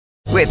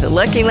With the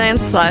Lucky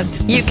Land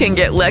Slots, you can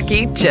get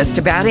lucky just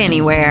about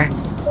anywhere.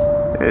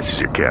 This is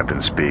your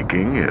captain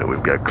speaking.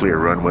 We've got clear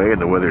runway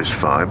and the weather's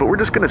fine, but we're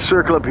just going to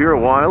circle up here a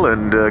while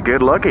and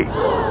get lucky.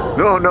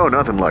 No,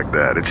 nothing like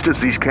that. It's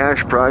just these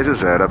cash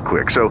prizes add up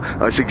quick. So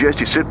I suggest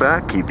you sit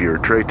back, keep your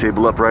tray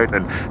table upright,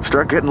 and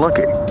start getting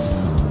lucky.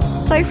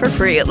 Play for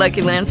free at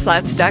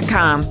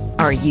LuckyLandSlots.com.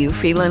 Are you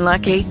feeling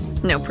lucky?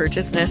 No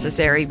purchase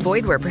necessary.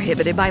 Void where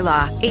prohibited by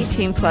law.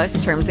 18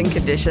 plus terms and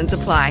conditions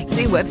apply.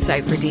 See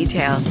website for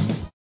details.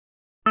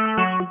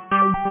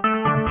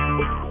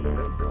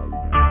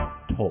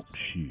 Talk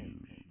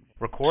shoes.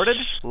 Recorded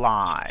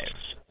live.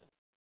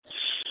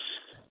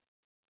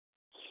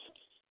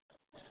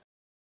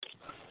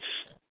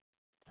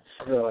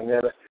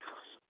 Mañana.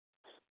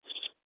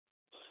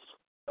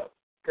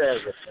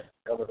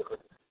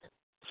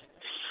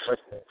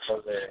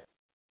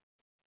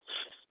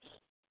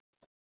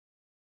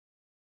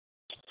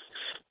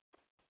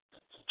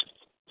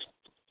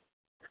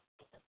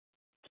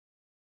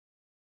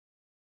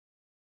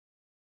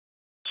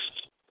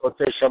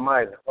 Ote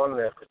Shamai,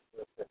 only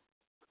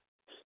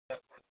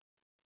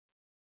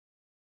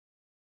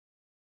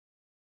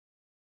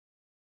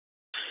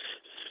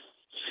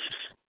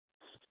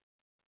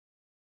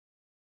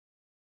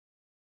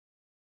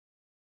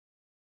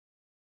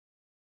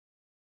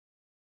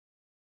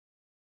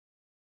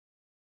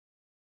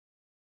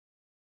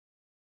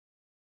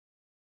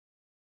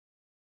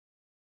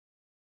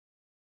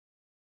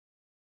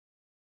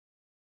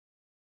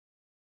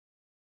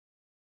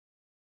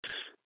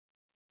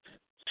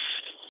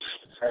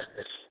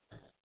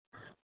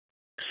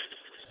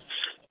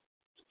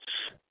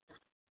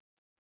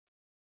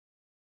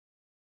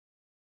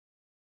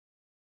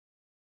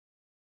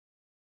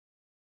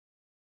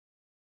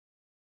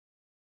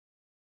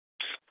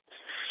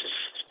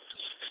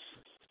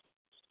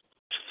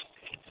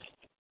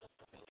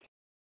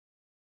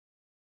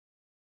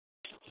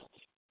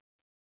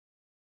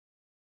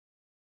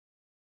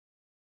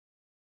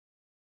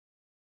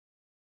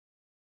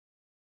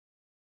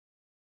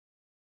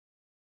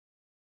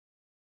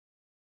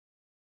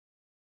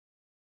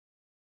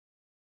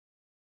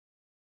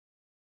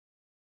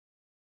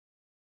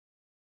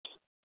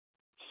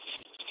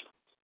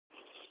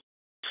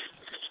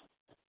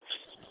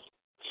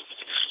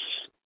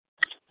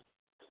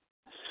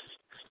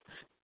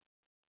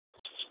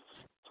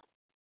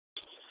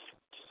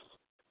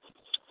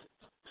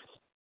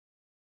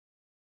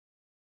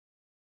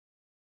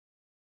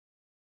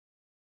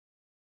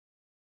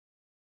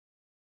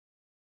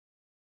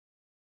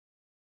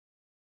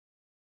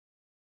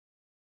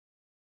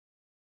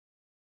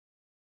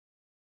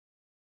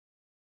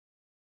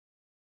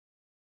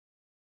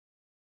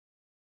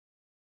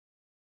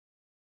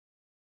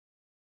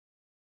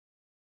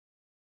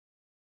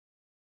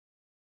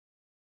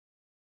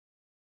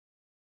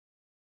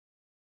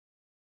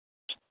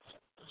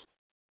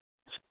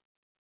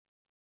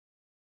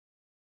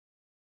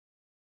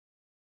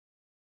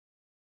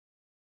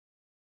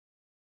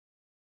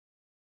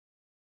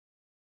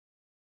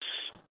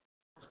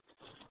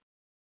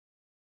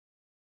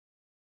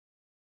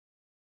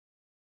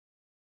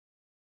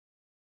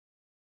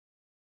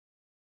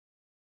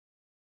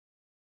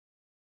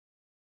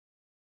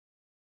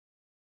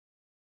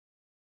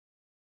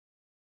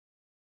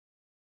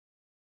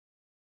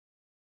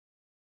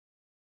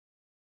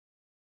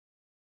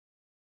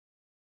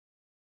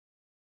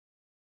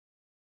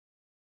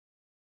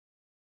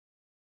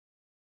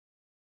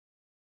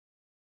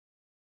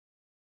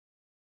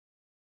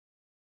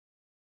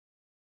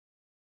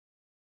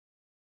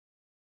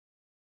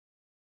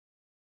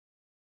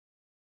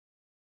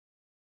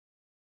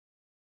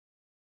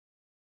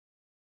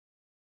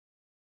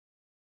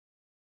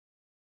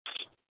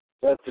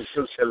זה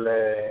הצישול של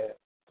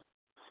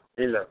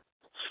אילן.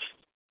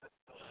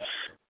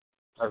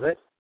 מה זה?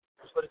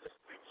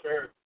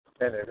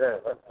 כן,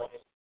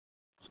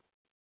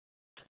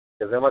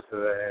 זה מה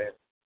שזה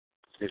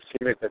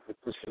להסכים את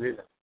הצישול של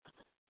אילן.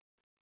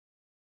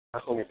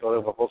 אנחנו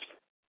מתעורר בבוקר.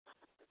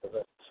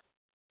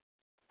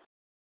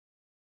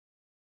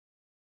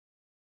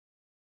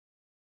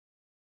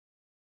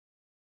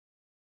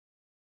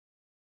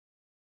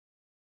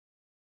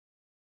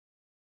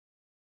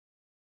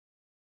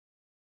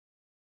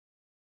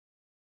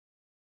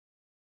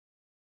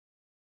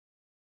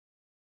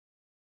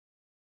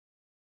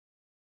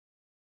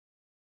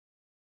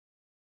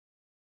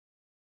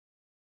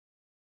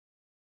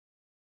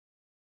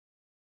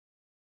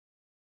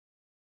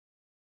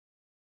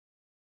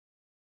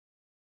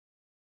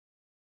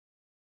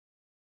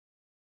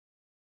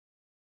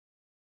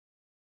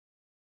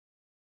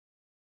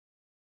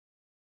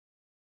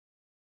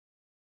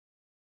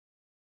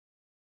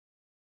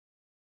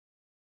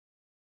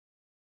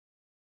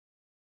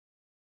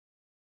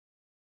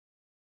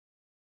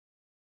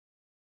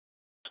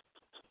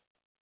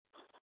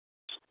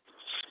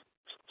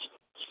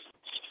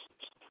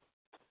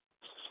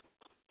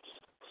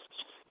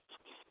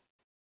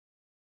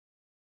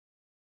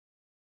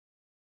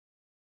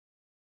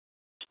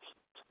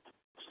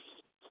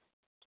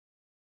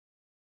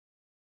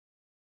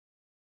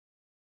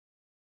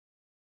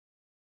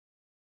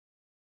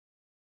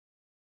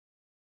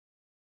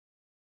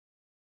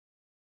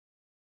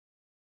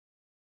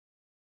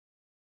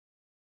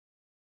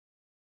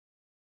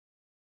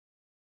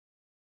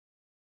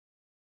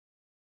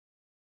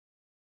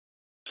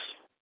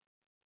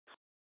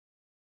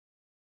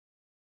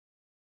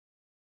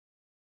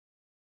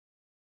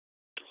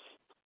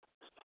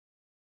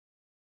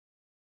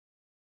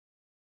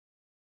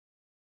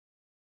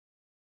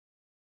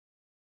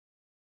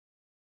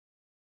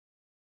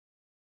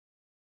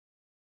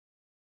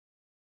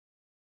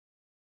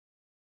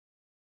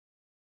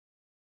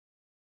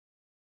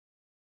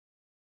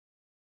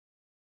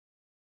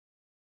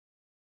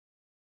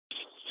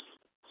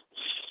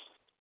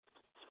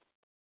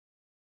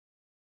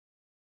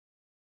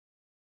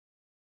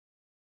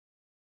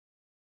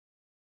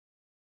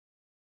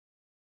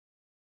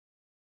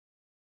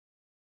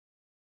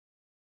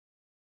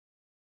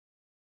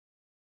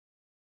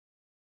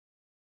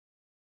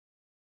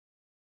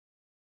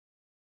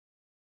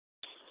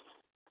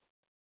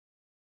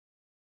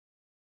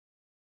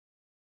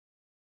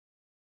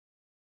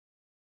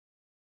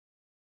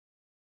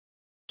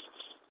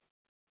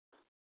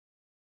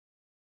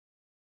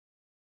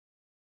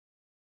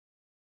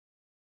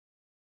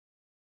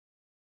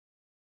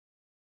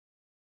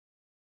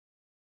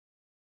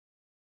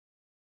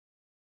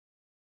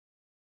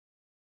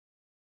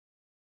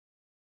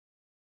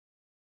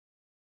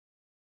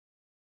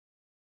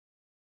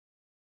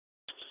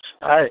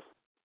 היי.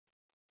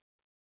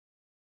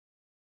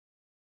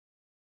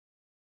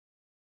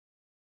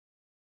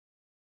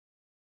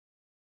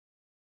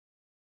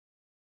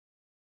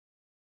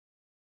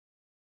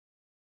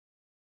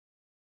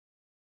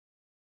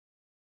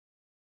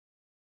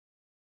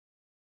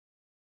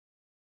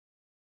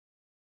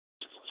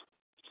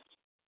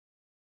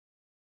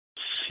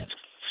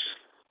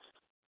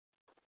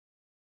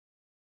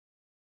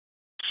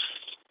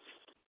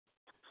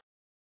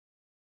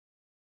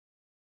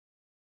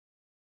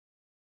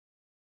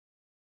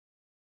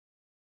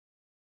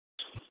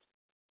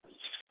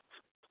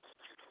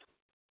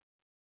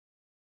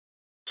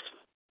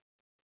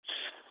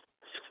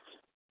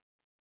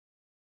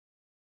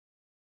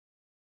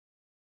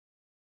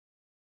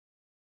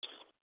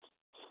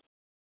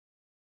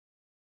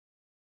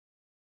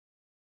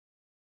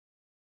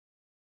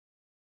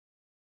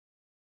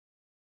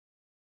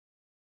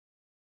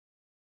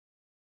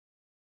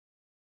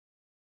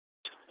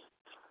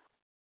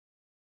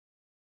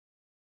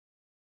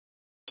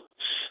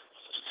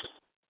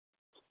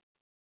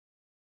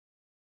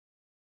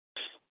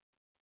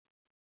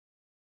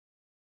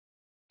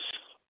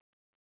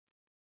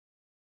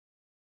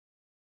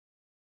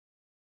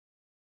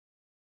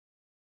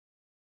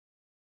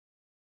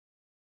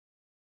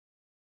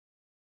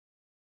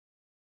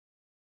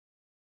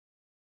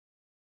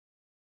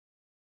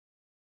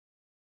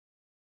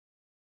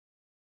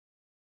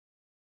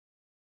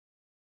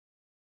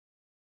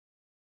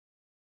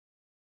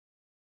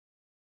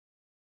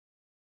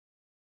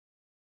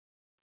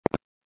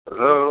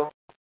 Hello?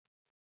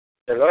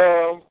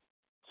 שלום.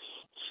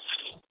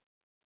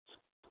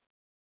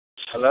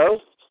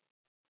 הלו?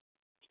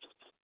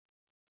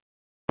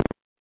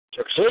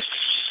 שקשוק?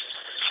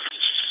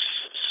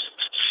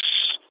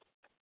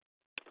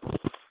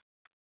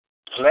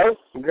 הלו?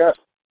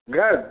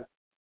 גד.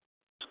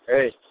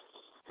 היי.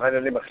 מה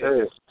העניינים אחי?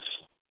 היי.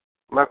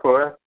 מה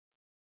קורה?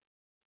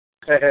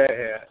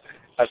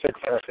 אתה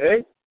כבר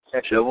אחרי?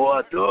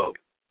 שבוע טוב.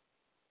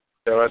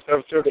 שבוע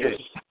טוב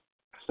צ'וקי.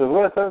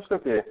 שבוע טוב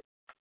שוקי.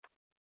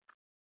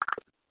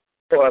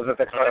 טוב, אז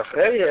אתה כבר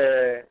אחרי?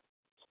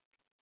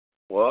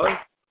 וואי?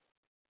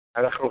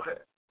 אנחנו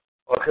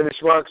הולכים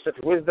לשמוע קצת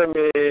וויזדום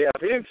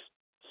מאביב?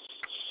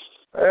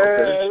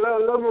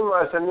 לא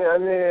ממש,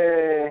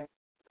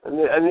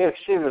 אני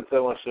אקשיב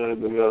יותר מה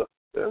שדבר.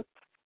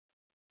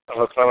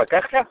 אבל כבר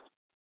לקחת?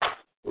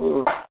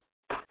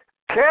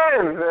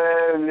 כן,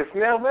 זה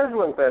לפני הרבה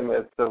זמן את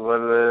האמת,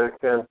 אבל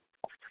כן.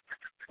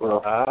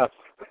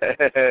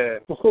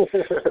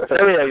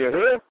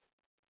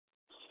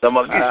 אתה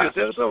מרגיש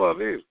יותר טוב,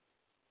 אביב?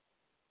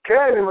 כן,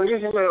 אני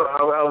מרגיש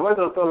הרבה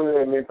יותר טוב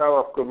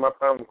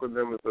מהפעם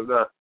הקודמת,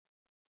 תודה.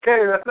 כן,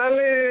 היא נתנה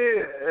לי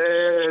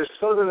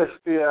סודה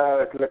לשתייה,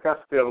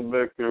 לקחתי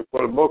הרבה, כאילו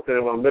כל בוקר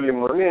עם הרבה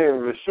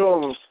לימונים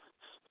ושום,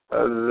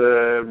 אז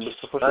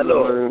בסופו של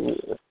דבר...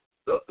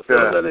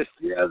 סודה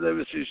לשתייה זה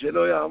בשביל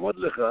שלא יעמוד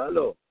לך,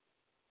 הלו.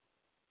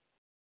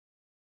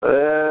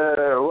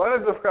 וואלה,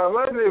 דווקא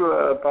עמד לי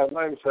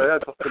פעמיים שהיה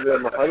תוך כדי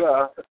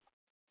המחלה,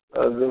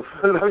 אז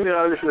לא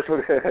נראה לי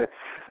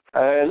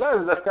לא,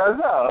 זה דווקא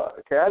עזר,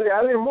 כי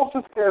היה לי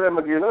מורסות כאלה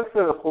מגעילות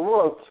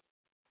ורחומות,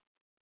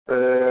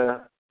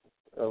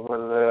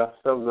 אבל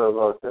עכשיו זה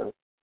עבר, כן.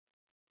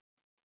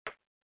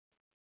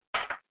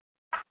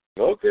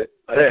 אוקיי,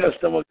 העיקר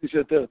שאתה מרגיש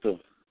יותר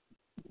טוב.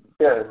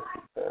 כן.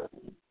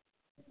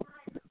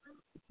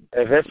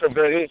 Vesta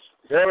Berry,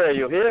 are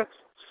you here?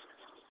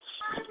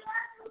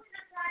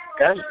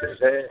 כן,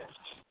 זה...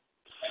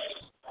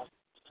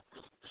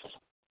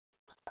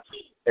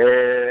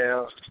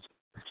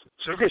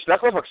 שוקי,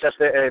 שלח לו בבקשה,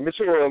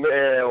 מישהו,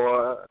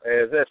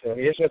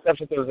 יש מצב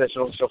שאתם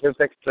שולחים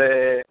טקסט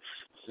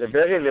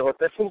לברי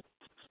לראות איפה?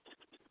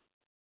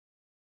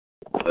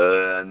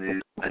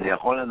 אני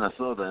יכול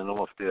לנסות, אני לא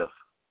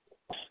מבטיח.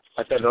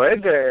 אתה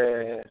נוהג?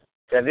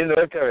 כי אני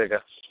נוהג כרגע.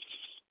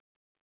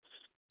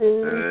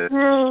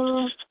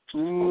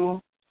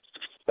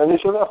 אני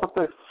שולח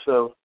טקסט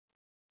עכשיו.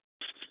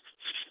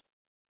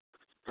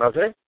 מה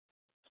זה?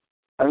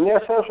 אני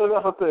עכשיו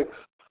שולח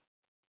טקסט.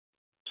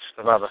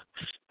 סבבה,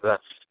 תודה.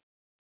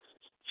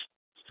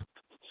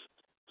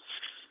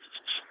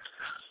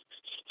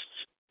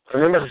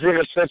 אני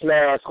מחזיר את סט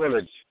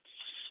לקולג'.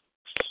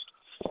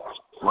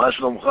 מה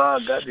שלומך,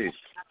 גדי?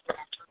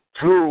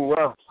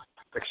 וואו,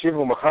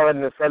 תקשיבו, מחר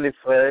אני נסע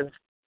לישראל.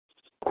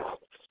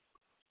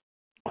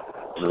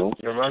 נו?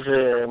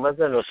 ומה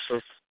זה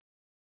הנוספות?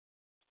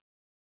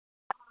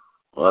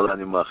 וואלה,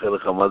 אני מאחל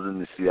לך מה זה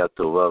נסיעה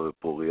טובה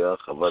ופוריה,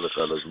 חבל לך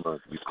על הזמן,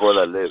 מכל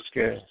הלב.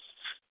 כן,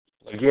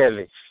 מגיע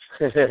לי.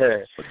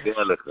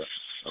 מגיע לך,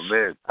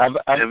 אמן.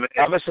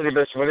 אבא שלי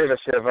בן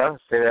 87,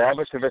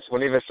 אבא שלי בן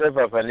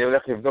 87, ואני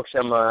הולך לבדוק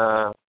שם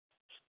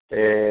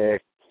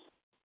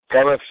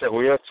כמה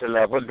אפשרויות של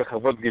לעבוד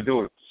בחוות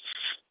גידול.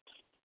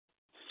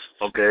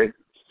 אוקיי.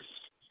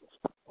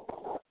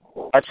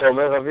 עד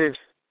שאומר אביב.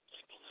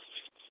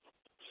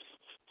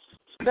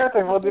 כן, אתה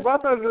כבר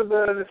דיברת על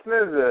זה לפני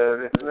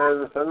איזה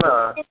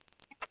שנה.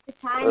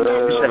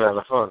 שנה,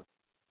 נכון.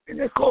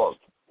 הנה קול.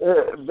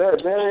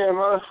 ברי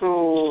אמר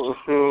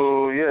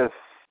שהוא yes.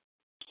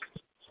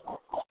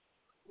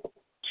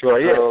 Sure,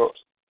 yes. So,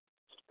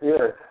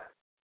 yes.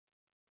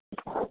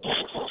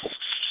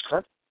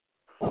 Huh?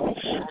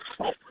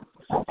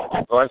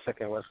 One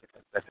second.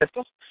 That's it?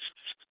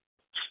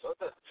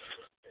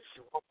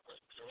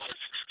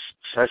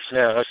 רק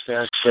שנייה.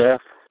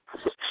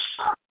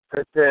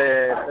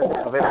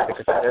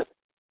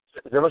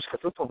 זה מה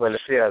שכתוב פה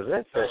לפי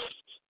הזה?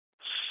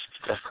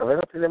 תכוון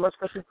אותי למה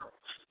שכתוב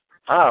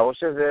פה. או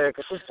שזה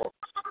כתוב פה.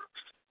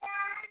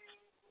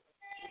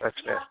 רק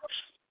שנייה.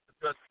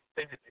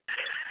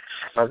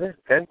 מה זה?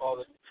 כן?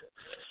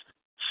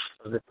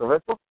 זה טובה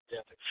פה?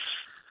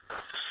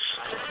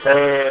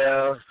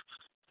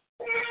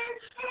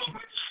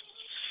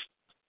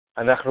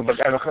 אנחנו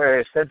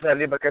סטנצה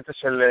לי בקטע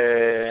של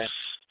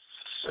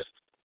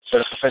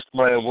לחפש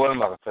כמו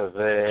וולמארט, אז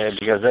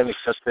בגלל זה אני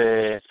קצת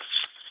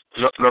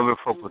לא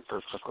בפוקוס,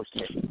 אז חכו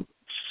שנייה.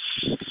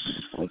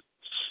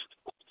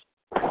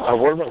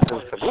 וולמארט זה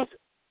סגור?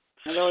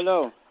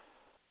 לא.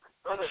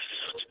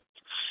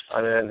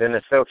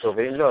 ננסה אותו,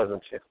 ואם לא, אז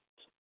נמשיך.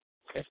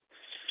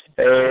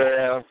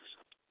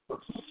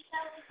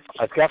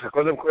 אז ככה,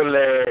 קודם כל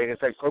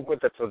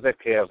אתה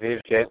צודק, אביב,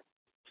 כן?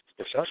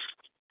 אפשר?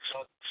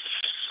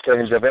 כן,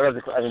 אני מדבר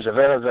על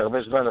זה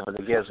הרבה זמן, אבל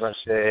הגיע הזמן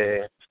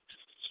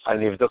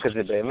שאני אבדוק את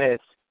זה באמת,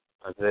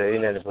 אז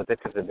הנה, אני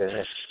בודק את זה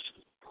באמת.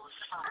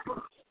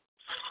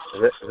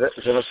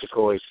 זה מה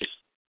שקורה איתי.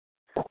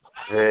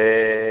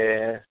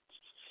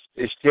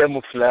 ואשתי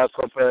המופלאה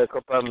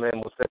כל פעם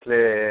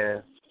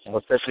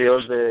מוצאת לי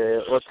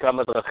עוד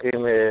כמה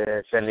דרכים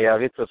שאני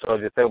אריץ אותה,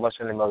 עוד יותר מה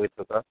שאני מריץ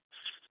אותה.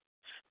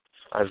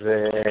 אז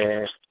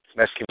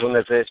מהכיוון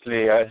הזה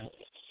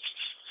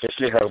יש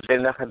לי הרבה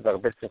נחת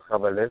והרבה שמחה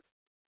בלב.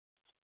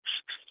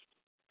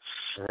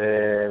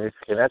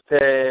 ומבחינת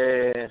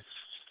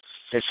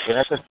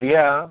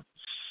עשייה,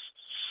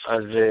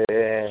 אז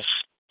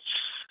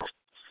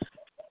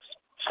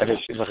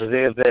אני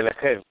מחזיר את זה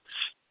אליכם.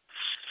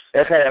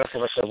 איך היה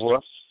לכם השבוע?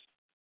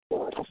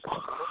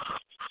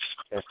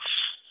 איך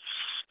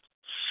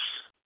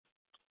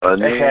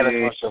היה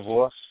לכם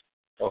השבוע?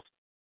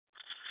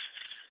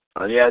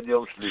 אני עד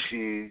יום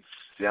שלישי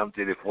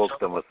סיימתי לפרוק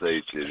את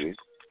המשאית שלי,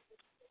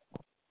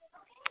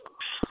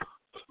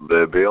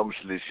 וביום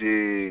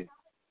שלישי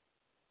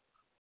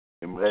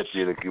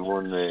המראתי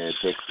לכיוון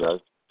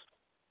טקסס.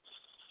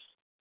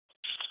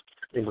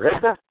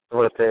 המראת? זאת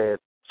אומרת,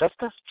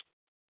 טסת?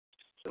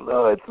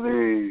 לא,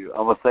 אצלי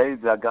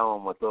המשאית זה גם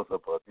המטוס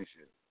הפרטי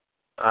שלי.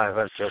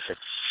 הבנתי, אוקיי.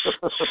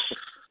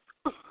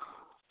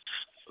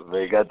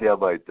 והגעתי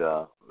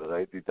הביתה,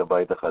 וראיתי את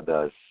הבית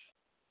החדש,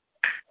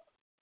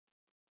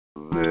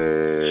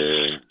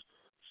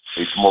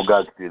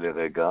 והתמוגגתי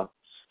לרגע.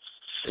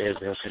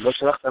 לא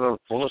שלחת לנו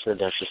תמונות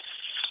לדעתי.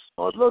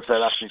 עוד לא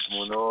שלחתי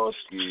תמונות,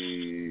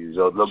 כי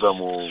זה עוד לא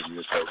גמור,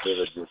 יש הרבה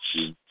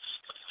רגשים.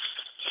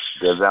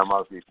 בגלל זה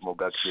אמרתי,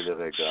 התמוגגתי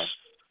לרגע.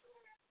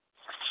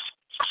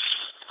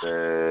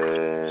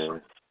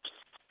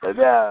 אתה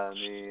יודע,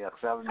 אני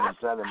עכשיו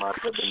נמצא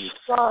למעשה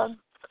במבחן,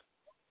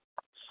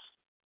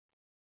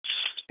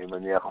 אם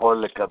אני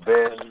יכול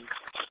לקבל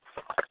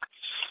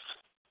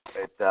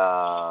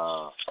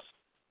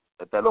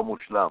את הלא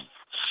מושלם.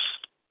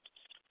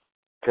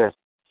 כן.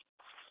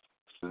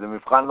 זה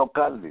מבחן לא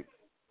קל לי.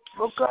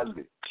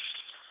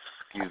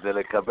 כי זה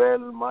לקבל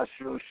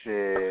משהו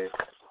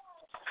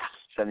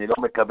שאני לא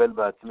מקבל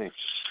בעצמי.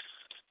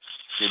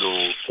 כאילו,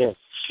 כן.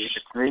 אם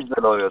אצלי זה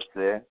לא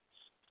יוצא,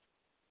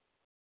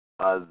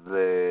 אז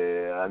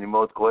אני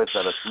מאוד כועס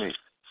על עצמי.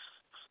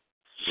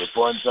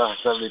 ופה אני צריך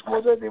עכשיו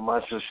להתמודד עם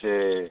משהו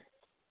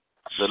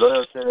שזה לא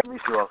יוצא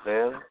למישהו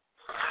אחר.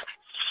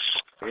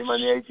 אם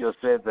אני הייתי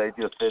עושה את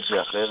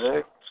זה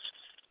אחרת,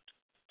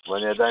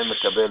 ואני עדיין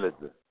מקבל את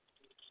זה.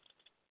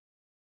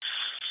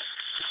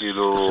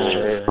 כאילו,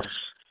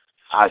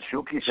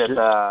 השוקי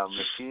שאתה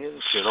מכיר,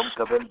 שלא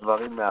מקבל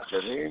דברים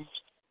מאחרים,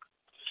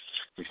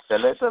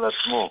 משתלט על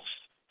עצמו.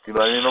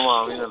 כאילו, אני לא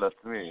מאמין על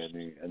עצמי,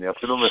 אני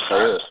אפילו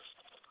מחייך.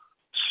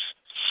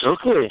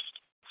 שוקי.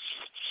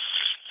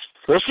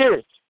 זה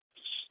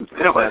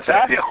מה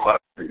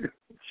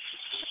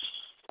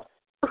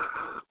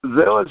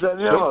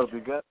שאני אמרתי,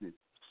 גאתי.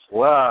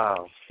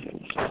 וואו.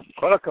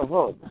 כל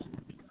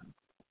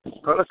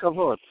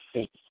הכבוד.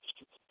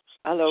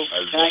 Hello,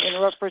 can I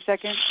interrupt for a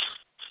second?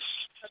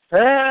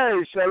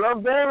 Hey,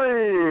 Shalom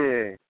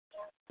Berry.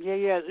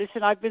 Yeah.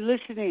 Listen, I've been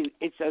listening.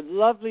 It's a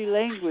lovely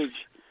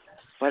language,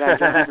 but I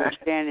don't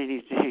understand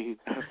anything.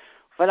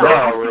 But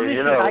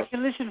I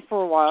can listen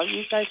for a while.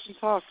 You guys can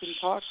talk.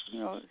 You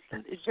know,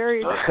 it's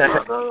very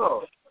interesting.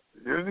 No.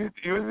 You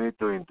need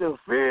to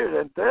interfere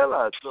and tell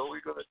us, so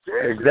we're gonna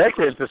change.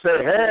 Exactly, to say,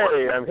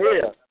 hey, I'm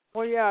here.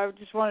 Well, yeah,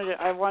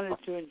 I wanted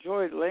to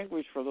enjoy the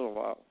language for a little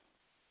while.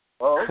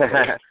 Oh,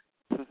 okay.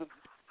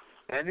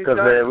 Because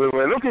we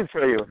were looking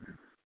for you.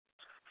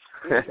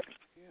 Yeah.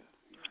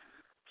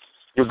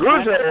 You're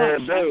good,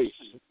 Barry.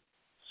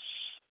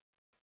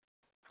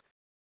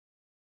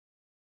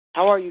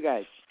 How are you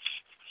guys?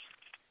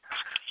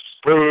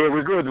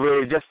 We're good.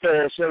 We're just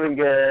sharing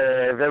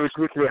very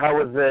quickly how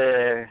was,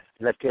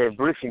 like a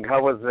briefing,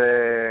 how was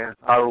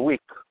our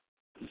week?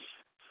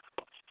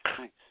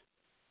 Nice.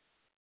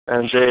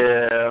 And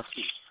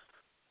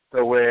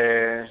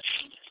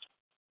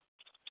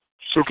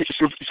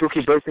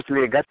Shuki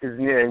basically got his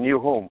new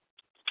home.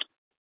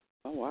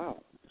 Oh,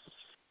 wow.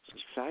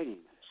 Exciting.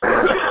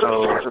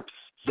 So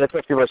that's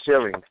what he was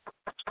sharing.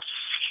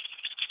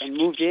 And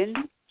moved in?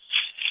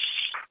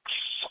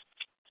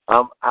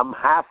 I'm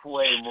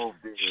halfway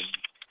moved in,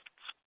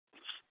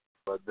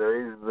 but there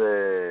is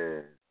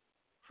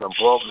some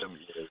problem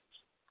here,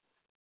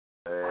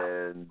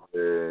 and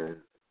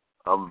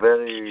I'm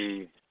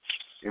very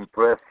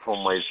impressed for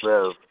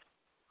myself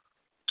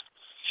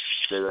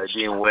that I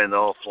didn't went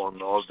off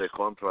on all the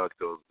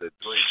contractors that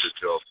doing the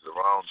jobs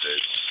around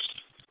it,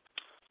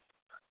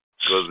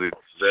 because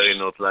it's very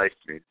not like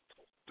me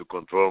to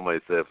control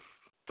myself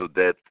to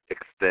that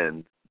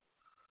extent,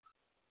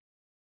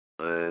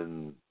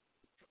 and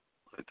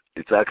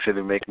it's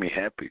actually make me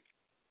happy.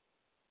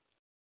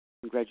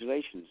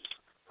 Congratulations.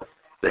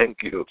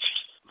 Thank you.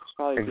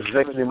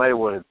 Exactly my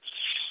words.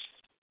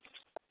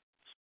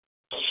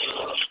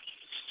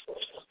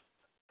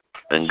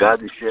 And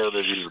God is shared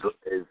that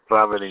he's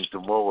traveling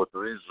tomorrow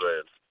to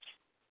Israel.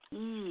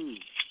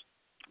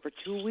 For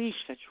 2 weeks,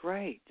 that's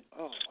right.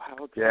 Oh, how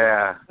exciting.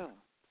 Yeah.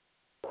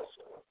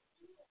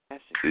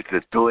 It's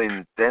a too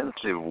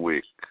intensive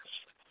week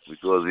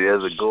because he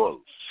has a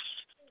goal.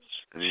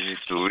 And he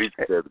needs to reach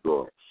that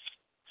goal.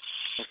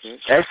 Okay.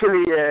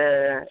 Actually,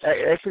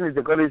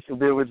 the goal is to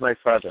be with my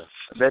father.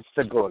 That's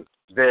the goal.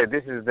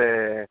 This is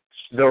the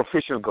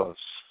official goal.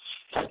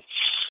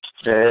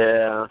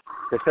 The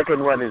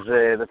second one is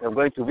that I'm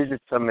going to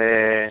visit some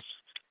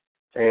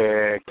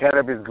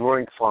cannabis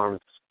growing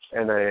farms,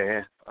 and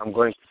I'm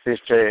going to see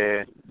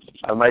if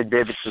I might be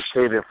able to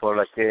stay there for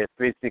like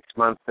 3-6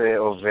 months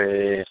of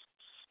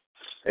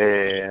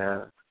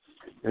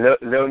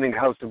learning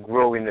how to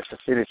grow in a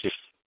facility.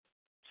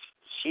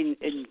 In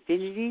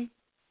Infinity?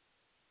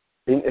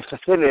 In a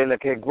facility,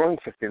 like a growing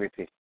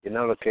facility,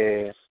 like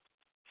a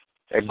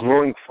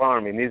growing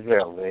farm in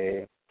Israel.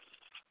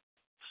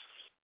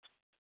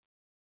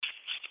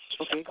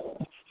 Okay.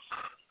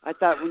 I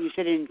thought when you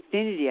said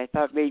infinity, I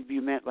thought maybe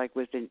you meant like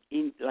with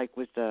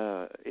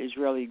the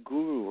Israeli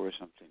guru or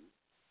something.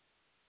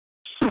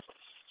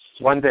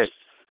 One day,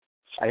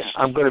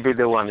 I'm going to be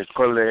the one. It's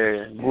called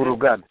Guru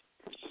God.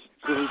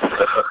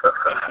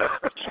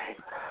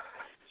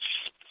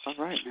 All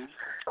right, man.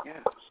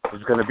 Yeah.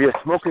 It's going to be a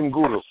smoking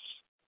guru.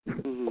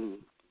 Mm-hmm.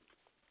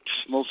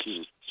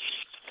 Smoking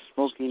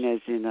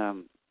as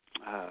in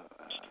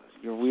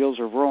your wheels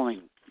are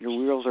rolling. Your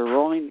wheels are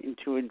rolling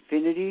into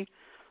infinity,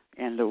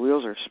 and the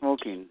wheels are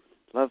smoking.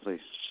 Lovely.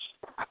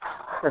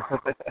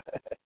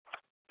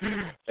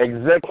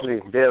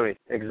 Exactly, Barry.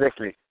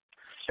 Exactly.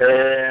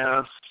 Aviv,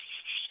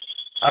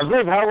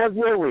 how was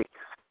your week?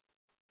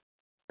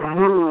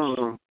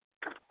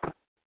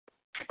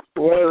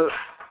 Well,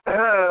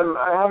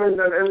 I haven't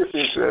done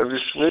anything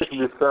this week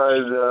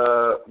besides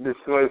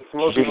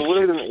smoking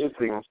weed and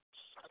eating.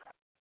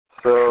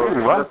 So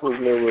that was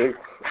my week.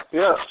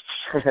 Yeah.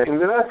 In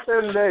the last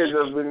 10 days,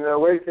 I've been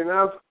waking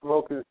up,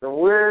 smoking some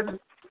weed,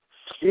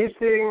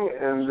 eating,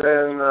 and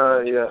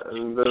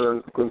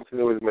then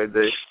continue with my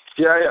day.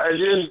 Yeah, I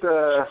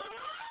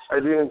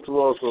didn't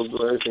work or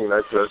do anything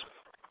like that.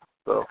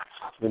 So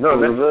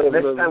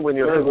next time when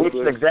you have weeks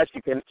like that,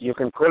 you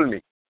can call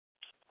me,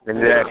 and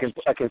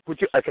I can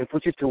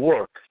put you to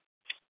work.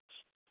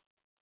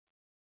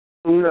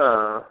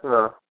 No.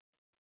 So.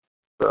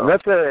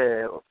 Not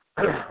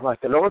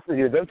what?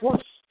 You don't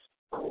want?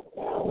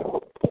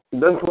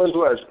 Don't want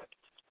what?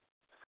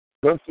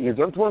 You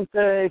don't want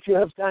if you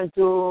have time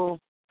to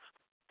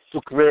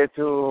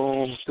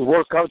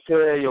work out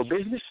your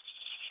business?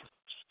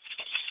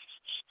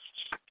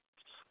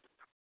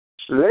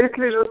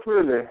 Lately, not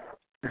really.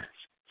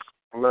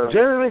 No.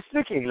 Generally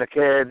speaking, like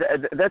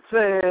that's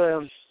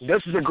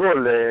the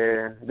goal.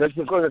 That's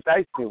the goal that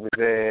I see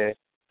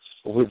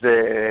with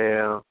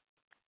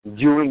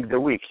during the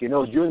week.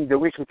 During the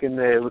week we can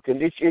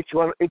each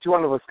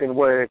one of us can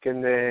work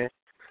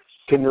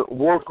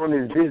on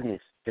his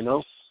business.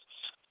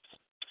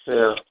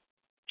 Yeah.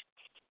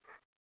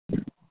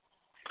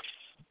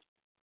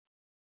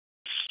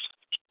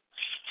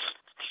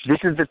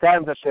 This is the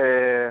time that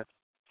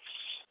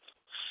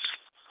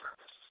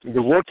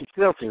the work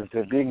itself is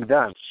being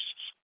done.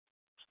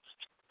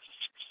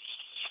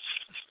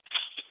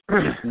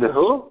 The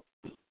who?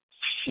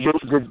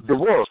 The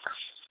work.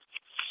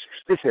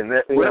 Listen,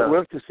 we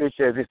have to say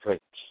it this way.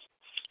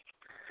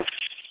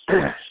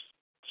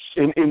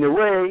 In a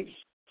way,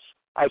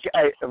 I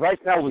right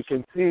now we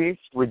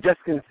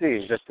just can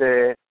see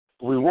that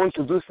we want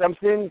to do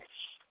something,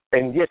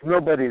 and yet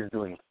nobody is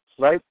doing,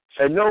 right?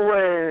 And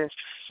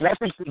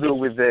nothing to do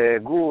with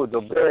good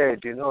or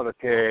bad, not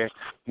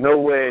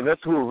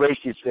to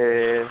rate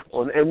it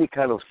on any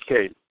kind of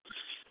scale.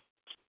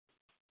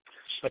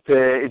 But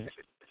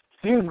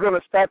things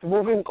gonna start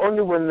moving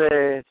only when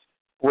the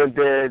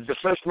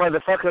first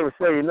motherfucker will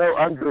say,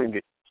 I'm doing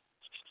it.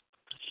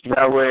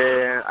 Now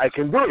I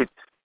can do it,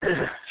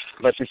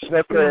 but it's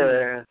not.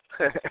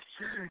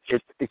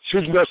 It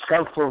should not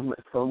come from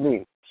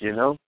me,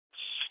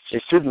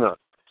 It should not.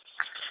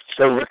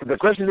 So the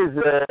question is,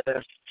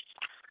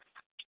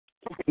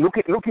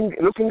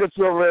 looking at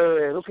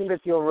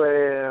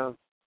your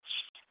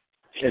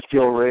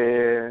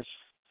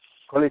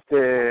call it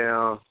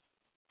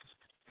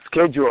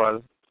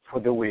schedule for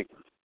the week.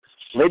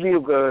 Maybe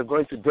you're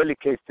going to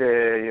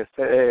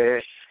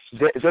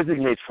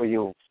designate for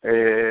you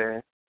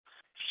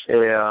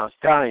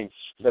time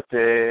that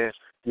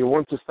you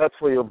want to start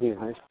for your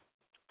business,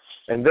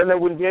 and then I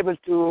will be able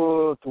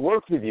to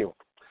work with you.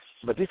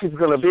 But if it's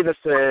going to be that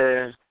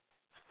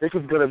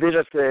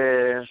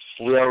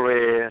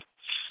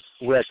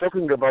we are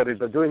talking about it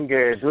but doing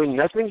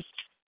nothing,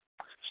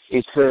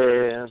 it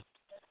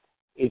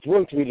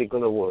won't really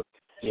going to work,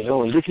 you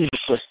know. And this is the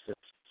question.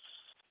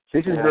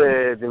 This is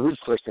the real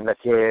question.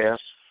 Like,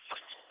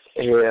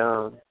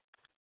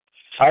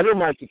 I don't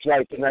mind to try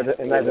it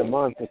another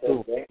month or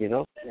two, you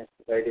know.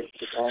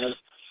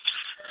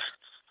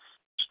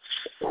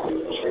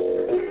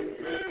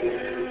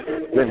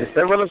 You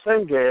understand what I'm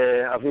saying,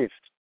 Aviv?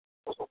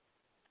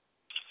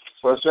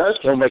 What's that?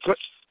 So do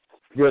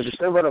you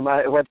understand what I'm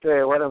asking?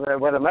 What is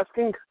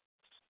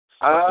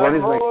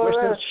my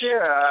question? Yeah,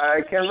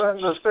 I cannot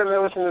understand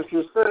everything that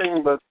you're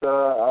saying, but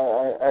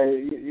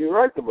you're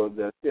right about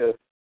that. Yes.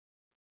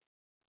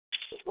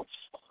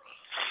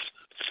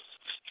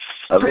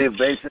 I mean,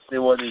 basically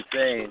what he's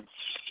saying,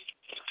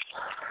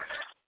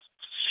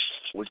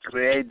 we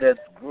create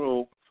that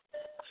group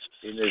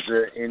in a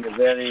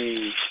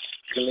very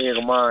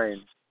clear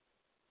mind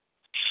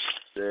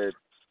that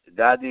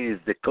Daddy is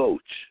the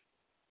coach,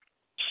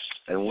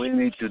 and we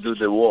need to do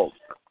the work.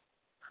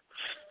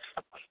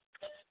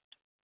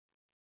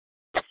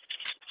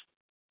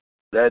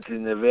 That's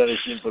in a very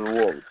simple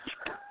word.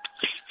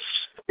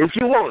 If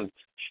you want,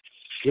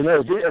 you know,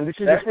 and this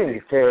is the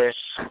thing.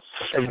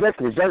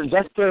 Exactly.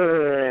 Just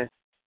there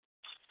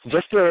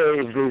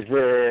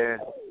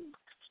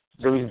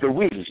is the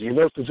will, you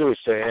know, to do it.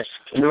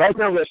 And right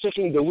now we are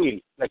taking the will,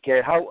 like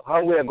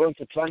how we are going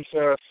to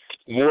transfer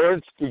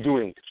words to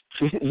doing.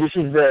 This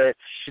is the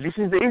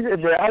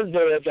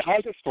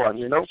hardest one,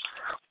 you know.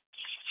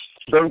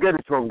 Don't get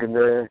it wrong.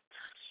 And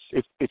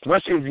it's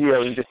much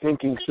easier in the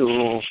thinking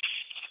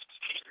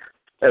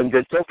and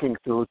the talking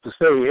to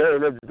say, yeah,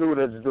 let's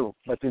do.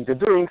 But in the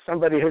doing,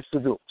 somebody has to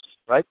do,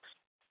 right?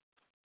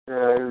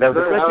 Now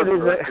the question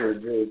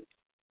is,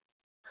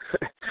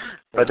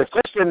 but the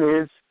question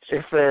is,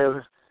 if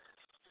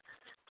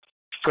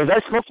because I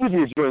spoke with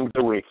you during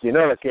the week, you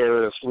know, like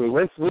we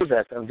went through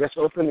that. I'm just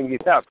opening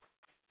it up.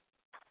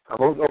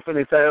 I'm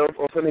opening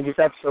it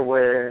up so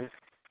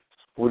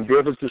we'll be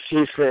able to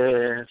see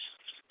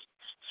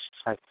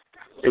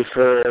if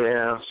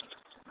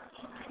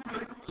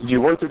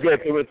you want to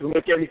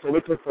make any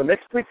commitment for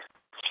next week,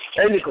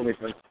 any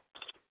commitment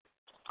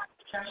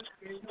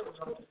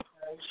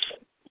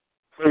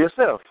for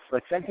yourself,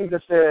 like something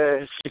that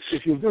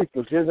if you do it,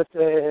 you feel that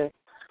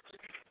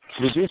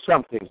you do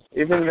something,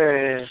 even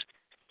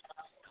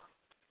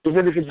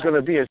if it's going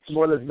to be as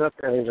small as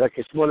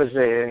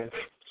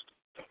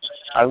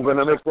I'm going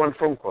to make one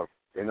phone call,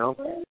 you know,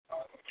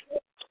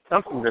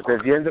 something that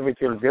at the end of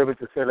it you'll be able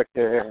to say like,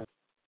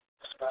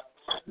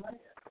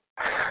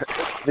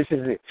 this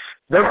is it.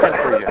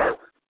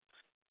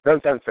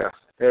 Don't answer.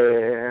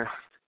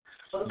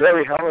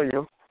 Barry, how are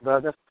you,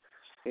 brother?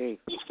 Hey,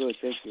 good,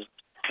 thank you.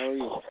 How are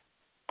you?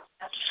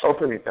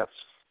 Open it up.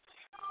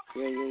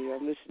 Yeah,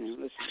 I'm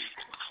listening.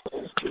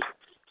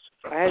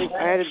 I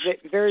had a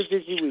very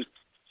busy week.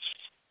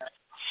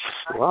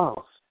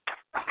 Wow.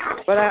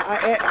 But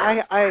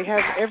I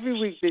have every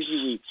week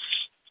busy weeks.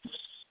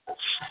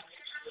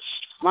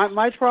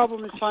 My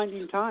problem is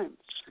finding time.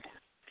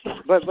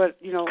 But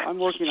you know, I'm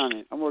working on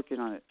it. I'm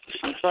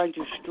trying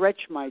to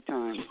stretch my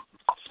time.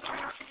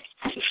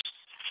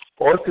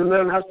 Or to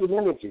learn how to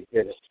manage it.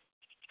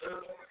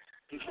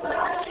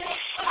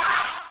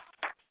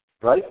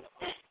 Right?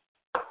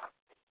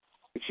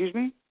 Excuse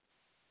me?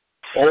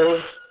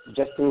 Or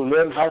just to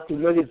learn how to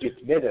manage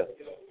it better.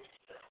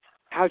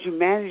 How to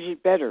manage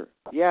it better?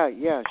 Yeah,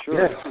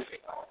 sure. Yeah.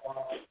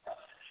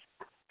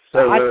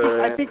 So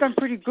I think I'm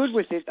pretty good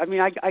with it. I mean,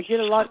 I get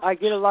a lot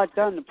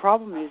done. The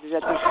problem is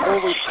that there's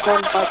always so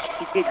much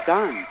to get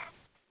done.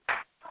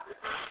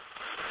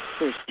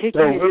 So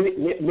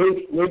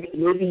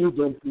maybe you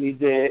don't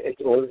need at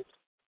all.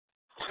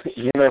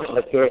 You know,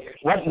 like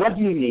what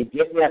do you need?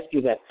 Let me ask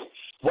you that.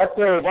 What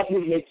will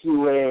make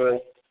you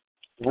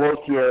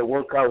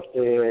work out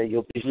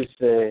your business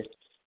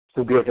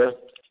together?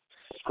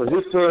 Because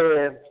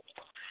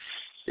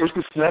if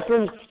it's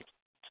nothing,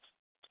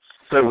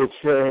 so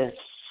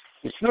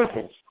it's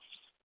nothing.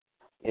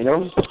 You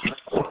know.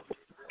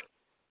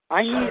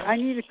 I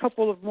need a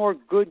couple of more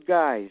good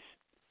guys.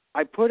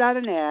 I put out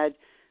an ad.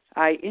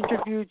 I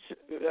interviewed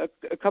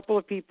a couple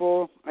of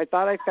people. I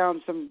thought I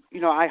found some, you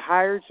know, I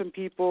hired some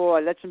people. I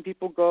let some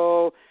people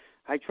go.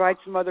 I tried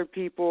some other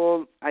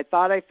people. I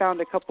thought I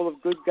found a couple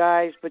of good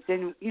guys. But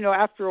then, you know,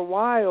 after a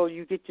while,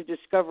 you get to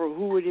discover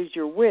who it is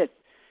you're with.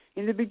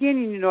 In the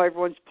beginning, you know,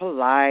 everyone's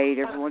polite.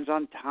 Everyone's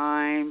on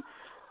time.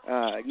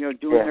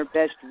 doing their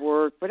best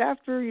work. But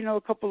after,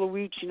 a couple of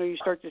weeks, you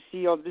start to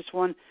see, this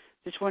one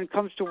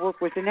comes to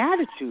work with an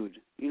attitude.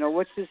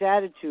 What's this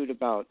attitude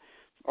about?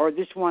 Or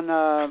this one,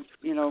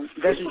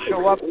 doesn't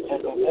show up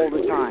all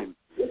the time.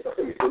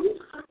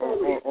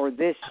 Or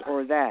this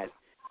or that.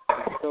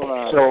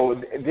 So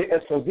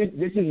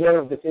this is one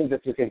of the things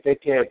that you can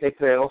take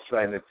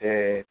offline.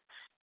 That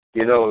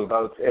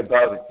about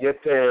it.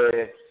 Yet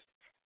the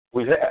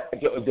way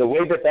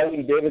that I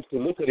will be able to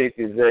look at it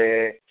is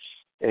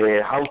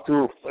how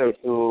to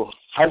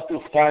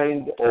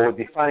find or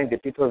define the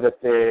people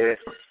that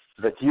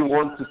you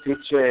want to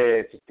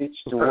teach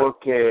to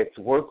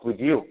work with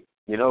you.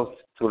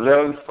 To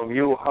learn from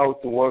you how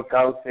to work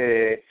out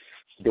the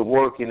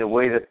work in a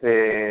way that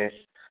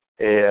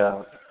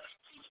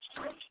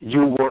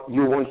you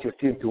want your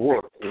team to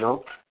work.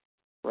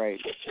 Right.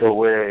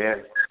 So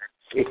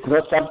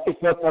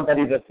it's not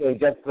somebody that's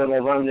just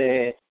gonna run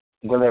a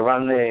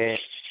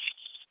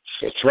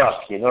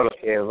truck,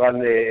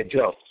 run a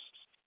job.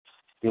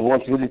 You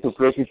want really to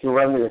create it to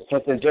run a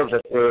certain job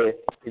that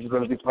is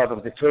going to be part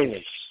of the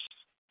training.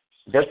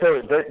 This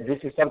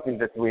is something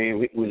that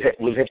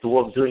we'll have to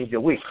work during the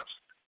week.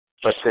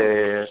 But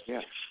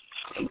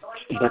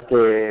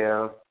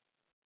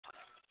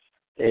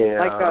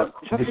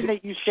something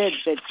that you said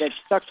that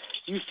stuck.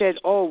 You said,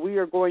 we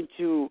are going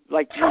to,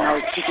 like when I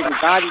was speaking to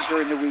Gotti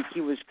during the week,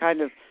 he was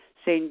kind of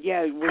saying,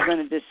 we're going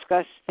to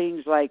discuss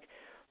things like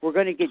we're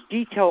going to get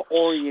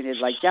detail-oriented,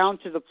 like down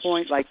to the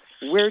point, like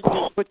where do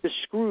you put the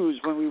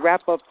screws when we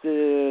wrap up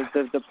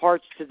the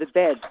parts to the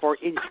bed, for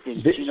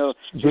instance. The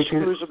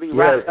screws will be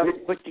wrapped up,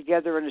 put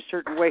together in a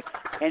certain way.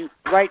 And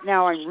right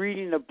now I'm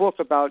reading a book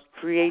about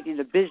creating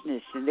a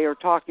business, and they are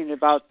talking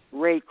about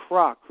Ray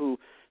Kroc, who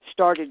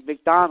started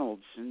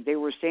McDonald's, and they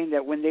were saying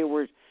that when they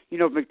were,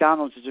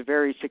 McDonald's is a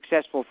very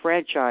successful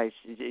franchise.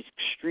 It's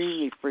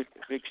extremely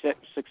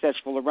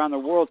successful around the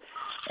world,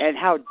 and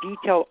how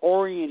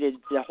detail-oriented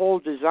the whole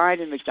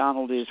design of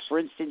McDonald's is. For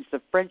instance, the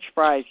French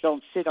fries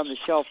don't sit on the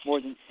shelf more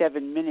than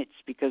 7 minutes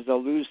because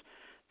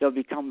they'll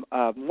become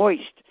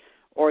moist,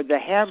 or the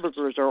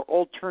hamburgers are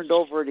all turned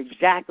over at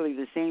exactly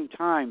the same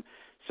time,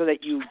 so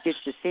that you get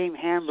the same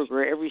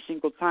hamburger every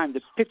single time.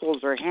 The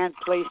pickles are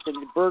hand-placed in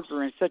the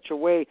burger in such a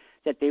way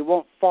that they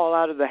won't fall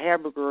out of the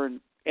hamburger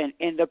and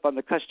end up on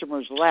the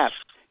customer's lap.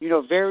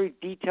 Very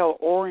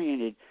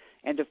detail-oriented.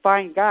 And to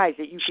find guys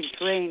that you can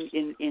train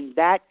in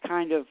that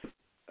kind of,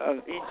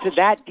 to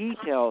that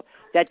detail,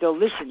 that they'll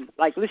listen.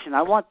 Like, listen,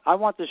 I want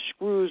the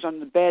screws on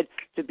the bed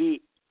to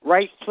be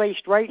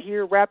placed right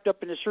here, wrapped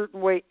up in a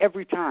certain way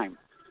every time.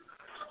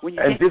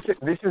 This is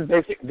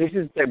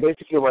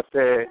basically what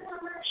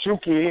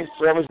Shuki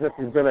promised that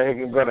he's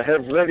gonna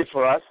have ready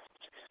for us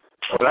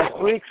for last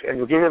week, and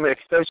we give him an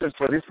extension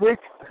for this week.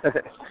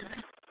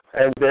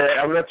 And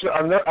I'm not sure.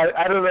 I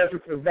don't know if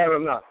it was done or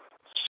not.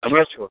 I'm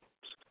not sure.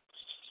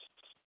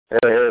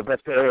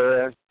 But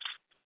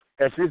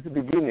at least the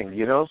beginning,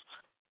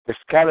 the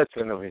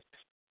skeleton of it.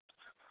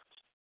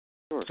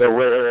 Sure. So,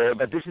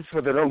 but this is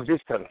for the long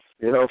distance,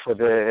 for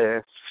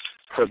the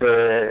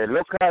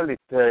local,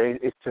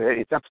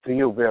 it's up to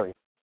you, Barry.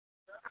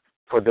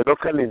 For the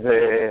local,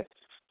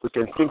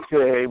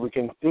 we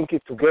can think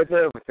it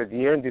together, but at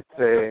the end,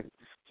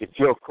 it's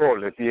your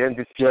call. At the end,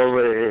 it's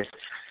your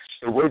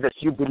the way that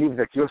you believe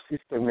that your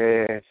system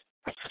is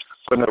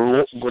gonna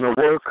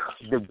work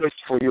the best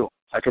for you.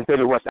 I can tell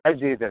you what I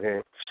did.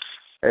 Shuki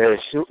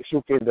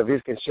and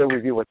David can share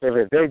with you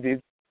whatever they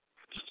did,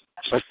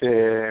 but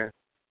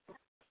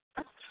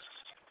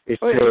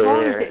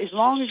as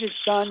long as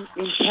it's done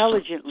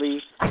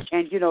intelligently,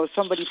 and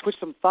somebody put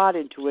some thought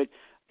into it,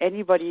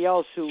 anybody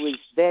else who is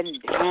then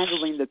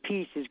handling the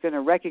piece is going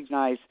to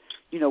recognize,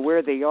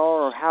 where they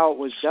are or how it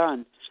was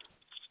done.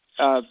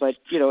 But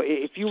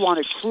if you want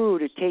a crew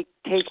to take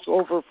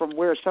over from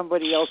where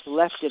somebody else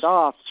left it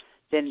off,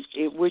 then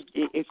it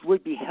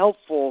would be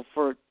helpful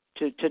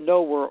to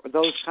know where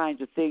those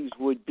kinds of things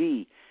would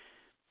be,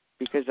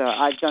 because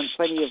I've done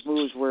plenty of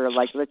moves where,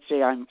 like, let's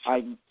say I'm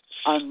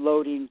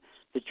unloading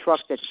the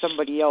truck that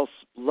somebody else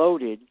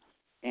loaded,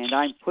 and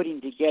I'm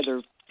putting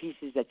together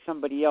pieces that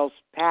somebody else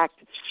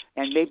packed,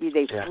 and maybe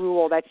they threw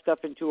all that stuff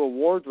into a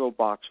wardrobe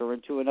box or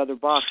into another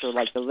box, or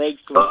like the legs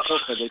to a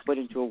sofa they put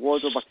into a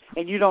wardrobe box,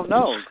 and you don't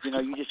know,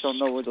 you just don't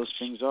know where those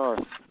things are.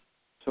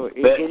 So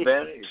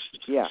Barry,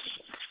 yeah.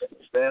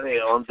 Barry,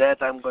 on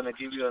that I'm going to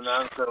give you an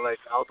answer like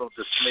out of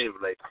the sleeve,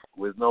 like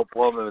with no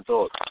problem at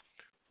all.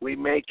 We're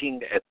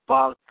making a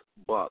part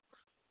box.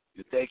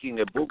 You're taking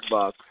a book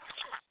box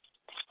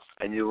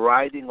and you're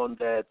writing on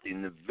that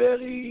in a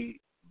very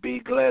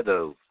big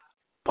letters,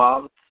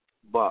 part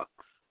box.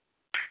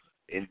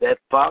 In that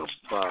part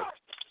box,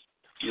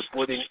 you're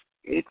putting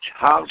each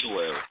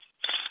hardware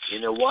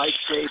in a white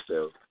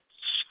paper,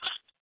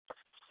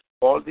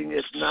 folding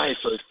it nice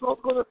so it's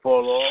not going to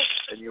fall off,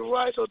 and you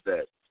write on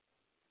that: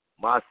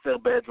 master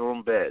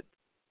bedroom bed,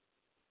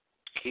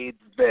 kids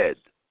bed,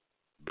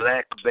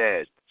 black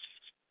bed,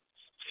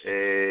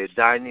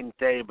 dining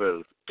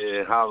table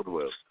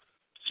hardware,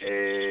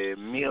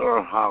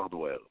 mirror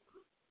hardware.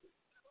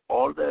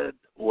 All that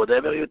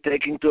whatever you're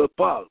taking to a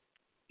park,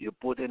 you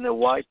put in a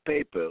white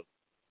paper,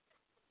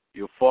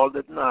 you fold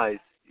it nice,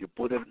 you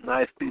put a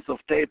nice piece of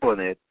tape on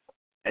it,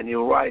 and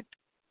you write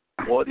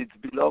what it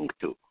belongs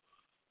to.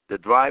 The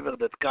driver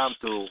that comes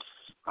to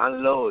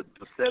unload,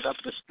 to set up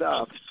the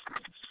stuff,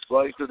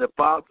 going to the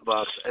park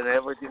box, and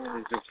everything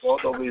is in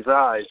front of his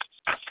eyes.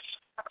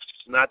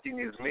 Nothing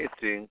is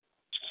missing.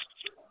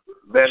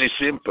 Very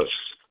simple,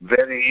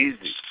 very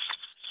easy.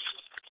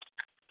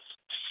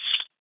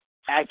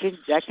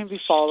 That can be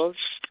followed.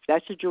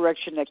 That's a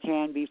direction that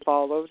can be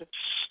followed.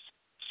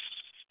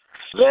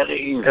 Very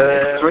easy,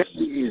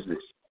 extremely easy.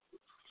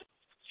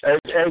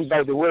 And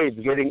by the way, it's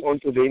getting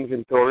onto the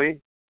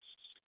inventory,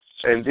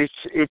 and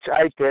each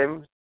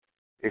item,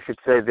 if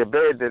it's the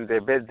bed, and the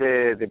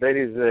bed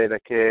is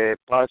like a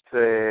part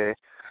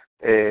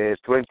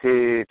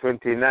 20,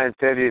 29,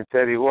 30, and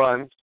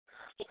 31.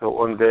 So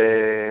on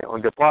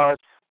the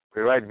parts,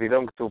 we write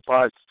belong to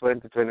parts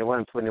 20,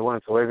 21,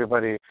 21. So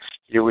everybody,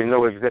 you will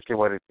know exactly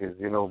what it is.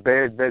 You know,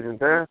 bed in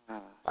there,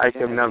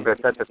 item number,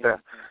 ta ta ta.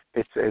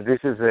 This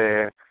is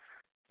the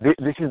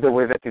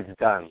way that it's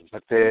done.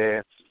 But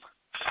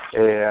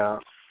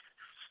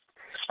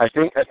I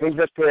think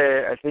that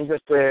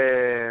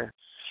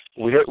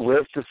we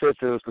have to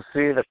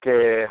see like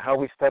how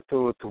we start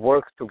to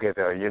work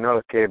together. You know,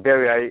 like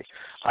Barry,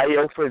 I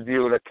offered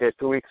you like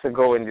 2 weeks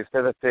ago, and you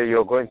said that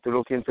you're going to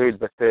look into it,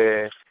 but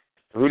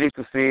really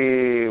to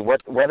see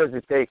what does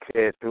it take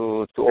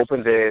to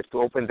open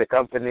the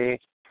company,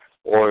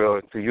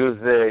 or to use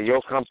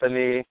your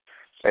company,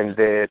 and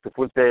to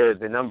put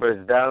the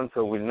numbers down,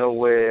 so we know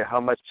how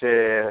much.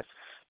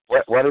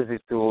 What is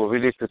it to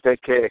really to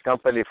take a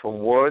company from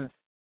word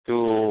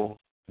to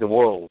the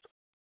world,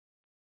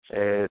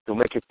 to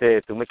make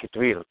it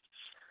real.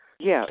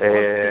 Yeah.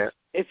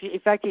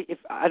 If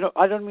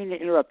I don't mean to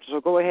interrupt, so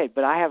go ahead.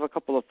 But I have a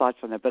couple of thoughts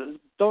on that. But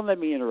don't let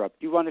me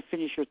interrupt. You want to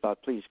finish your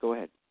thought, please? Go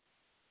ahead.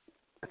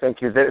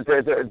 Thank you.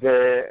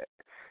 The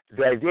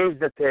idea is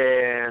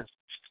that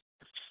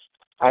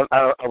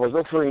I was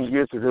offering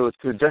you to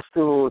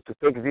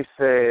take this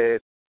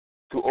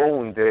to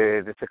own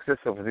the success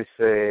of this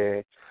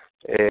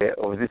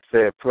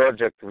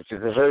project, which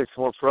is a very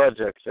small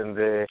project,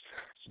 and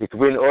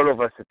between all of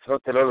us, it's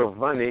not a lot of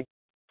money,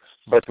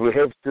 but we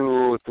have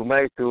to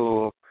make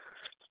to.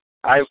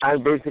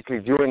 I'm basically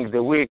during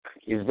the week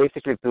is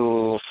basically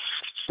to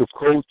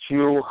coach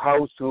you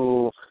how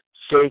to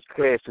take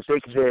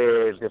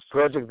the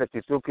project that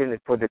you took in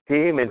for the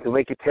team and to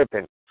make it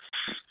happen.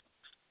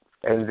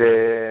 And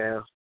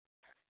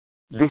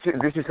this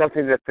is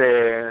something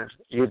that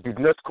you did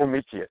not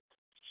commit yet.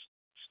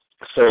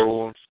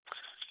 So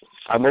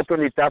I'm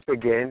opening it up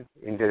again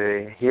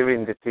here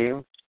in the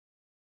team,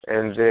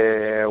 and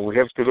we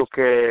have to look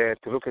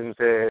and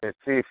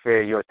see if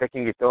you're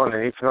taking it on,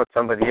 and if not,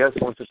 somebody else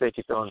wants to take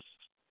it on.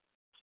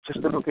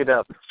 Just to look it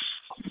up.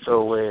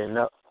 So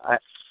now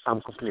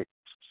I'm complete.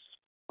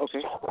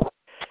 Okay.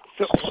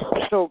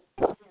 So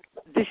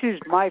this is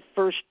my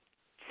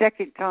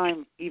second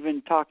time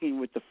even talking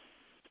with the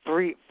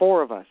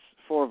four of us.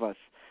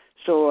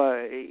 So,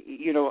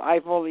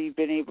 I've only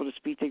been able to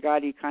speak to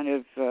Gadi kind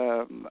of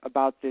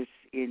about this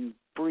in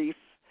brief,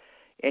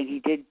 and he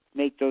did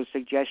make those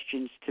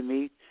suggestions to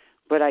me,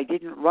 but I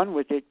didn't run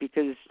with it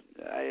because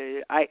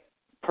I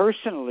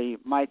personally,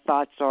 my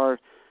thoughts are,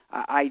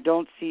 I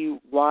don't see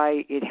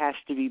why it has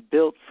to be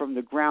built from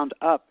the ground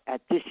up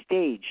at this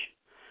stage.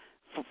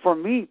 For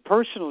me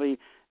personally,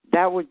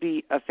 that would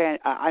be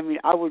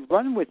I would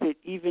run with it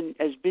even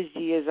as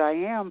busy as I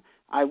am.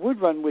 I would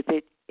run with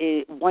it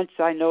once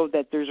I know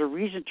that there's a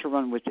reason to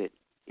run with it.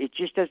 It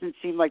just doesn't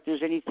seem like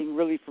there's anything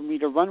really for me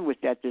to run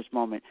with at this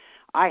moment.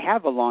 I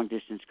have a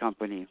long-distance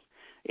company.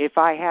 If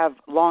I have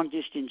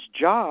long-distance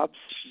jobs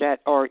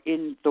that are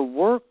in the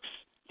works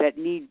that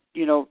need,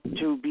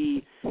 to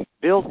be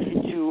built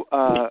into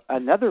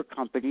another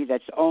company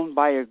that's owned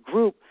by a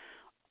group,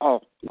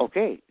 oh,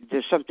 okay,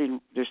 there's something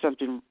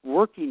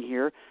working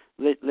here.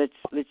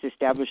 Let's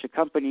establish a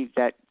company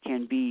that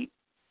can be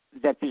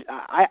that.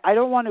 I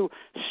don't want to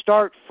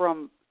start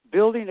from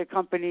building a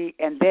company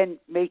and then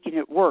making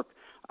it work.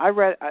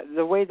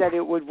 The way that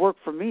it would work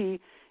for me,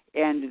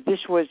 and this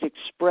was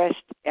expressed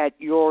at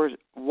your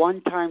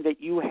one time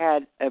that you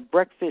had a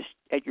breakfast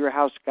at your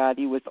house,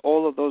 Gadi, with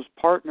all of those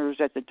partners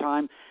at the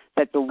time,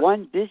 that the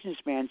one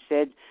businessman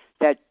said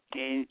that,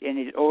 and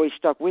it always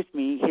stuck with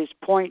me, his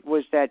point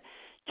was that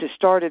to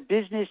start a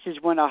business is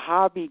when a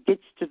hobby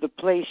gets to the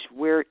place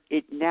where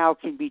it now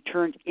can be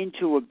turned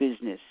into a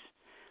business.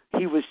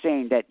 He was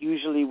saying that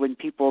usually when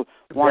people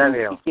want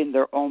to begin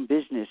their own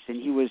business,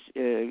 and he was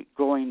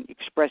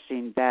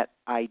expressing that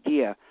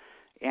idea.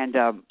 And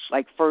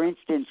like, for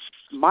instance,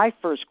 my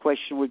first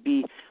question would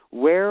be,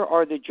 where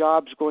are the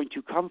jobs going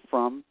to come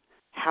from?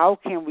 How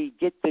can we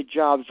get the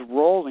jobs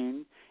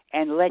rolling?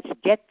 And let's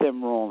get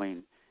them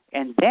rolling.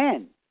 And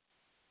then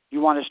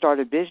you want to start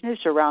a business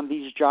around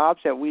these jobs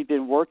that we've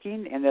been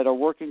working and that are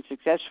working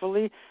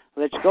successfully,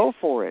 let's go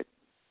for it.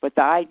 But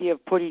the idea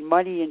of putting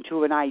money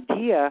into an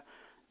idea,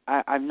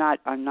 I'm not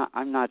going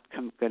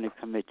to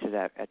commit to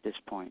that at this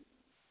point.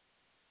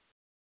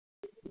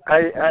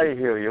 I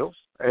hear you.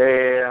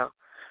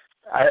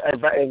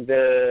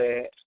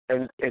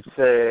 And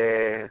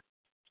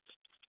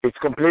it's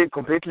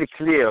completely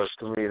clear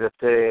to me that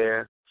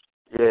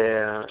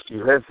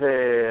you have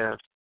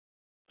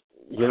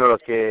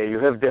you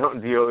have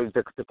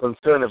the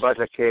concern about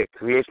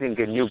creating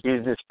a new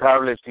business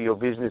parallel to your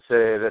business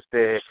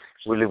that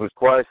will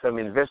require some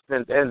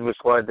investment and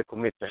require the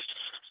commitment.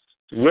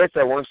 Yet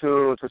I want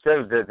to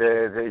tell that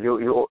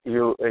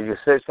you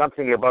say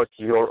something about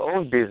your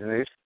own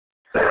business,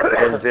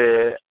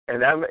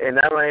 and I'm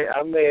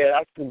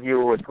asking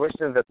you a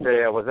question that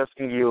I was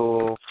asking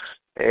you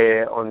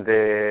on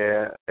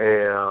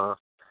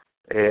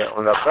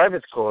a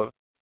private call.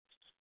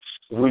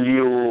 Are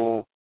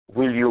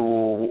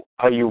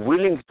you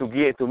willing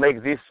to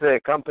make this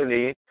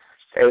company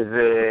as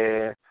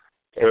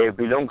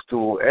belongs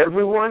to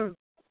everyone?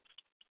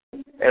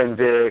 And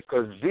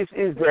because this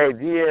is the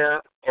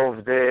idea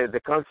of the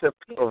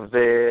concept of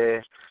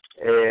the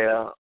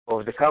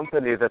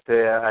company that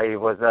I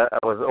was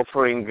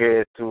offering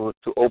to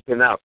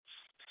open up.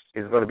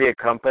 It's going to be a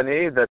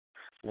company that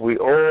we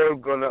all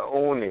gonna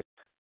own it.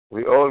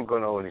 We all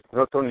gonna own it,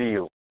 not only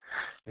you.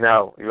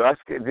 Now you ask.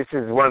 This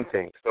is one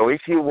thing. So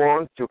if you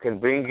want, you can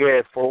bring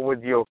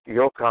forward your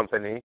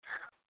company.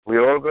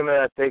 We're all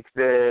gonna take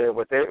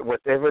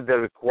whatever the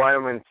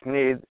requirements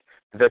need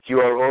that you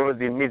are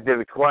already meet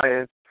the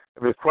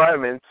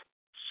requirements,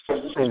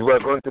 and we're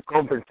going to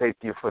compensate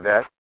you for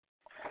that.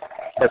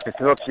 But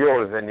it's not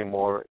yours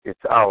anymore;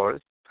 it's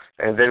ours.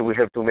 And then we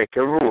have to make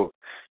a rule.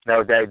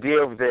 Now, the idea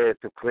of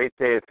to create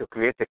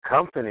a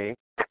company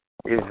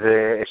is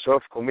a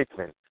short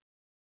commitment,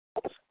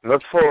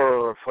 not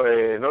a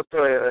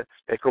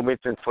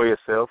commitment for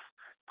yourself,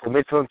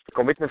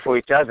 commitment for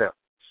each other.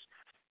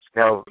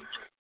 Now,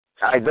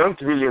 I don't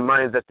really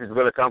mind that it's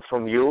going to come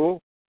from you,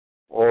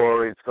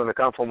 or it's going to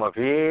come from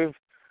Aviv,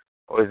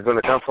 or it's going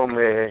to come from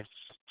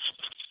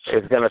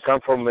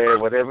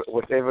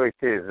whatever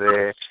it is.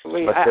 The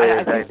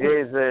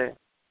idea is.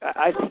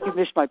 I think you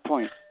missed my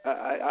point.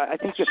 I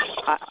think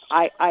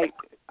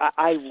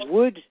I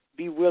would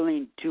be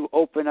willing to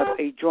open up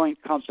a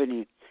joint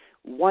company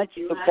once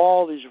the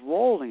ball is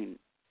rolling.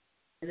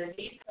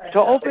 To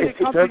open a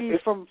company,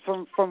 from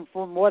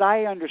what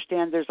I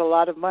understand, there's a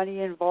lot of money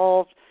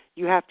involved.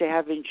 You have to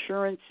have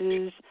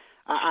insurances.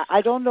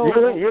 I don't know.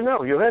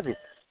 You have it.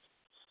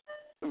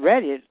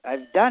 Read it.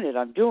 I've done it.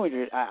 I'm doing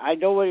it. I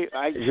know what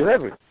you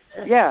have it.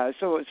 Yeah.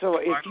 So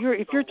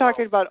if you're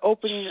talking about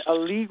opening a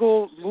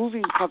legal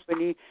moving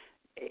company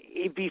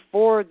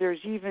before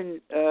there's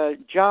even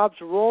jobs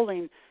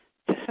rolling,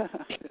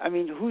 I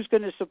mean, who's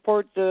going to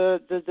support the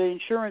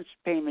insurance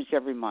payments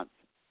every month?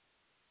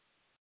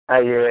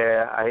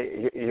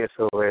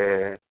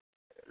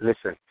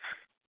 Listen.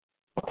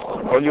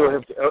 All you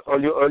have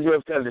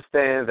to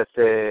understand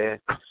that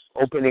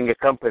opening a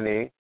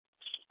company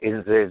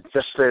is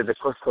just the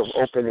cost of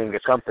opening a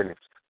company.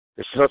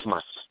 It's not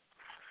much.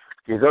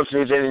 You don't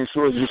need any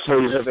insurance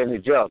before you have any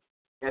job,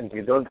 and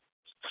you don't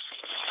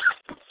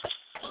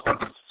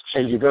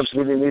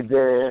really need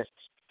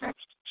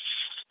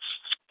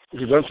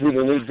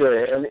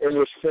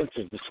any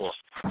expenses before.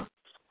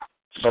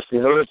 But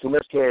in order to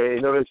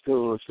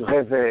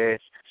have a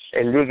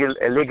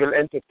legal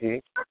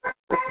entity,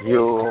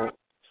 you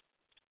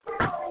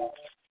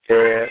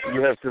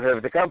have to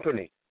have the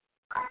company.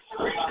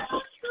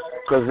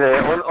 Because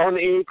on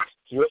it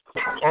we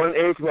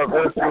are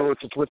going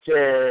to put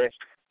the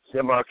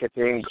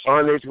marketing.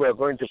 On it we are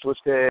going to put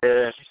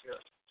the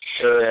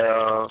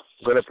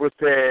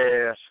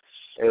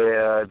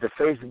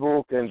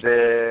Facebook and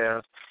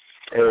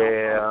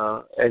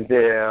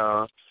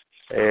the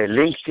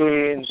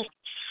LinkedIn,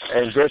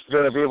 and that's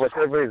going to be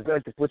whatever is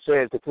going to put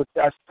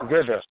us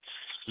together.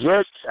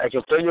 Yet I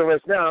can tell you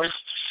right now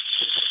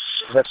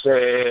that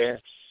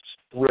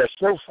we are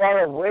so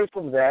far away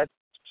from that,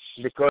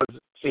 because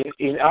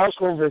in our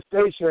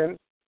conversation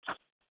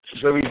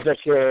there is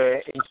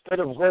instead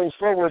of going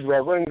forward, we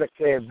are going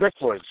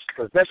backwards.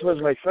 Because that was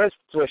my first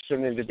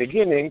question in the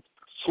beginning: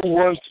 who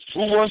wants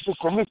to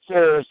commit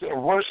to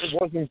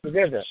working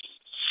together?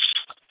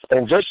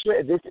 And this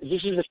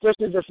is a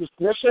question that is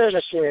not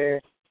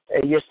a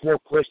yes/no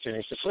question.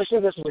 It's a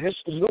question that we have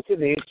to look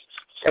at it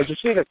and to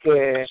see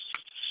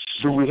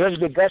do we have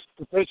the guts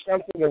to take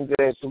something and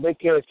to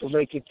make it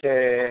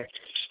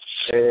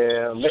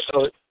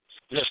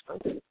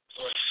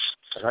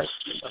right?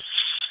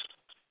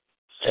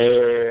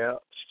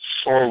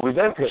 Or we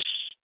don't have.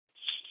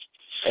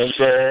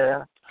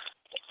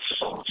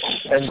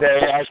 And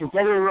I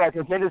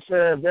can tell you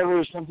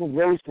something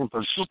very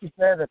simple. Shuki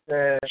said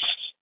that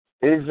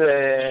he's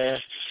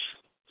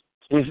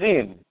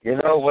in.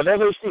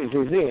 Whatever it is, he's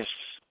in.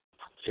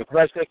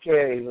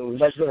 We're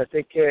not going to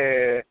take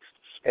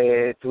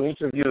to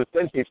interview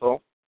 10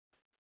 people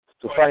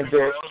to find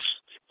the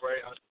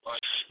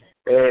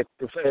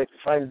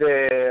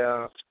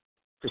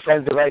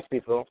right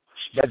people.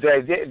 But the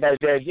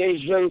idea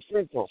is very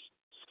simple.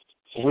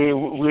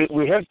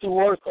 We have to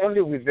work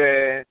only with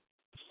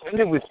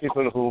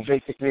people who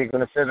basically are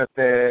going to say that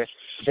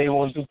they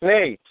want to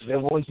play. They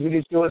want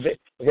really to.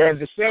 They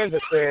understand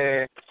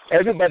that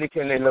everybody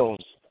can alone.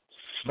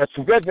 But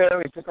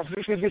together, it's a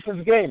completely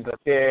different game. But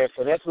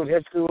for that, we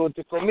have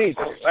to commit.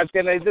 What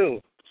can I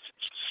do?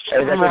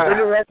 And I can tell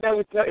you right now,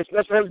 it's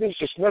not holding.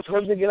 It's not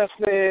holding enough.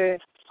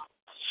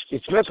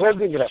 It's not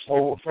holding enough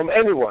from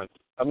anyone.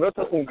 I'm not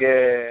talking.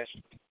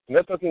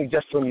 Not talking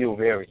just from you,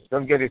 Barry.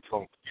 Don't get it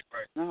wrong.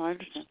 No, I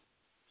understand.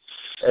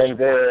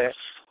 And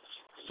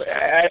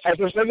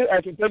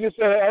I can tell you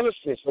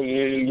honestly. So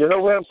you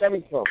know where I'm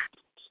coming from.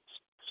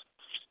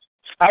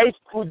 I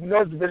could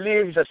not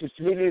believe that it's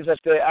really that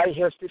I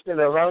have people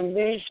around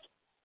me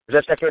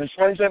that I can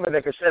point them and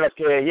I can say, like,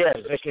 yeah,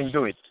 they can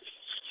do it.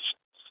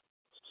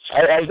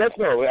 I don't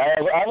know.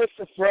 I was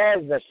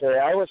surprised that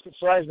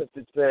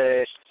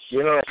it's I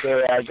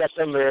got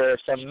some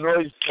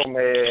noise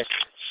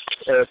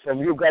from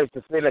you guys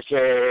to say like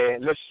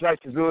let's try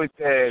to do it.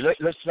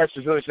 Let's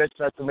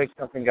try to make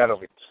something out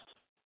of it.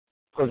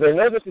 Because I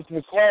know that it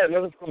requires a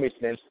lot of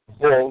commitment,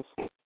 balls,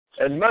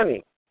 and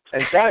money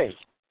and time.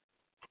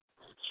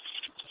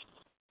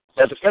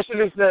 But the question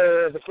is,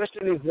 if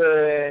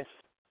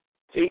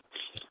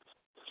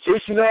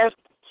not,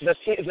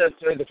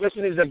 the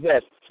question is like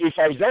that. If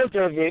I don't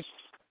have it,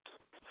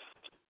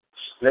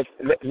 let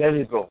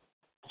it go.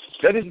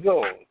 Let it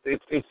go. If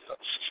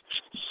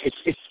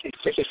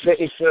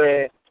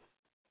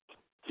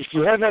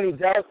you have any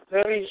doubt,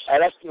 Terry,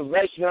 I'll ask you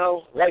right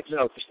now,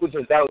 to put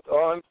the doubt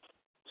on,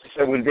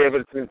 so we'll be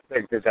able to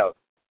inspect the doubt.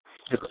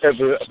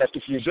 But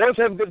if you don't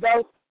have the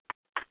doubt,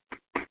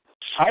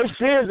 I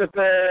feel that,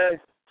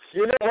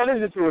 what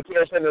is it to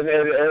open an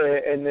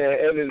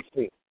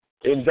LLC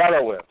in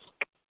Delaware?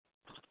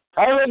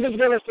 How long is it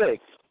going to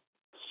take?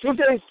 2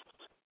 days.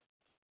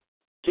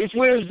 If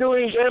we're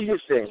doing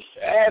everything,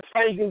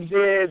 finding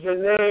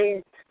the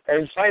name,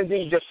 and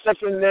finding the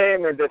second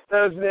name and the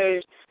third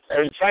name,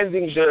 and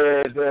finding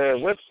the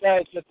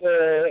website that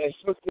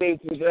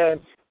associates with them,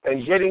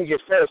 and getting your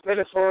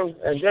telephone,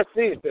 and that's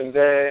it. And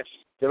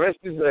the rest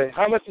is,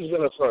 how much is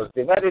going to cost?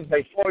 Divided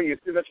by 4, you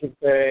see that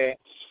it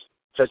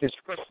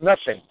costs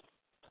nothing.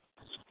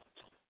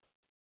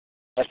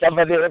 But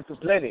somebody has to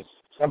plan it.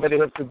 Somebody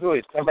has to do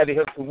it. Somebody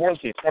has to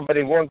want it.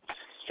 Somebody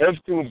has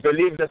to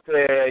believe that,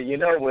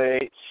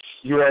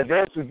 you are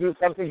there to do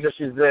something that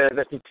is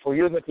for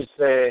you, that is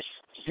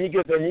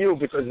bigger than you,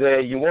 because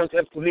you won't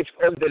have to lift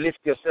all the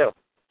lift yourself.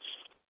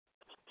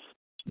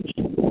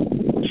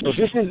 So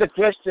this is the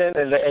question,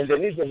 and the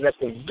need is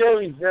like a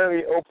very,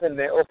 very open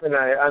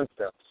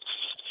answer.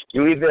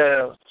 You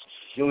either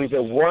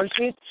want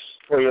it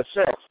for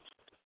yourself,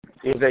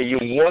 either you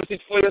want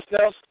it for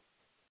yourself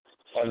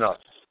or not.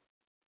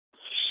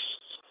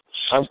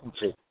 I'm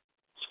complete.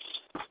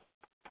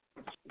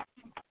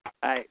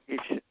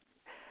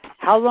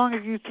 How long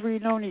have you three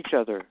known each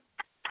other?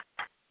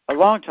 A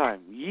long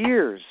time,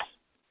 years,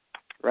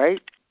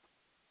 right?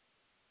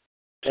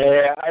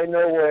 I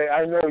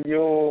know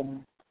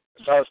you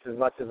about as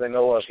much as I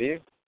know of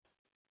you,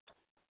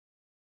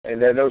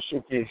 and I know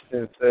Shuki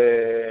since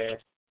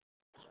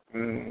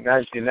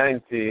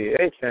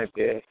 1998,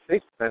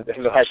 96, and I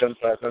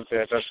don't know.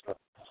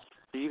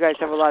 So you guys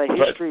have a lot of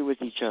history with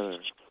each other.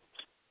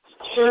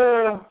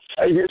 Shuki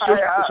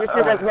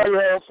was my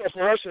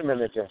operation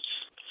manager.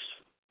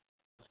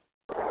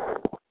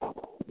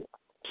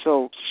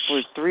 So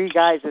for 3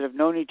 guys that have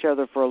known each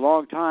other for a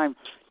long time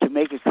to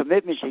make a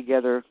commitment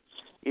together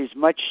is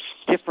much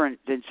different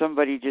than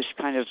somebody just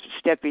kind of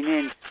stepping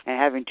in and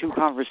having 2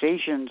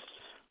 conversations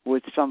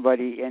with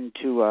somebody and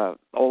to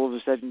all of a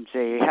sudden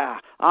say, yeah,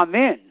 I'm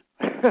in.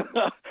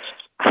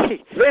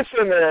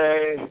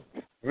 Listen,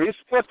 we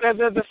spot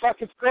the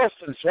fucking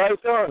questions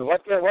right on.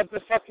 What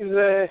the fuck is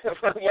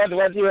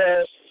what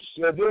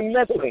you're doing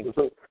nothing.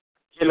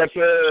 Like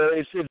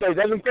it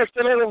doesn't cost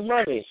a lot of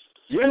money.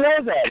 You know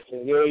that.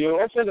 You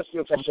open a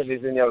few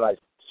companies in your life.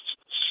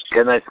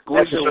 Can I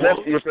squeeze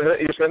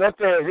you cannot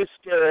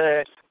risk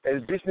a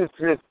business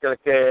risk.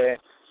 Like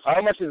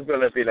how much is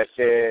going to be? Like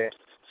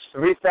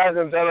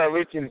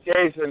 $3,000 each in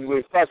case, and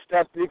we fucked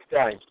up big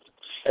time.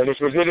 And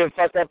if we didn't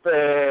fuck up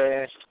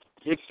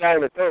big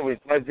time at all,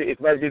 it might be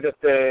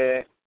that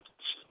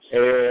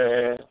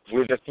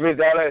with the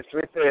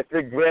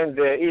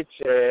 $3 each,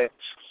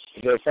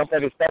 the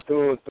company start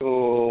to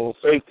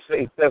pay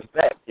itself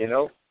back.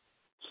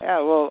 Yeah,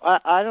 well,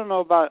 I don't know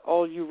about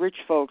all you rich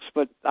folks,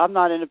 but I'm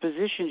not in a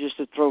position just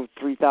to throw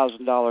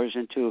 $3,000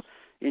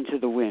 into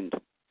the wind,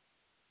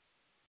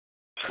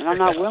 and I'm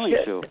not willing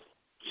to.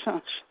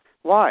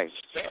 Why?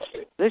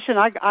 Listen,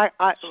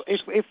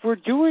 if we're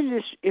doing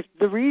this, if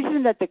the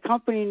reason that the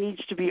company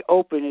needs to be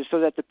open is so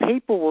that the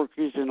paperwork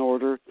is in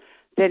order,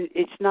 then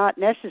it's not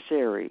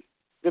necessary.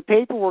 The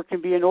paperwork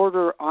can be in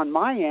order on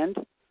my end,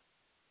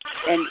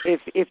 and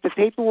if the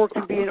paperwork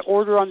can be in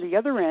order on the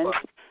other end,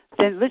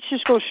 then let's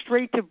just go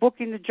straight to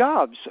booking the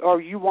jobs. Or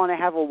you want to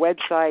have a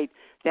website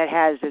that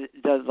has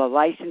the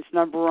license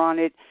number on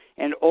it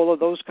and all of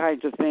those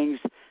kinds of things.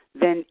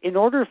 Then in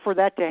order for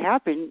that to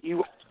happen,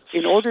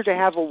 in order to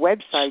have a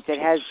website that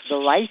has the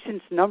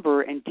license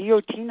number and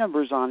DOT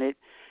numbers on it,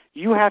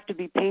 you have to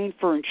be paying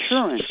for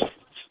insurance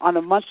on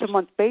a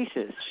month-to-month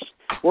basis.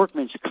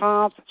 Workman's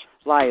comp,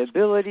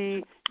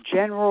 liability,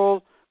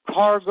 general,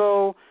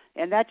 cargo,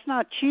 and that's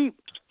not cheap.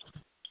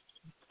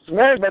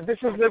 No, but this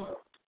is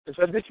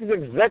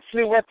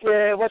exactly what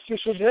you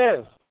should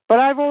have. But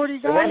I've already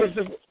got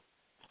it.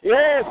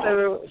 Yes, I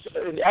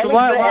don't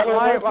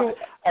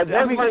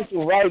want to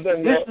write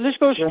on Let's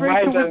go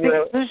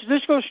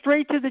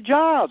straight to the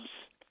jobs.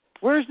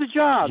 Where's the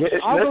jobs?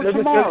 I'll go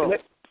tomorrow.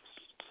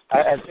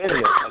 I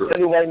tell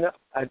you why not.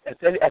 I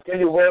tell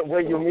you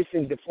where you're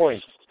missing the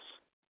point.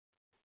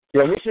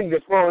 You're missing the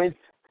point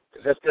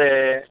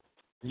that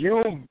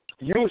you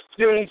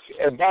think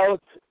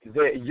about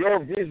your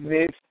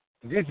business,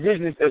 this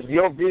business as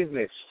your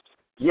business.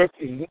 Yet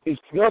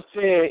it's not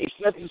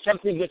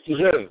something that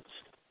you have.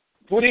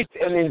 Put it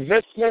an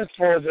investment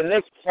for the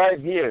next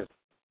 5 years.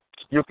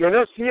 You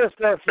cannot see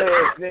yourself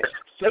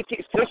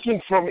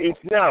taking from it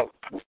now.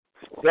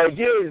 The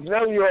idea is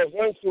now you are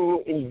going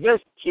to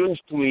invest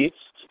into it,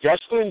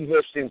 just to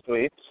invest into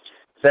it,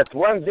 that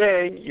one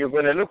day you're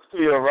going to look to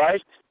your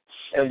right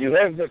and you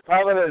have the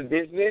parallel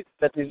business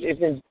that is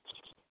even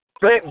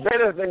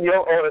better than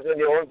your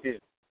own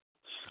business.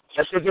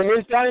 But in the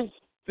meantime,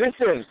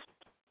 listen,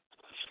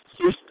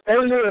 it's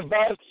only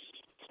about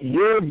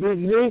your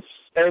business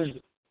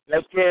and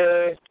like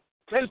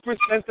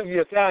 10% of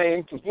your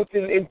time to put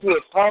it into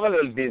a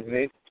parallel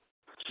business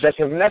that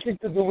has nothing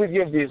to do with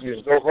your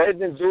business. Go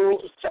ahead and do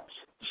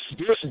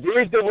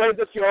it the way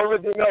that you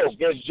already know.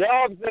 Get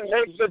jobs and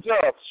make the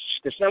jobs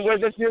the same way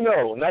that you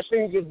know.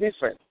 Nothing is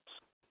different.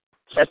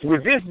 But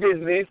with this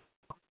business,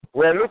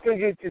 we're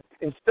looking at it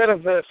instead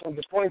of from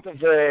the point of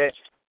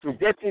to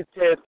get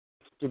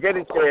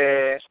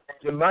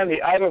the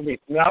money out of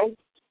it now.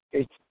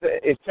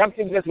 It's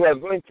something that we are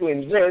going to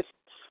invest.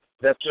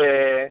 That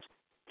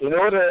in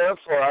order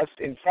for us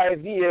in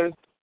 5 years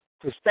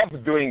to stop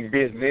doing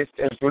business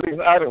and to live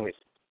out of it.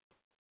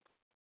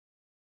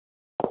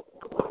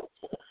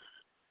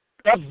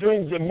 Stop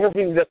doing the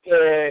moving that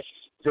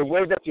the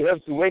way that you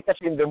have to wake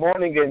up in the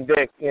morning and to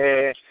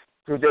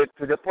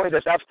the point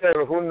that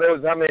after who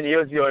knows how many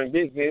years you're in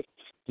business,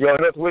 you are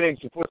not willing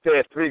to put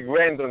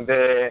 $3,000 on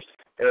the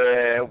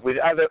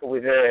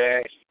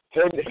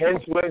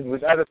hands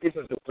with other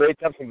people to create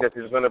something that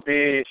is going to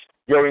be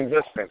your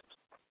investment.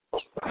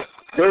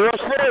 They were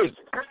afraid.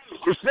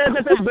 It's not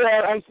that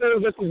I'm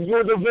saying that it's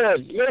good or bad.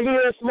 Maybe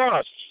you're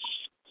smart.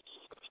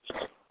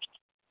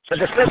 But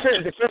the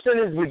question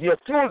is, with your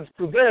tools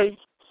today,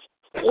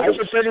 I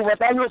can tell you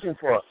what I'm looking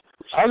for.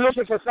 I'm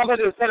looking for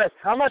somebody to tell us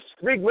how much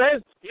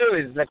 $3,000. Here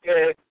is like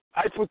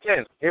I put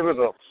 10. Here we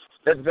go.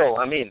 Let's go.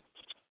 I mean,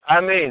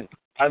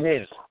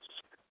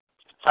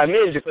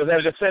 because I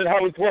understand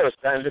how it works.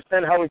 And if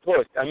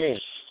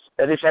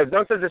I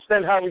don't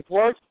understand how it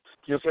works,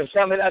 you can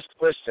come and ask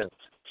questions.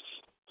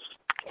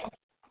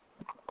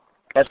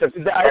 But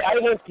I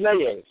want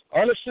players.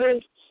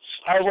 Honestly,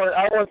 I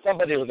want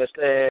somebody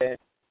that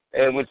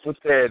will put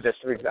the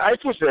 $3,000. I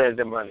put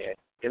the money.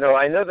 You know,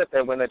 I know that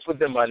when I put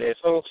the money,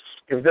 so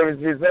if there is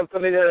result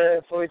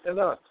for it or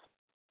not.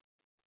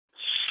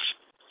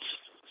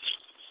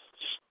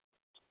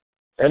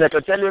 And I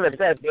can tell you like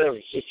that,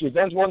 Barry. If you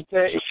don't want,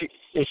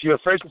 if you're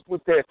afraid to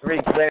put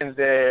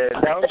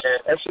 $3,000 down,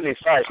 actually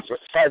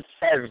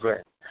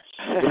 $5,000.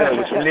 You know,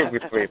 we can live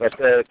with $3,000. But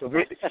to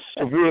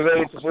be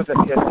ready to put put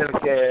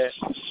 $20,000.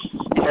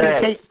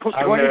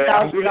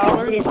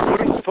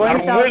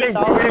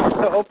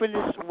 $20,000 to open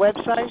this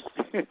website.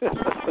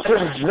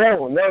 No.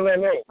 Let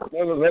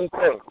me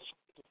tell you.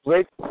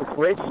 To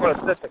create for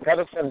us a kind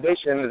of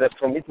foundation that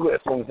from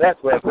that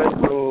we are going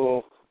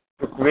to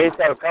create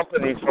our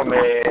company from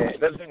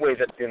that's the way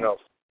that you know,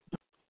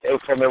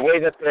 from a way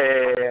that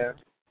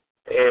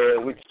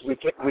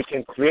we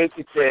can create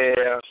it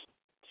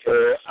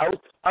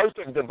out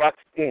of the box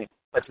in,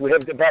 but we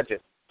have the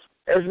budget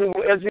as we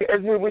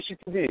wish it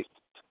to be,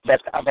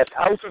 but out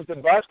of the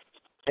box,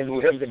 and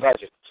we have the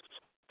budget.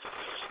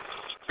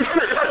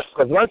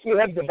 Because once we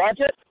have the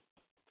budget,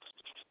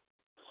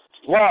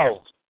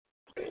 wow,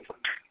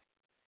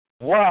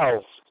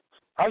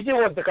 how do you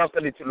want the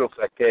company to look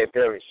like,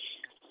 Perry?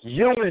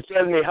 You will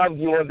tell me how do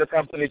you want the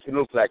company to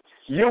look like.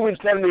 You will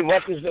tell me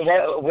what is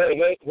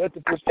where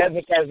to put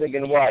advertising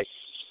and why.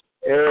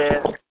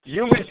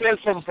 You will tell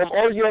from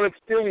all your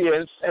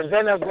experience, and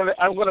then I'm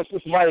gonna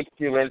put my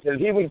experience, and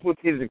he will put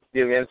his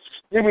experience.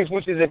 He will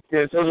put his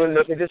experience, and we'll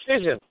make a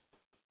decision.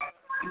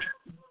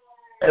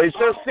 And it's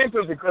so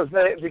simple because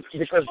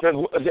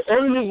the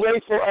only way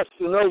for us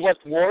to know what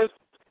works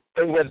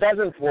and what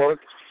doesn't work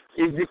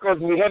is because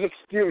we have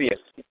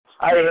experience.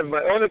 I have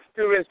my own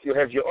experience, you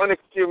have your own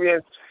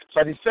experience,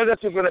 but instead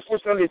that you're going to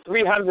put only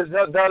 $300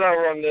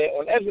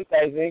 on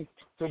advertising,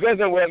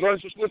 together we're going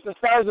to put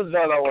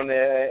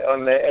 $1,000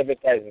 on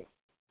advertising.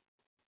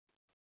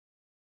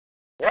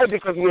 Why?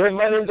 Because we have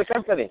money in the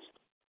company.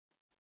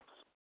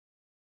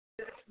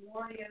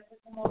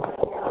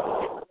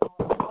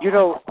 You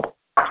know,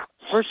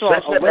 first of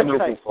all,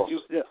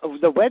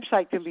 the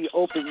website can be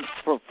open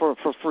for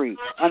free.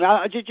 I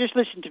mean, just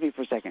listen to me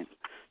for a second.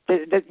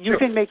 You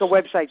can make a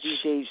website these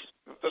days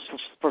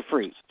for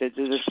free.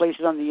 There's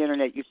places on the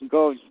internet you can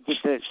go get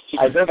the.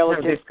 I don't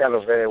want this kind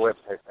of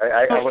website.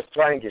 I was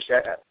trying it.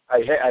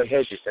 I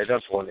hate it. I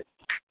don't want it.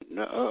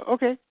 No,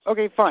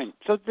 okay, fine.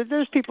 So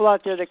there's people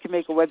out there that can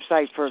make a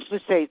website for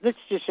let's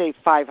just say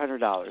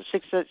 $500,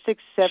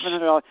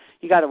 $700.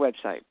 You got a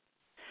website.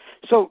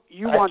 So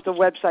you want the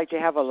website to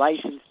have a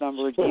license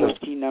number, a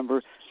DOT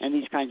number, and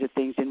these kinds of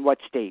things. In what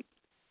state?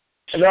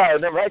 No,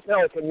 right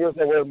now I can use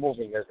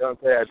AwareMoving. I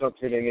don't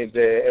really need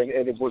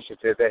any bullshit.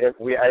 I have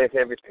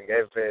everything.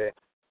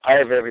 I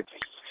have everything.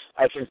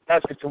 I can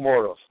start it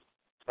tomorrow.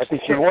 But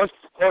if you want to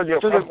call your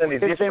company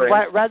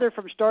different... Rather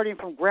from starting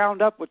from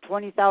ground up with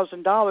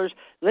 $20,000,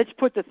 let's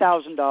put the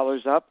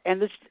 $1,000 up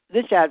and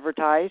let's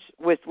advertise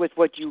with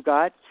what you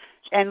got,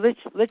 and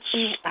let's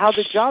see how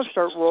the jobs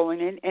start rolling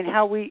in and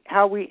how we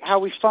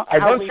function. I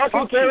don't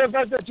fucking care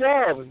about the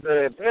jobs,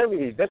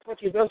 Barry. That's what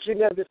you don't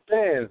really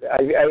understand.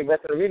 I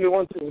really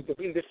want to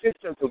build the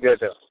system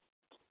together.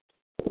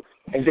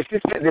 And the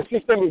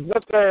system is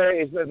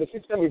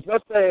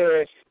not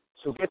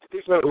to get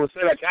people who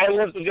say, like, I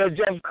want to get a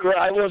job,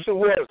 I want to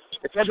work.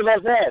 It's not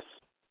about that.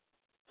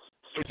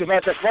 It's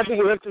about what do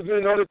you have to do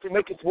in order to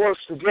make it work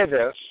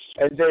together.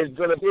 And there's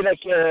going to be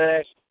like,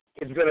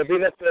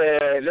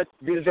 let's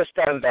build the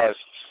standards.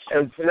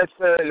 And let's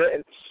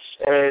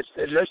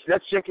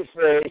check if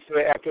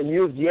I can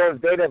use your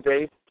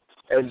database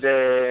or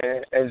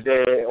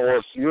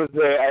use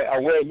the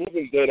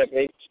AwareMoving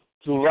database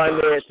to run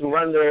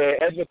the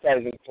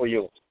advertising for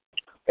you.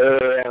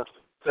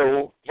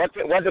 So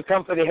what the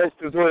company has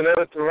to do in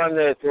order to run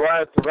an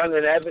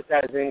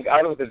advertising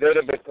out of the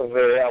database of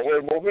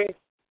AwareMoving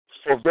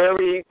for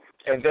Barry,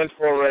 and then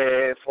for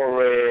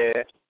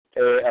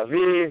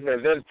Aviv,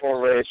 and then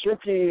for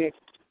Shuki,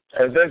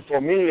 and then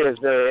for me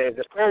as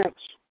a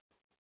coach,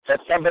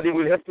 that somebody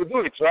will have to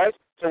do it, right?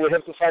 So we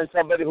have to find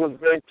somebody who's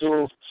going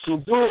to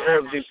do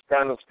all these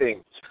kind of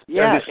things.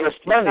 Yeah, and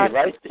it's money,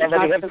 right?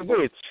 Somebody has to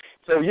do it.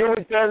 So you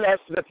will tell us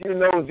that you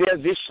know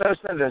this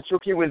person, and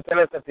Shuki will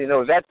tell us that you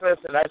know that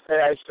person. I say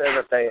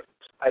that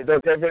I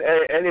don't have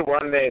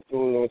anyone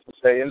to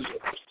say. And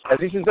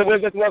this is the way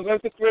that we are going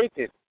to create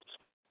it.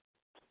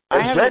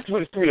 And that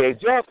will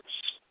create jobs.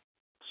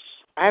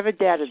 I have a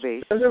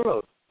database.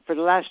 For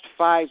the last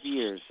 5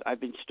 years, I've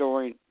been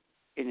storing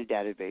in a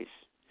database.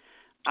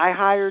 I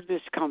hired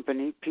this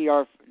company,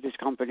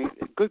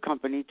 good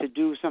company, to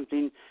do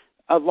something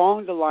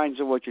along the lines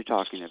of what you're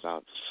talking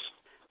about.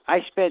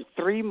 I spent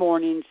 3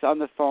 mornings on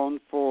the phone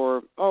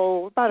for,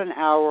 about an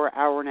hour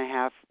and a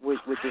half with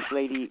this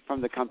lady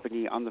from the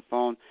company on the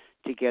phone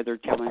together,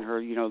 telling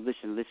her,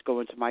 listen, let's go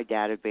into my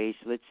database.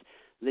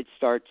 Let's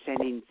start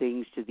sending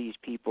things to these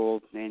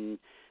people and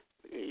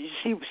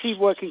see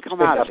what can come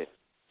out of it.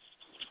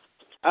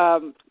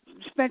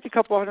 Spent a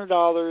couple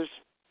 $100,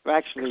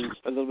 actually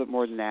a little bit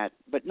more than that,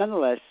 but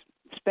nonetheless,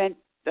 spent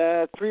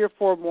 3 or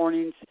 4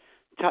 mornings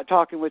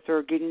talking with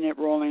her, getting it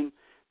rolling.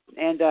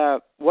 And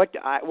what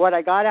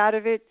I got out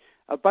of it,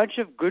 a bunch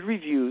of good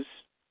reviews,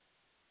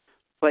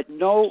 but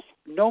no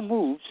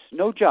moves,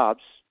 no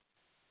jobs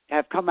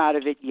have come out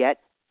of it yet.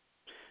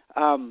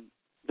 The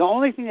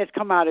only thing that's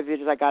come out of it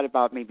is I got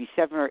about maybe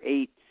 7 or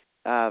 8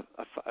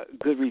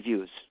 good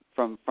reviews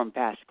from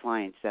past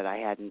clients that I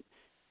hadn't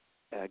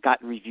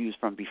gotten reviews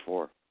from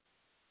before.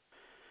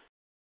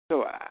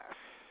 So,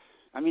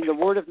 the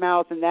word of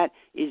mouth and that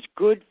is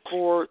good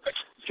for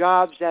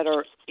jobs that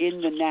are in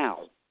the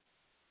now.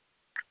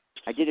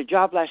 I did a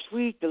job last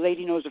week. The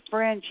lady knows a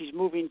friend. She's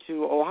moving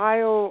to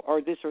Ohio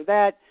or this or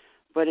that.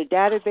 But a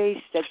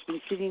database that's been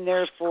sitting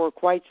there for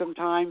quite some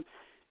time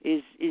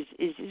is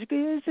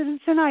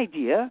it's an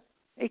idea.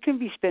 It can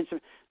be spent some,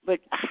 but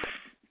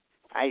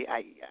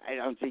I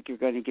don't think you're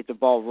going to get the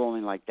ball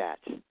rolling like that.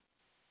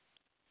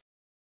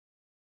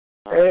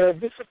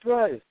 Be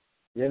surprised,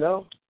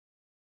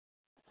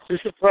 Be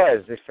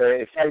surprised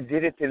if I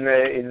did it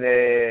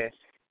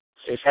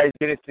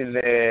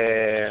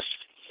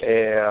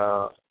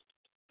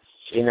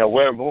in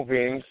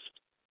AwareMoving's,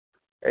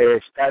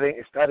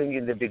 starting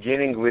in the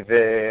beginning with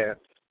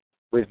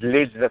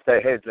leads that I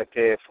had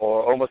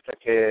for almost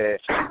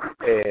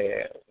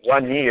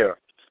 1 year.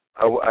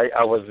 I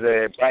was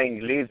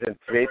buying leads and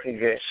creating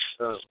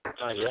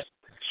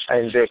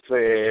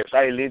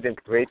buying leads and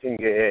creating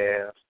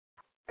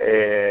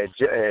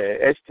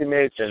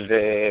estimates, and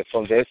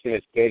from the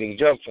estimates creating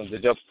jobs, from the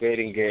jobs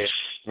creating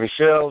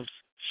referrals.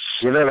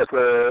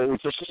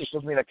 It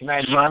took me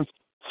 9 months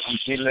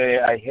until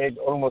I had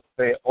almost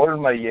all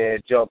my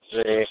jobs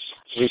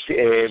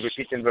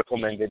repeat and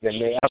recommended.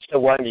 And after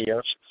 1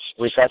 year,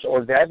 we cut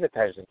all the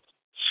advertising.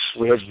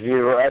 We had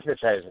 0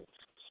 advertising.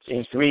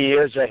 In 3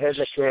 years, I had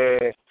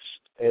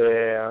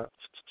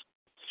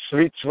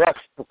 3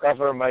 trucks to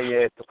cover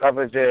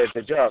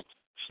the job.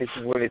 This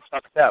is when it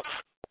fucked up.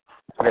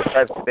 And I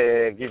started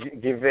to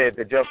give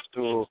the jobs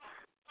to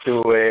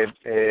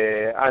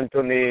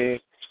Anthony.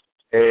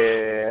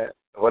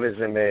 What is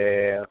his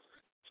name?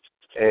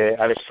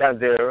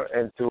 Alexander,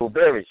 and to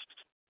Barry.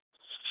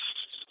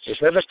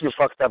 It's not that you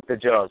fucked up the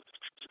job.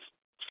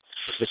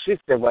 the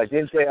system. I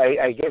gave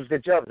the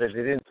job that it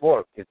didn't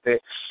work.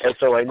 And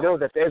so I know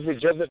that every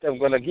job that I'm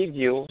going to give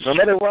you, no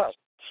matter what,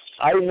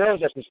 I know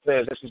that it's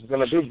going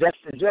to be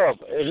just a job.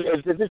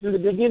 This is the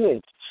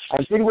beginning.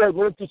 Until we are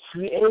going to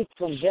create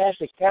from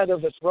that a kind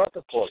of a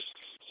protocol,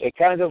 a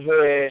kind of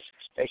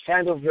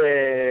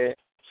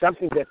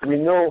something that we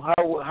know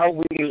how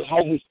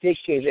we take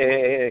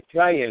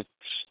clients.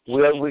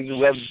 We are going to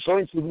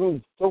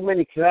lose so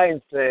many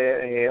clients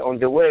on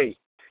the way.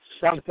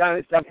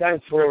 Sometimes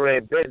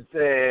for bad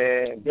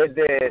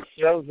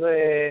sales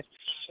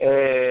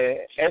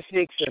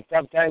ethics, and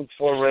sometimes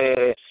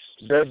for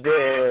bad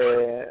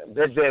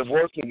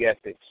working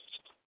ethics.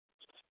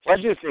 What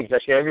do you think?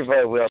 That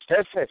everybody we are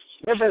perfect?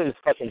 Nobody is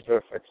fucking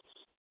perfect.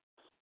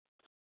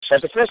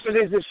 But the question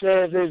is if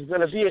there's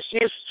going to be a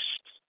shift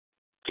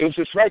if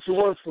you try to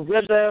work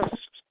together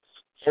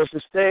or to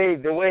stay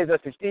the way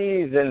that it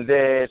is and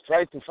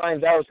try to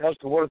find out how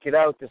to work it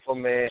out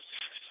from the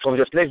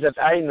place that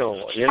I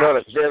know. You know,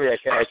 that's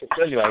I can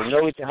tell you, I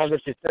know it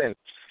 100%.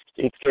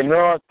 It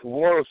cannot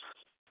work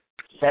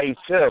by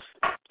itself.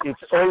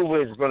 It's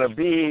always going to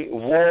be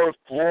work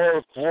to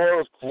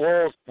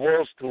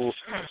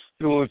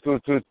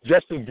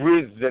just to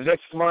breathe the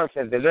next month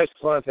and the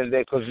next month, and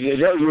because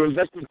you're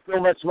investing so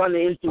much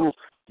money into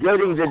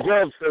getting the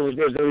job, so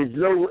there is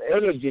no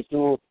energy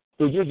to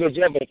do the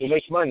job and to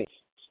make money.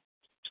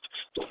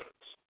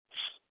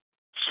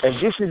 And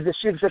this is the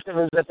shift that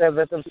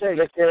I'm saying.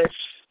 Like,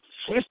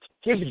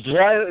 keep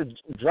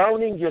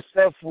drowning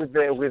yourself with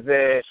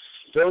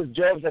those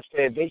jobs that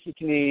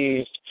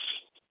basically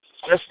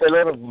cost a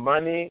lot of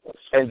money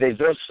and they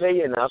don't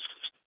pay enough.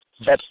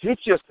 But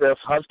teach yourself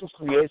how to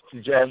create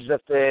jobs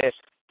that they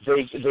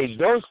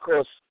don't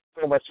cost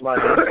so much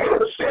money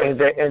and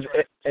they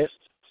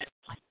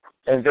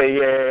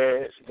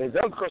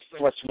don't cost so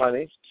much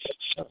money.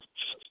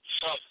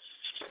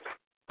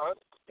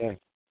 Yeah.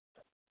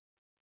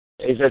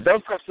 They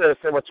don't cost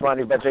so much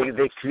money, but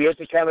they create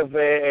a kind of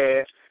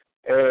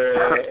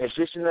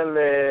additional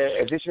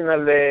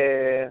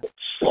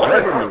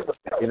revenue.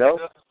 You know.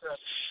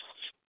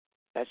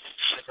 That's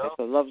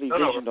a lovely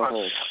vision to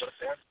hold.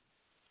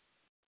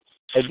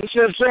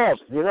 Additional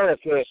jobs, you know,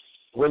 like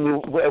when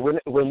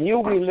you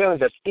will learn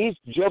that each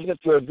job that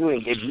you are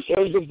doing, at the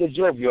end of the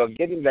job, you are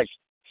getting like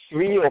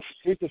 3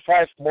 to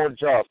 5 more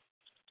jobs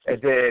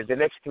at the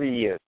next 3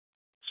 years.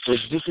 So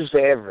this is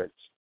the average.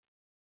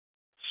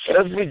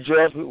 Every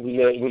job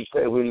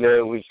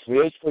will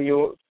create for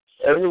you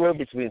anywhere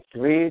between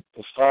 3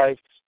 to 5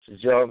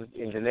 jobs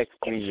in the next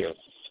 3 years.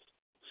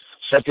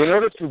 But in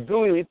order to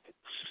do it,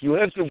 you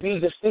have to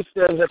build a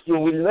system that you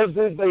will not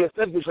do it by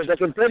yourself, because I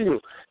can tell you,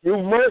 you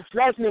most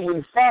likely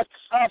will fuck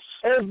up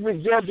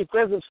every job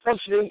because of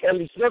something,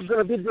 and it's not going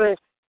to be the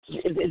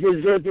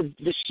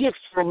shift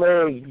from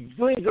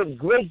doing a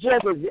great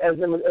job as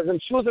I'm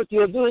sure that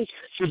you're doing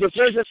to the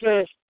place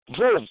that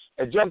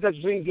a job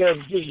that brings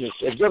business,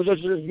 a job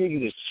that brings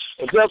business,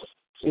 a job.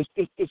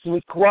 It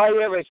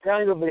requires a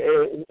kind of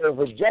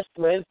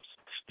adjustment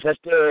that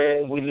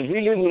will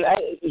really,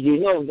 you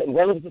know,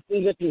 one of the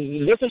things that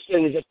is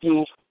necessary is that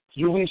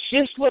you will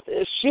shift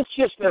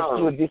yourself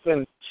to a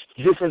different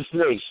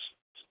place.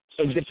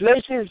 And the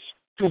place is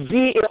to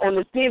be on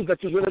a team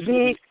that you're going to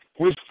be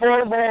with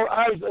 4 more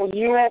eyes on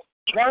you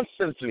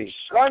constantly,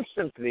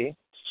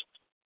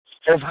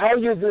 of how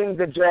you're doing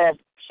the job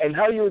and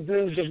how you're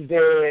doing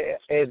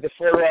the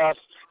follow-up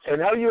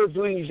and how you're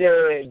doing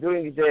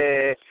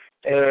the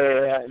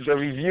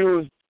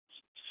reviews.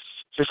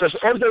 Because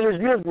all the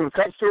reviews will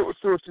come to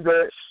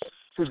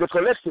the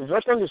collective,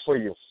 not only for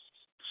you.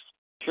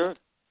 Sure. Of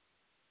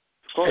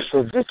course.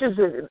 So this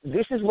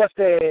is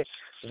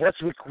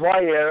what's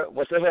required.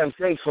 Whatever I'm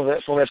saying for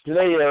a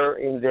player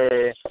in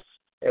the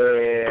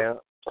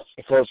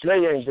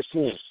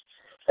team,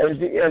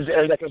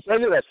 and I can tell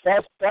you that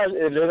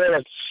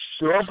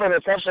to open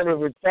a company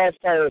with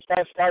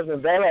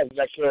 $5,000,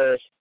 like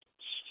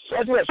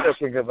what we are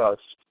talking about.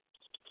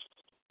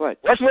 What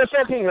we're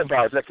talking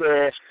about? Like,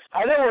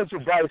 I don't want to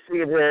buy a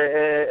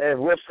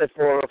website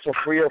for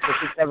free or for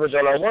 $600.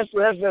 I want to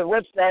have a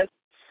website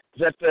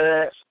that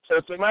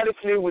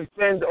automatically will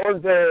send all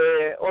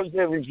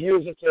the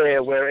reviews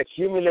that were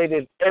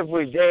accumulated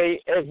every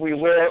day,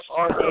 everywhere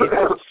on it.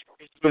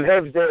 It will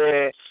have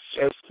the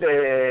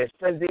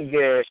sending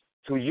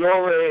to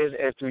your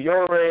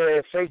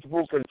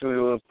Facebook and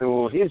to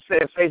his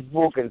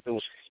Facebook and to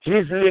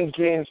his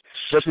LinkedIn.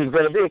 That is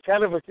going to be a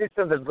kind of a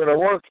system that's going to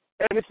work.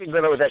 Everything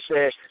that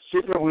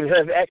people will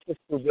have access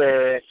to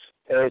the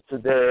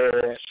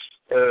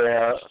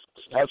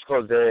what's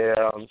called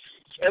the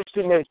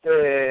estimate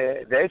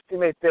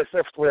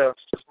software.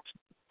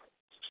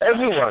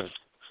 Everyone.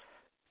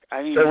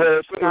 I mean, so,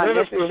 it's not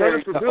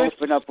necessary to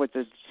open up with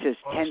this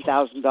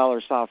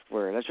 $10,000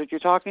 software. That's what you're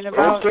talking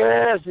about?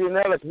 Yes, you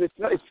know,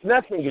 it's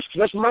nothing. It's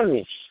not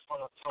money.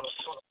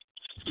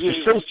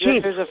 It's so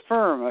cheap. There's a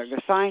firm, like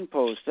a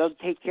Signpost. They'll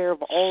take care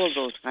of all of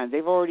those kinds.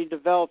 They've already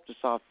developed the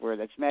software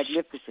that's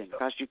magnificent. It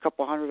costs you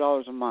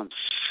 $200 a month.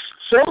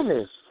 Show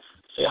me.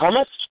 How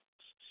much?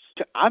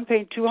 I'm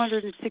paying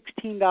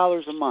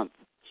 $216 a month.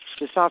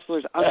 The software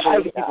is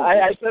unbelievable.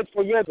 I paid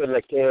for years,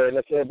 like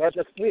about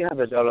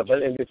 $300,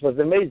 and it was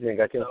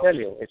amazing. I can tell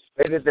you, it's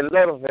paid a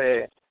lot of.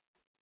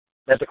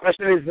 But the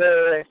question is,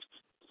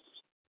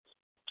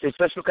 it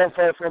has to come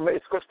from.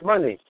 It costs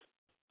money,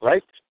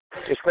 right?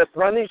 It costs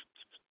money.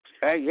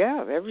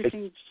 Yeah,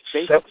 everything. So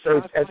it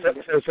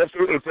has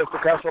to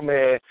come from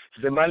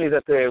the money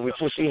that we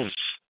put in.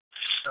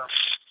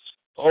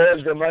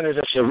 All the money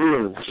that we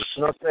use. It's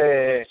not.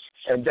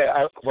 And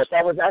what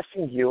I was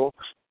asking you,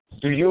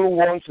 do you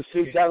want to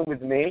sit down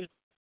with me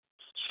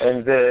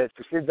and to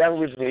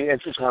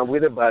come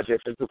with a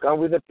budget and to come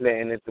with a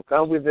plan and to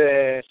come with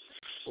a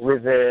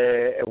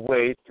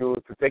way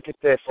to take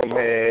it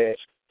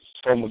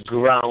from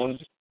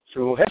ground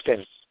to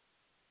happen?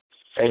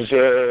 And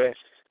it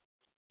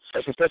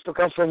has to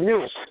come from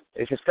you.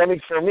 If it's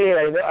coming from me,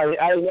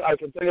 I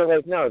can tell you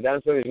right now. The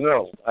answer is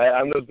no.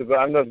 I'm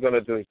not going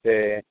to do it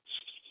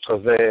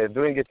because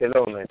doing it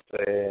alone,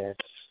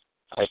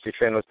 I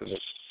prefer not to do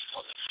it.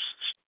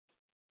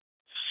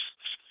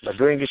 But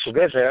doing it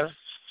together,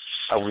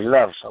 I would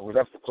love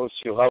to coach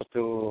you how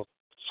to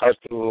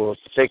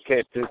take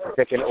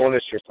an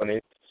ownership on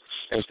it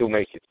and to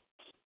make it.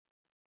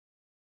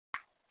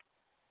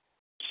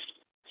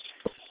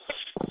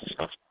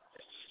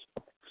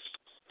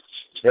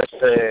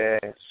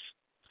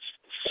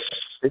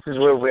 This is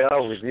where we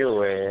are with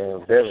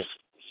you, Barry.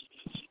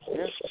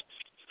 Yes.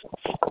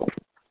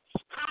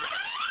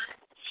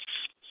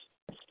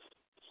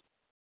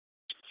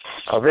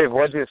 Aviv,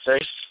 what do you say?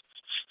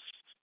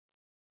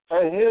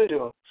 I hear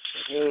you.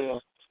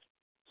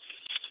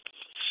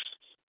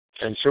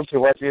 And Shuki,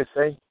 what do you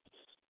say?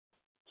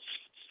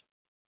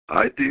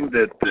 I think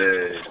that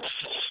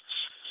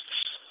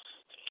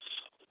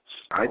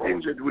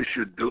we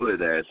should do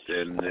that.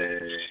 And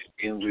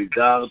in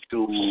regard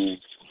to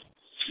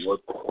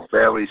what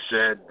Barry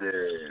said,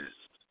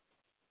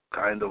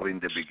 kind of in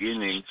the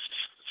beginning,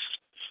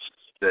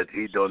 that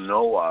he don't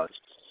know us,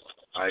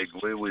 I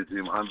agree with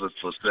him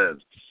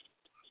 100%.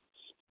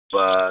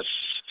 But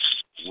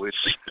with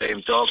the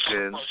same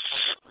token,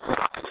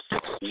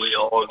 we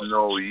all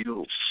know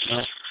you.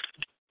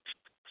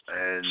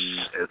 And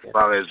as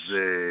far as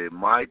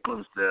my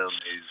concern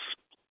is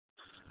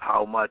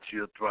how much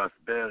you trust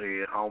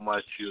Barry, how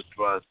much you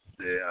trust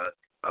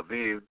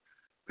Aviv,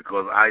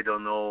 because I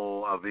don't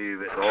know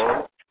Aviv at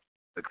all,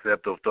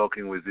 except of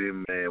talking with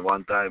him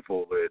one time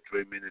for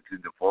 3 minutes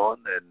in the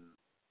phone and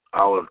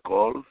our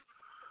calls.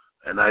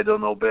 And I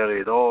don't know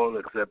Barry at all,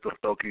 except of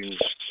talking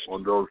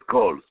on those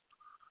calls.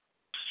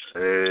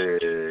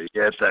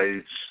 Yet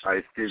I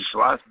still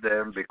trust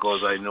them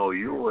because I know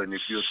you, and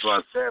if you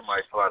trust them,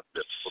 I trust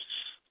them.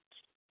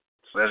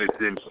 Very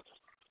simple.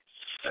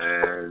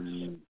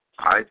 And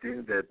I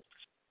think that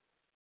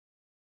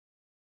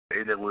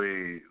either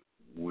we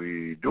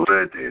do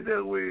it,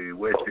 either we're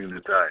wasting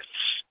the time.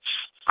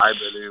 I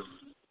believe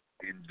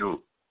in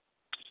do.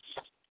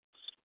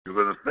 You're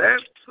going to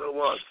fail? So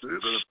what? You're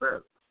going to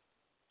fail.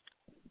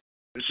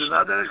 It's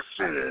another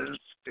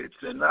experience.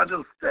 It's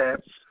another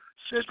step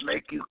that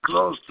make you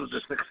close to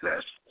the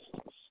success.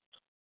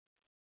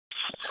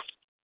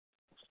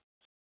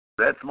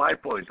 That's my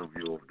point of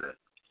view of that.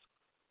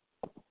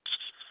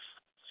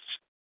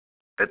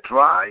 A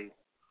try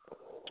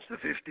is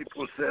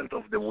 50%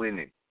 of the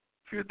winning.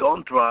 If you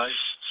don't try,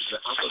 it's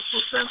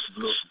 100%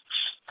 losing.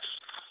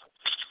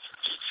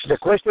 The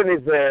question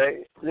is,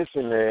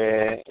 listen,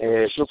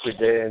 Shukri,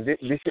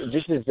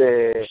 this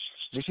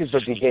is the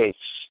debate.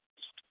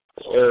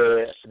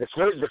 The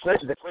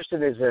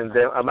question is, and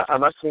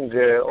I'm asking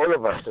all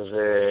of us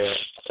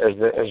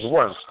as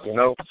one, you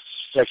know,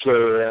 like,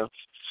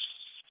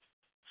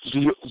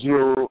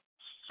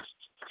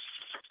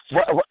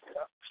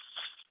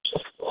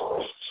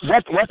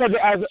 what are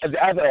the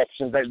other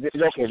options?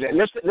 Okay,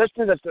 let's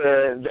say that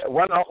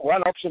one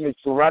option is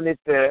to run it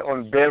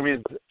on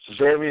Barry's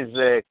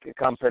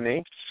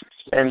company,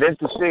 and then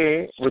to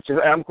see, which is,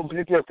 I'm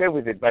completely okay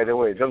with it, by the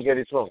way. Don't get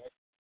it wrong.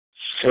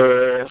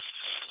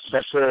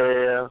 But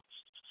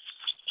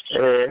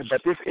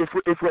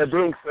if we are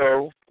doing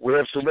so, we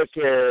have to make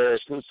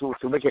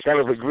to make a kind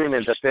of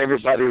agreement that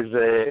everybody is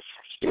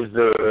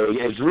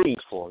agreeing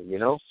for, you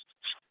know.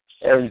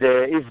 And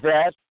if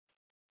that,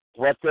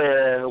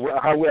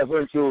 how we are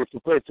going to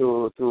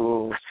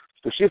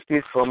shift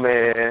it from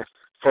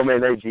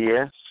an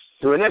idea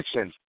to an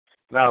action.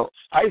 Now,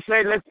 I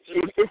say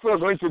if we are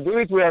going to do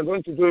it, we are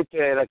going to do it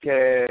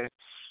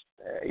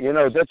you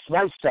know, that's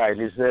my style,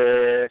 is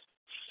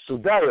to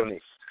die on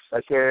it.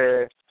 Like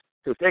to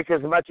take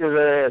as much as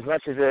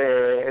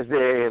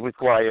they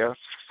require,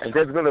 and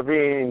that's going to be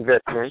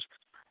investment.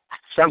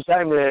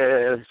 Sometimes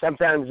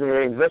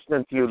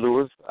investment you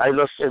lose. I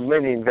lost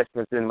many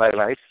investments in my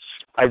life.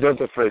 I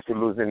don't afraid to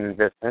lose an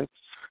investment.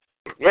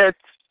 Yet,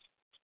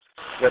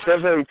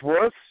 whatever it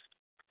was,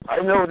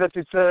 I know that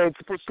it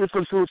puts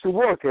people to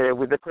work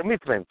with a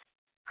commitment.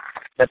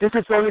 But if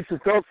it's only to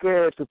talk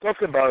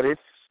about it,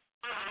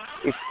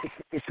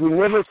 it will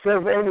never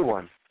serve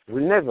anyone.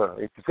 Will never.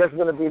 It's just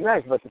going to be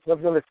nice, but it's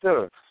not going to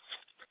serve.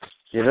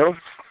 you know?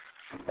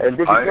 And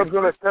this is not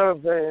going to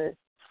serve,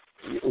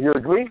 you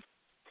agree?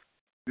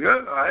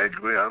 Yeah, I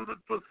agree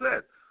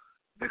 100%.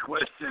 The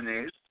question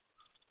is,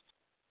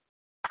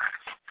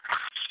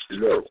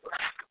 look,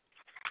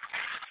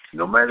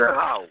 no matter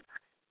how,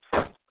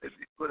 if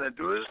you're going to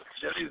do it,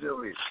 there is a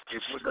risk.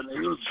 If we're going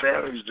to use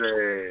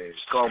Barry's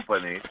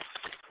company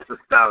to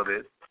start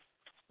it,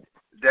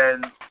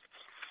 then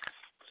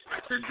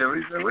there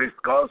is a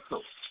risk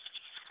also.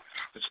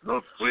 It's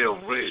not free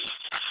of risk.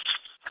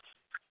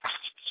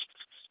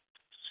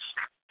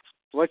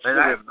 And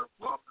I have no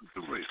problem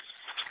to risk.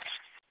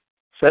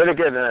 Say it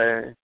again.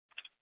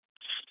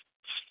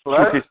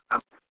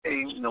 I'm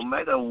saying no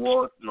matter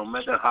what, no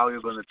matter how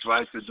you're going to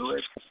try to do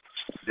it,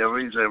 there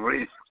is a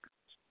risk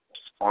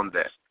on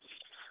that.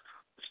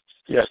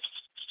 Yes.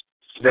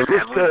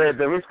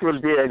 The risk will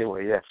be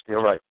anyway, yes,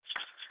 you're right.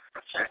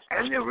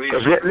 Any risk.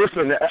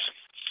 Listen,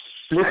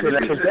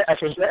 I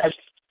can say,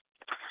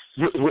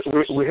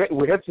 we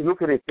have to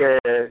look at it,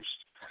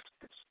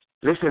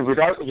 listen,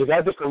 without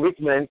the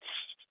commitment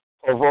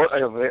of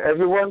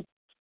everyone,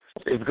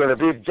 it's going to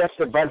be just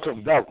a bunch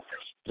of doubts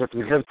that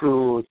we have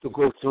to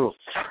go through.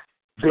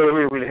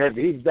 Barry will have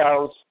his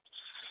doubts,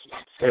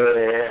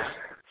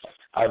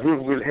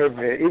 Aviv will have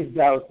his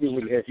doubts, you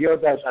will have your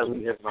doubts, I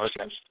will have my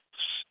doubts.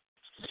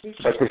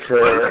 But if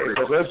we're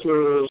going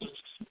to...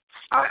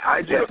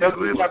 I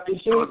disagree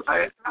with you.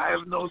 I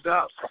have no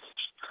doubt.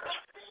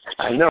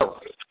 I know.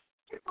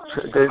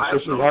 This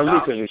is how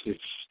little it is.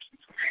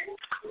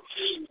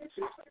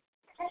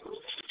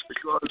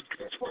 Because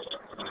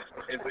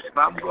if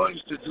I'm going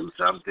to do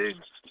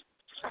something,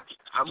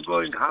 I'm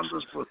going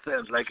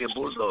 100% like a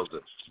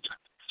bulldozer.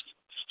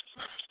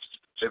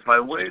 If I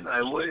win,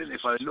 I win.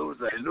 If I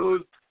lose, I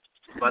lose.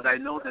 But I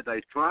know that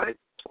I tried.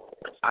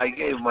 I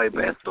gave my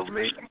best of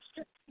me.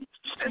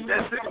 And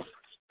that's it.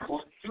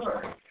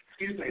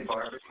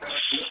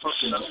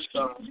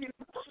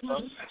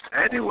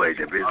 Anyway,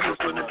 the business is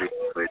going to be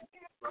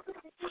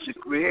the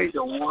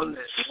creator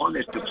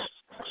wanted to.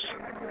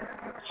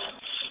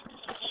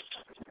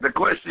 The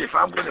question, if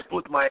I'm going to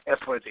put my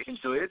effort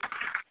into it,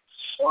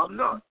 or I'm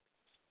not.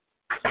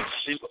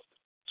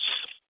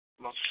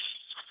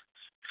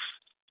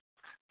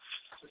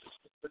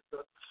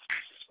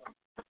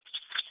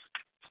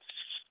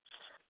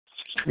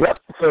 Yep,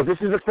 so this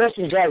is the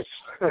question, guys.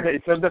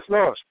 It's on the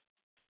floor.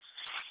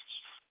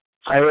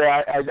 I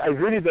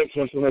really don't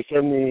want to make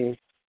any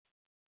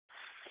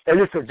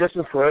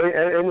suggestion for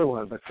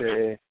anyone, but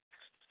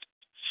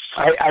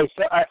I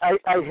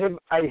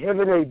have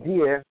an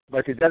idea,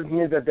 but it doesn't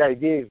mean that the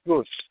idea is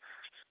good.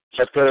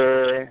 But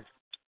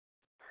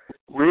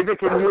we either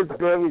can use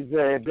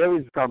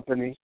Barry's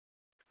company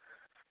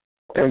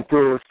and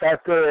to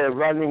start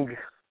running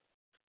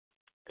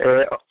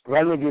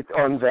it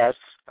on that.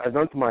 I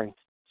don't mind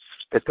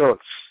at all.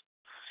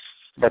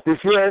 But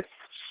if yes,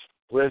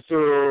 we have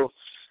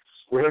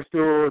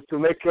to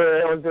make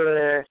all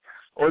the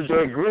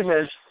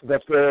agreements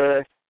that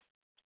Barry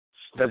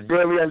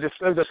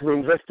understands that we're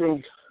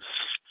investing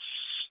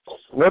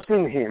not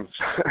in him,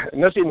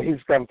 not in his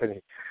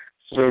company.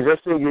 We're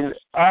investing in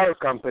our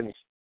company.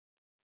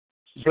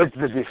 That's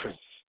the difference.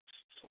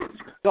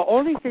 The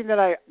only thing that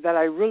I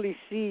really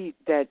see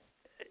that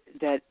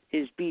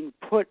is being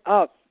put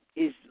up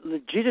is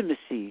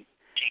legitimacy.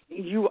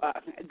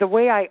 The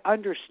way I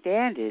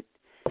understand it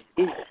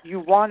is you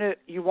want to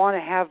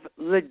have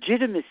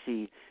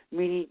legitimacy,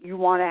 meaning you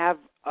want to have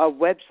a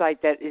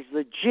website that is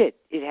legit.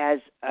 It has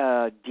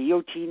a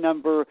DOT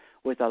number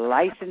with a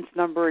license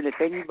number, and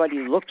if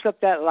anybody looks up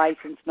that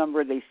license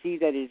number, they see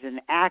that it's an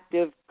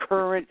active,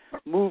 current,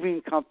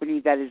 moving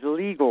company that is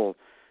legal.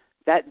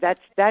 That's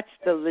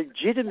the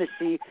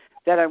legitimacy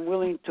that I'm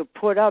willing to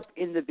put up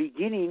in the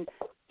beginning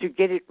to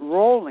get it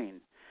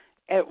rolling.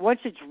 And once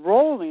it's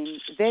rolling,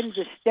 then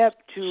the step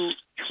to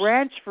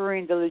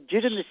transferring the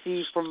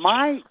legitimacy from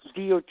my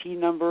DOT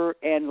number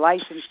and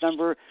license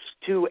number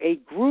to a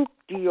group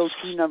DOT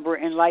number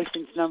and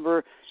license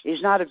number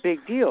is not a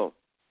big deal.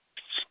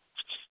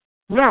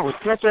 No,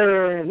 it's not.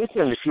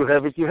 Listen, if you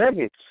have it, you have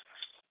it.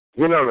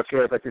 You know,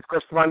 okay, but it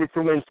costs money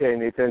to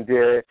maintain it, and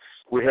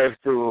we have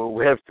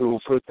to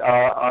put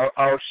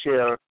our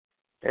share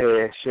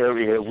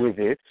with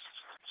it,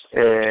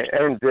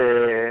 and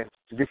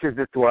this is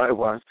the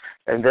one.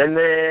 And then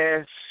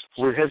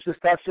we have to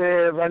start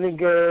running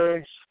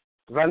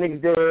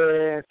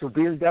to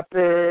build up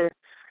a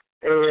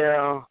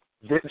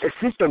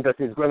system that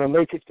is going to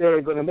make it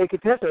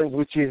happen.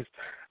 Which is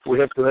we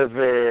have to have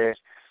a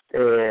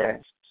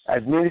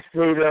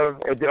administrator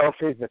at the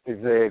office that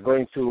is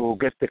going to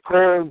get the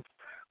call.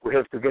 We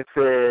have to get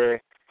to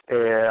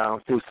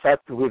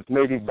start with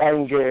maybe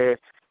buying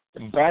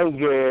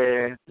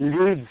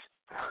leads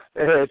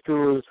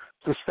to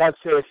start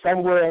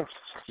somewhere,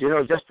 you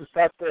know, just to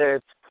start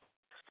the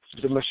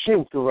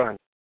machine to run.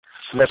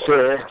 But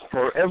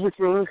for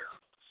everything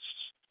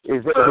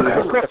is a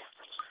cost.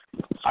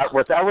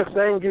 What I was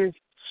saying is,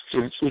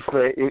 if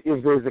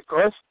there is a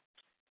cost,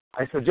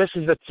 I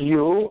suggested that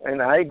you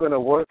and I gonna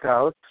work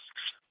out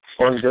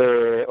on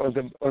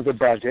the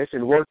budget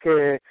and work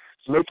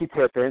make it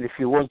happen. If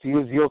you want to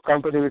use your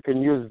company, we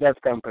can use that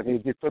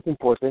company. It's not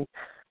important.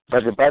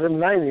 But the bottom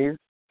line is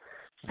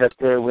that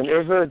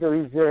whenever there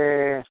is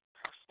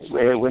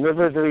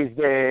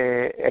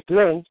a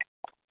plan,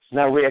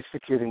 now we're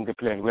executing the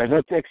plan. We're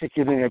not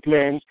executing a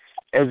plan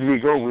as we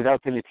go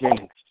without any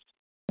planning.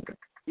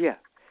 Yeah,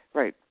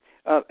 right.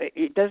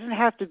 It doesn't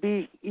have to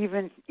be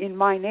even in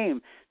my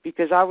name,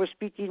 because I was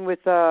speaking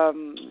with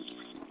Tina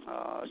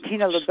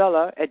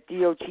Labella at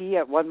DOT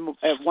at one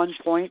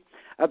point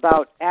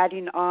about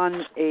adding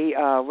on a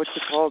what's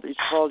it called? It's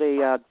called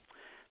a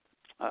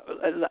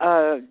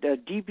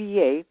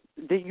DBA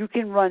that you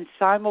can run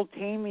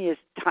simultaneous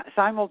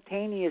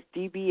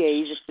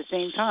DBAs at the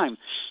same time.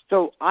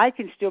 So I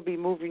can still be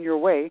moving your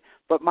way,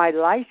 but my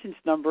license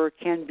number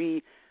can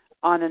be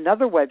on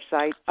another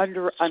website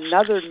under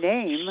another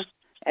name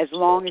as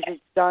long as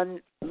it's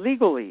done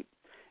legally.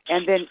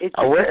 And then it's...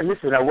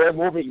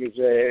 AwareMoving is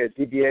a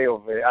DBA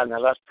of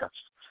Alaska.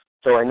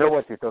 So I know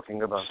what you're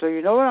talking about. So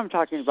you know what I'm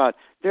talking about.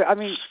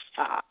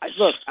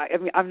 Look,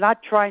 I'm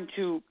not trying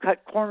to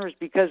cut corners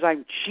because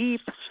I'm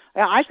cheap.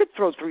 I could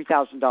throw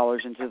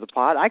 $3,000 into the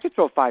pot. I could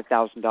throw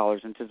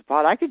 $5,000 into the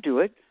pot. I could do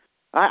it.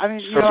 I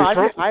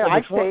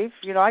save.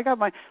 I got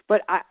my...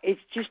 But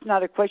it's just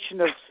not a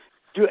question of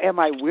am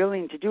I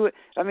willing to do it.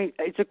 I mean,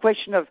 it's a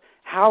question of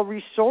how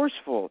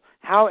resourceful,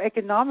 how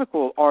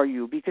economical are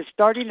you? Because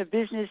starting a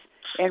business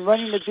and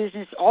running a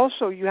business,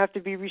 also you have to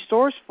be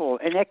resourceful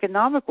and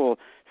economical.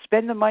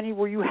 Spend the money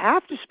where you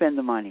have to spend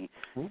the money.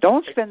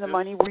 Don't spend the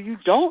money where you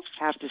don't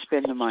have to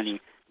spend the money.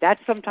 That's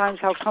sometimes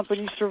how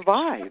companies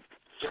survive.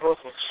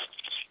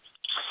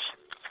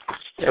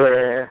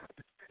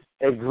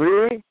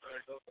 Agree,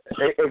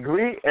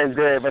 and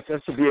but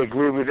has to be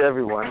agree with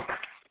everyone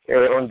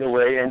on the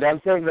way. And I'm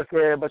saying that,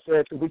 but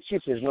to be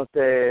cheap is not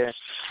a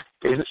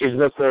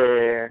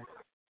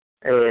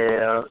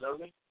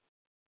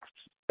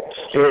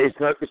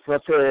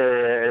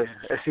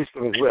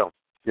system as well.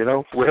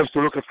 We have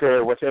to look at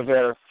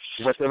whatever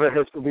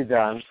has to be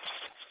done,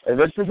 and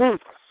then to do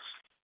it.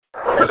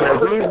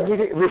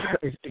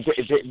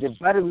 The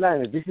bottom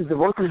line, this is the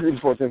most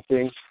important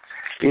thing,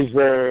 is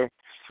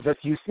that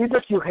you see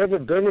that you have a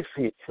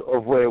benefit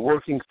of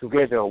working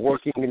together,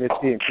 working in a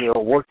team,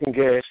 working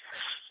that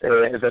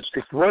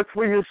it works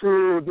for you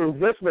to the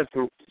investment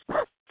to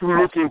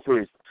look into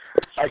it.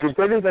 I can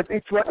tell you that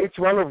each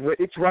one of you is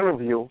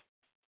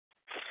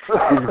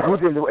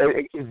good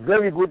is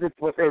very good at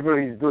whatever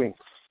he's doing.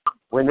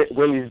 When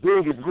he's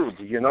doing it good,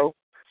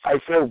 I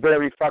saw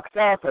Barry fucked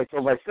up. I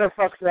saw myself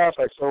fucked up.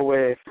 I saw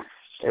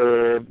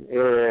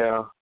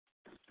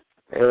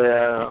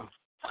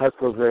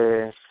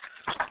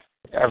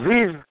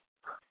Aviv.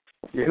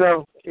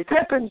 It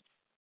happened.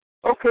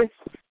 Okay,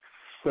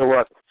 so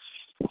what?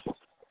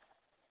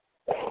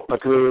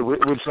 But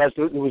we'll try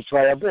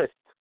our best.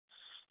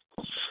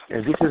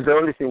 And this is the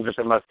only thing that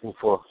I'm asking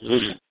for,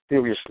 really,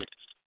 seriously.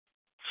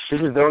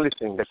 This is the only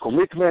thing, the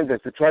commitment,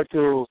 and to try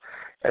to,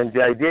 and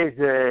the idea is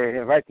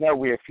right now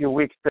we're a few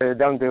weeks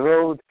down the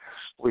road,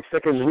 with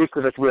second week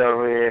that we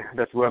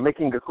are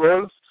making a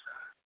call,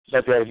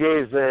 but the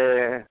idea is,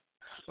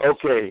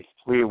 okay,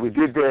 we are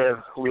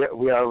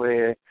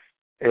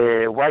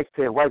white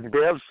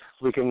belts,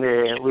 we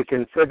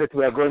can say that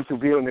we are going to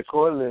be on a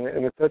call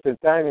in a certain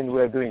time, and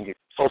we are doing it.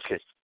 Okay,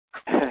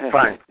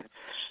 fine.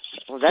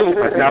 Well, that's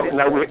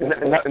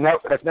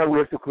but now we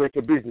have to create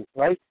a business,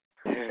 right?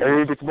 A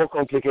little bit more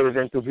complicated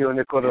than to be on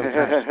a call on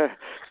time.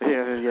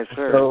 Yes,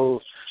 sir.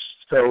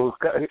 So,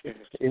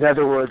 in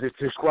other words, it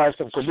requires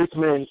some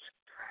commitment.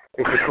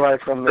 It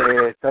requires some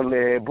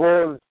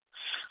balls.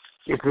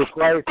 It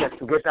requires us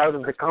to get out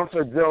of the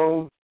comfort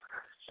zone,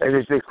 and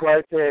it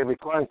requires to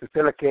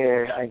tell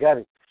I got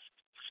it.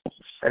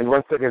 And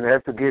one second, I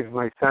have to give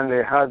my son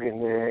a hug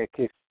and a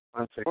kiss.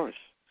 1 second. Of course.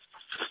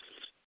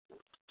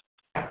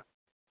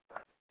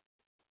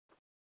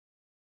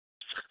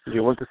 Do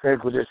you want to say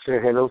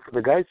hello to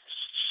the guys?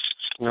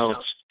 No.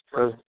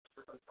 So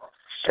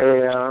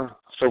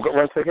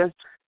 1 second.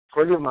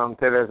 Call your mom.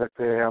 Tell her that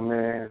I'm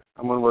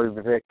on my way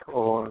back,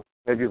 or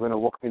maybe you're going to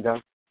walk me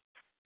down.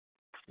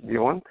 Do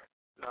you want?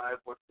 No, I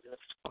want to.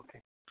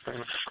 Okay.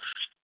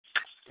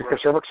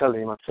 תתקשר בבקשה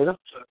לאמא, בסדר?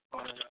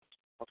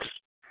 Okay.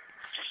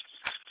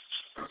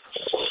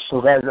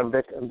 So guys, I'm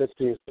back to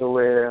you. So,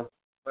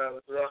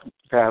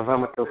 באהבה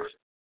מתוק.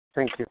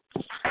 Thank you.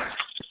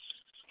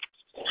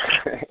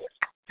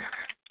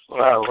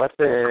 Wow, what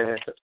a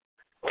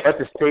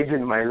stage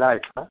in my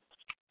life, huh?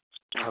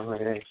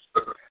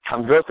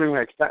 I'm dropping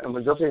my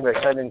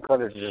son in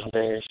college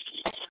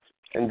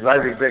and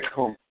driving back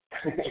home.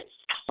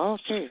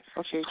 Okay,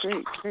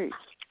 great.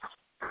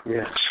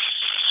 Yeah.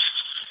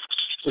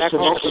 Back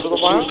home for a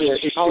little while?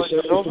 College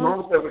is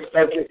over?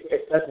 It's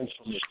exciting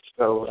for me,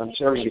 so I'm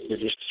sharing it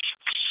with you.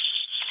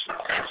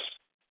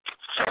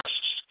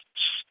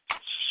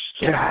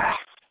 Yeah.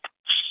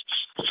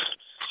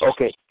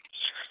 Okay.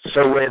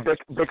 So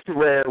back to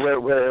where I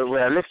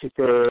left it.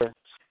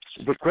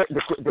 The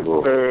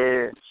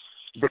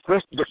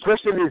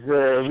question is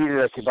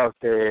really like about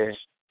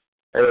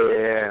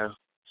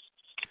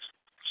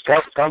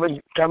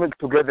coming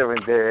together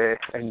and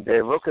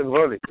rock and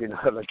roll it,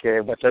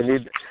 but I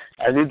need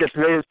the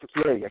players to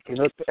play.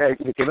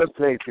 We cannot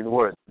play it in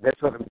words.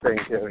 That's what I'm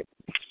saying, Jerry.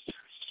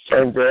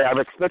 And I'm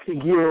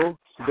expecting you,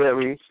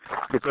 Barry,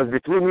 because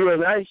between you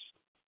and I,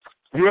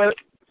 you are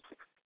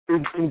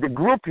in the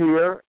group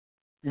here.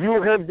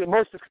 You have the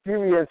most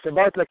experience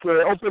about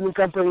opening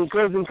company,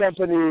 closing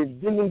company,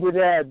 dealing with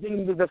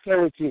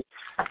authority.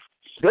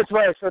 That's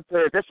why I thought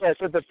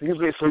that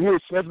for you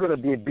it's not going to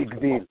be a big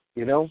deal,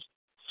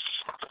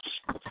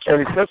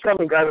 And it's not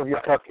coming out of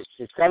your pocket.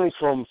 It's coming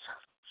from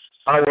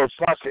our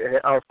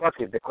pocket,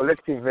 the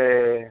collective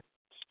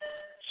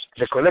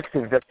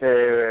that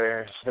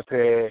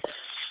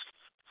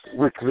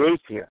we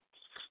create here.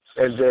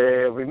 And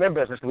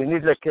remember that we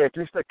need at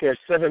least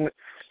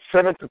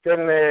 7 to 10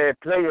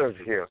 players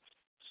here.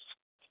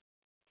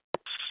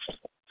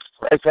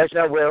 Right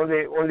now we're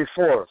only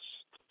 4.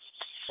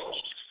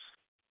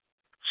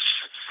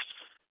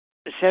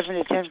 7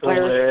 to 10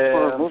 players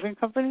for a moving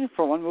company?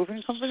 For one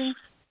moving company?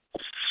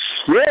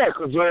 Yeah,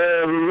 because we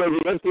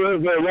went to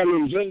have one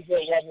in Denver,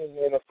 one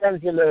in Los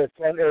Angeles,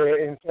 one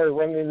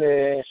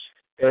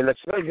in Las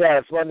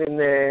Vegas, one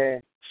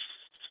in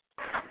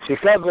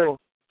Chicago,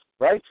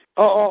 right?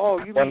 Oh,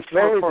 you mean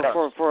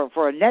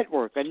for a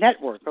network.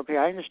 Okay,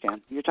 I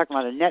understand. You're talking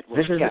about a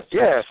network. So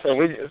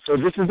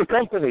this is the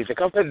company.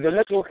 The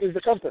network is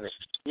the company.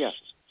 Yeah.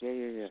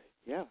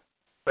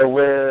 So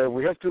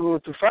we have to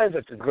find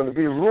that there's going to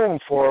be room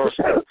for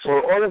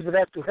all of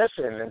that to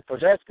happen, and for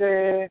that,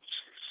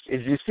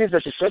 is you see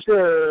that it's not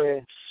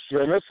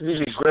you're not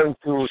really going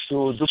to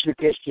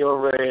duplicate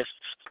your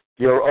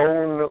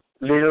own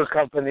little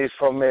company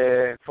from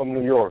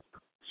New York.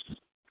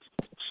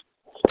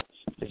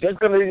 It's just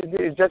going to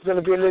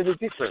be a little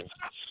different,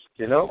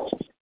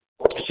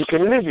 But you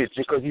can live it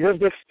because you have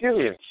the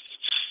experience.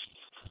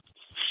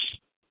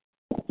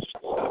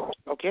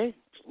 Okay.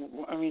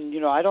 I mean,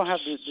 I don't have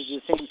the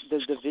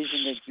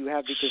vision that you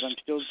have because I'm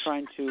still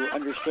trying to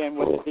understand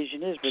what the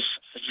vision is. But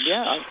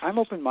yeah, I'm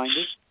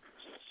open-minded.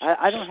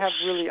 I don't have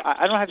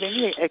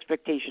any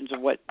expectations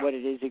of what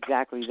it is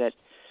exactly that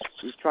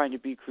is trying to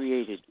be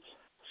created.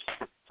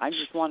 I'm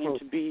just wanting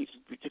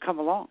to come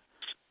along,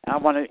 and I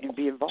want to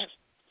be involved.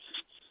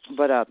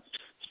 But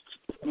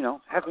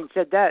having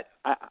said that,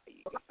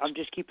 I'm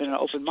just keeping an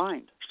open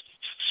mind.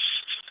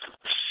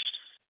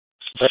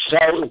 But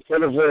now,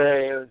 instead of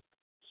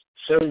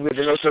staying with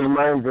an open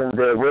mind and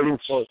waiting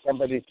for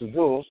somebody to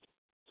do,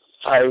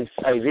 I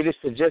really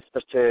suggest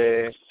that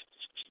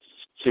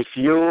if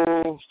you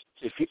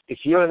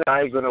and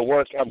I are going to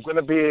work, I'm going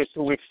to be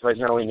 2 weeks right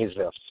now in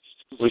Israel.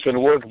 We can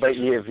work via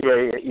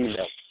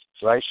email,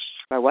 right?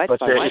 By what? But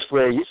by what? If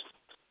we're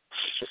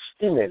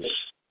email.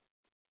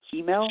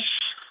 Email?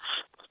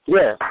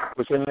 Yeah,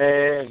 we can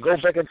go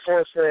back and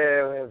forth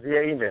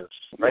via email,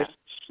 right?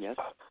 Yes.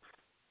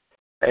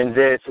 And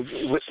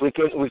we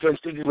can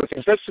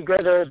take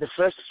together the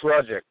first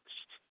project.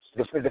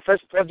 The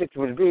first project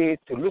will be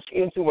to look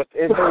into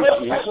whatever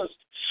it is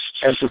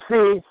and to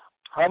see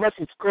how much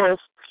it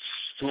costs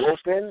to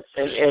open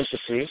an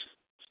entity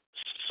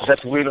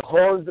that will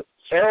hold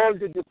all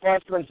the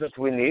departments that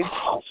we need.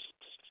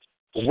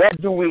 What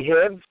do we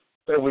have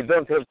so we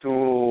don't have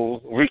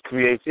to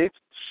recreate it?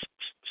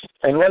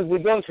 And what we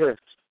don't have,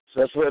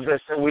 so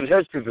we'll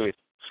have to do it.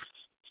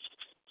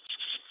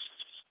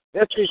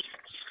 That's it.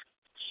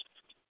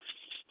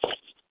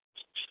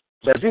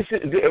 But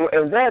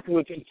and that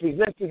we can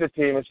present to the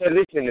team and say,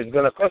 listen, it's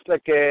going to cost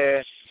like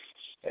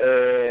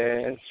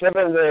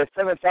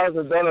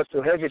 $7,000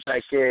 to have it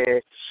like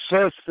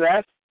first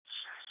class,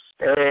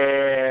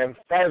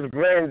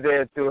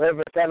 $5,000 to have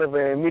a kind of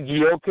a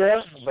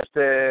mediocre, but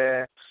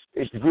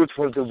it's good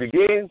for to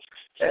begin,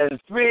 and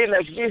 3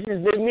 like this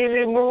is the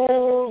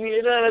minimum,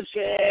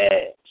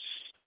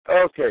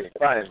 okay,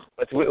 fine,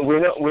 but we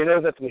know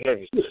that we have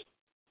it.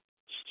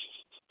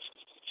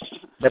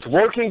 But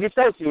working it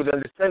out, you would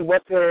understand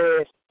what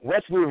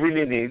we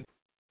really need,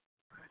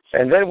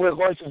 and then we're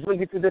going to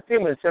bring it to the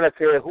team and say, like,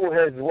 who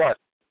has what,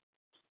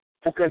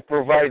 who can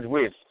provide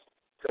with.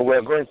 So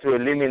we're going to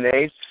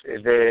eliminate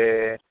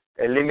the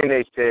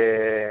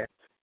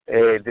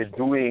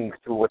doing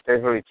to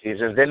whatever it is,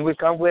 and then we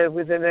come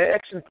with an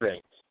action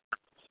plan.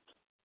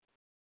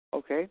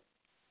 Okay,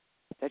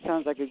 that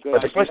sounds like a good.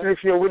 But the question,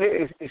 if you're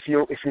willing, if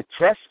you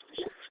trust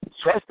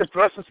the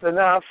process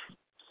enough.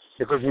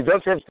 Because we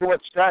don't have too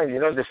much time,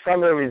 the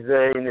summer is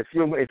in a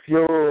few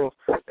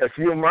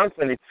months,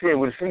 and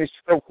we'll finish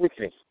so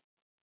quickly.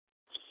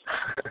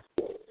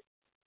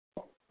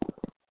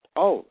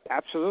 Oh,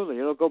 absolutely!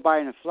 It'll go by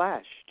in a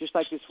flash, just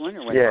like this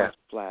winter went by in a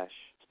flash.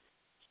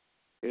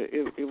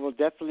 It will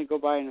definitely go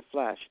by in a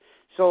flash.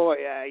 So,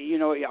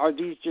 are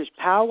these just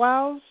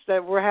powwows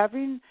that we're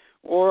having,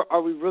 or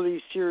are we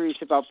really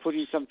serious about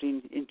putting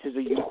something into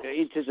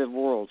the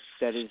world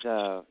that is,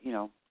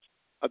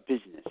 a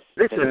business?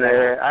 Listen,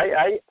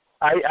 I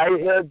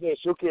heard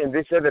Shuki and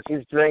they said that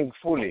he's playing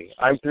fully.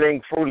 I'm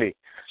playing fully.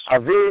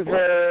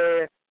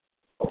 Aviv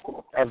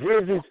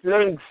Aviv is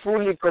playing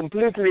fully,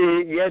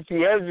 completely, yet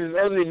he has his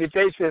own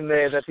limitation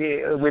that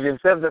he, with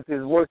himself, that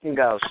is working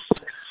out.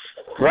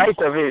 Right,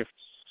 Aviv?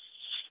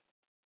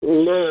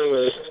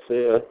 No,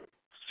 yeah.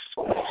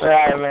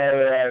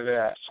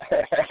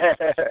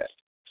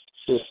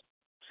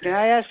 Can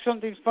I ask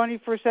something funny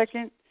for a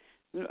second?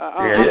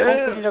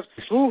 Yeah.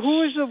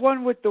 Who is the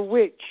one with the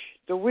witch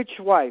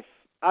wife?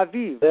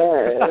 Aviv.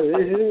 Yeah.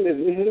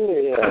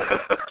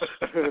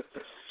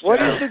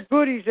 What is the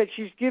goodies that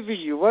she's giving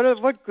you?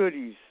 What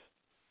goodies?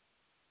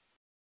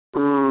 He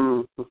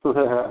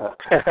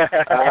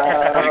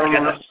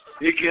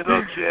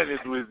cannot share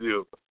it with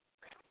you.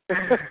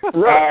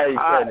 No, I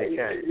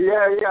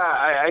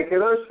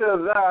cannot share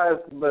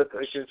that, but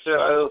I can share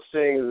other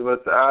things.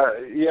 But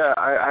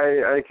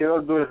I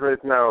cannot do it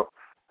right now.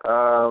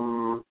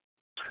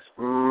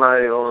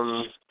 My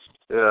own,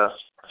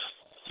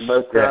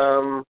 but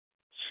good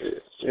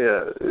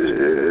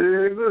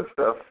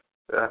stuff.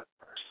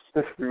 Yeah,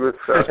 good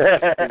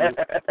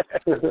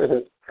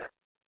stuff.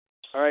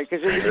 All right,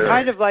 because it's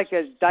kind of like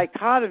a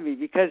dichotomy.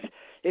 Because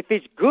if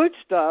it's good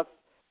stuff,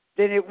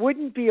 then it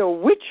wouldn't be a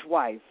witch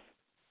wife.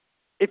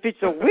 If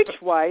it's a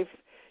witch wife,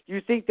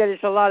 you think that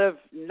it's a lot of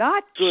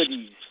not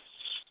goodies.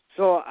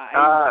 So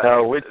that's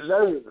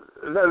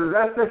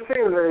the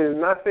thing. There is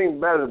nothing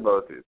bad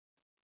about it.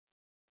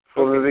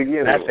 From the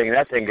beginning. Nothing.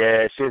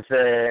 She's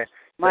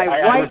my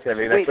wife.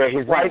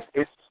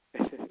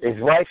 His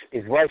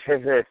wife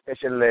has a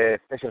special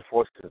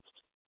forces.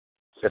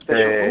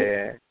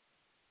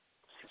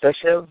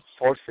 Special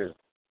forces.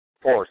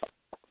 Force.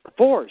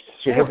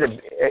 She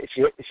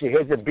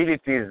has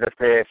abilities that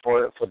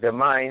for the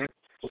mind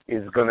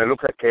is gonna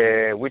look like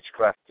a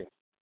witchcraft.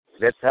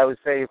 That's how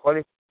you call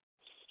it.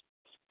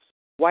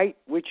 White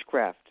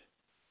witchcraft,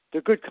 the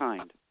good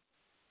kind.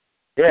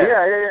 Yeah.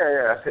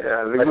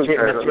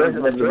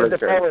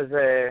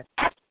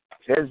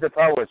 She has the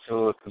power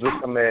to do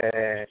some.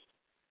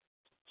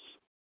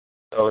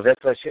 So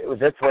that's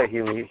why he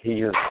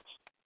used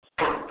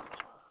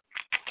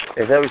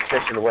a very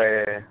special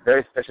way,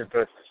 very special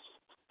person.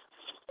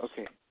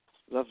 Okay,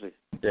 lovely.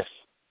 Yes.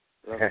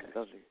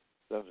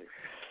 Lovely.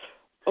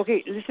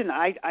 Okay, listen,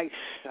 I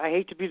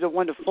hate to be the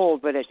one to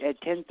fold, but at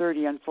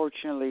 10:30,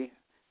 unfortunately,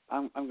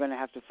 I'm going to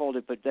have to fold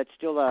it. But that's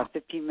still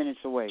 15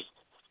 minutes away.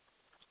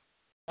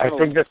 I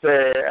think that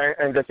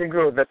and I think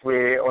that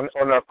we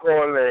on our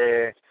call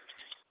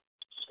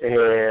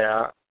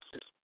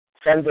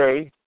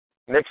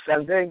next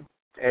Sunday,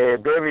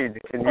 David,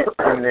 can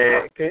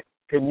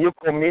you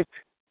commit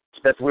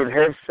that we'll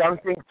have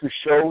something to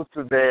show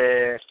to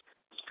the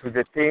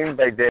team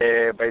by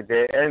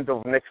the end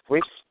of next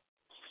week?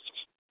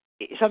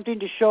 Something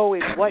to show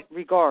in what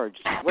regards?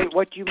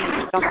 What do you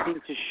mean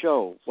something to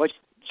show?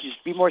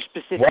 Just be more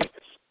specific.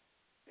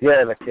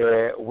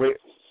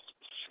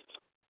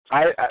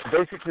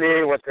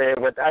 Basically what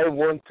I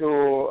want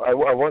to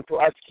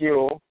ask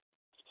you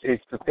is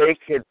to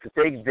take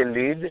the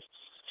lead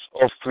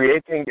of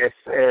creating a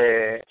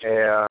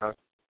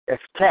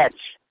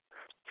sketch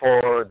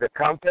for the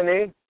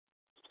company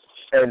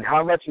and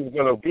how much it's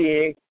going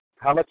to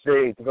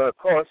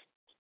cost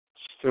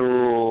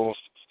to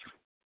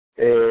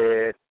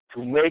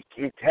make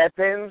it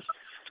happen.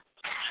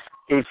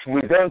 If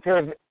we don't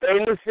have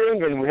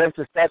anything and we have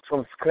to start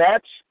from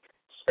scratch,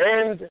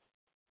 and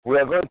we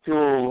are going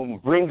to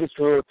bring it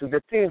to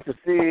the team to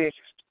see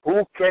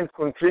who can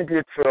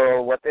contribute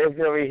for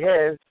whatever he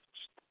has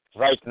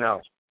right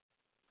now.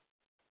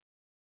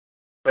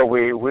 So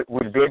we will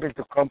be able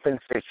to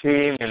compensate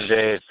him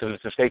and to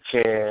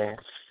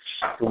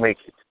make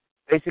it.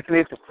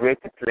 Basically, to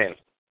create a plan,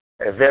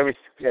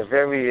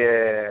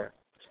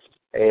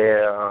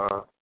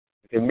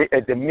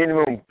 the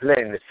minimum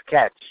plan, a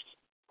sketch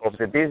of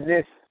the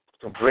business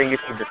to bring it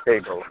to the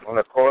table on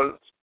a call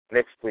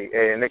next week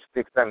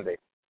Sunday.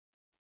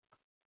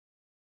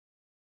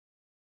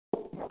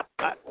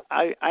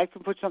 I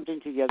can put something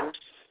together.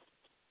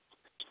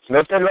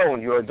 Not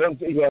alone. You are not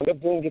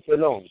doing it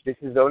alone. This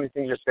is the only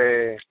thing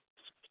that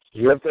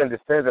you have to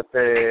understand that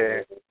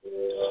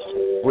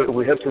we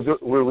will have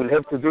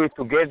to do it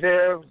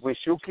together with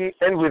Shuki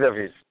and with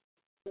Aviv.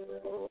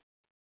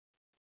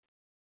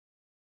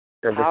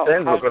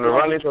 Understand? We're going to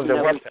run it on the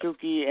WhatsApp.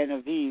 Shuki and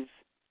Aviv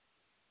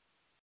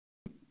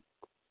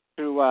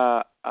through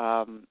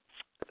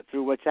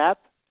WhatsApp.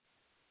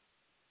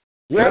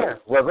 Yeah,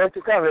 we're going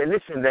to cover.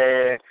 Listen,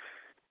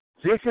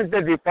 this is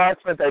the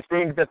department I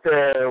think that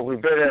we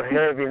better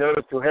have in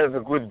order to have a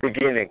good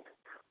beginning.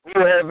 Do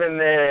you have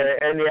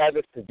any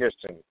other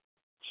suggestions?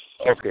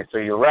 Okay, so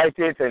you write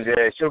it, and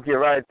Shuki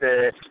write,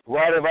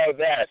 what about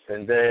that?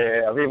 And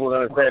Aviv will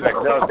going to say, like,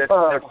 no, that's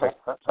perfect.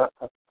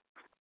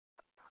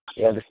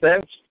 You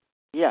understand?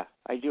 Yeah,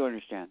 I do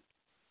understand.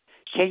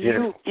 Can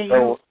you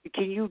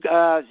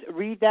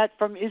read that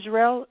from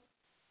Israel?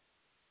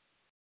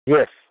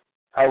 Yes,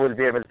 I will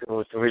be able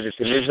to read it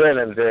in Israel,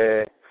 and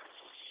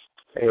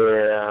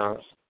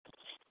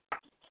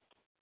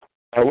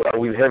I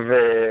will have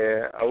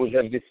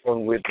this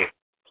phone with me.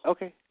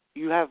 Okay,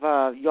 you'll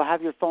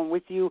have your phone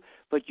with you,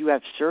 but you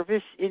have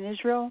service in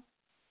Israel?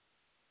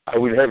 I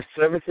will have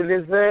service in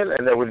Israel,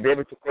 and I will be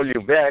able to call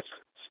you back.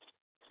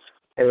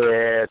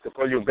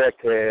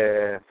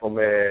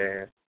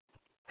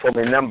 From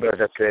a number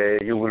that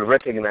you will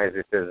recognize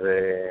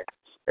it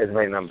as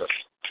my number.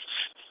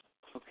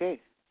 Okay.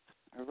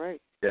 All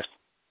right. Yeah.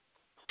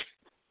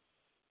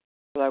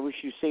 Well, I wish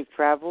you safe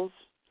travels,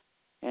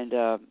 and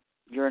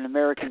you're an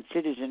American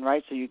citizen,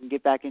 right? So you can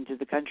get back into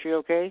the country,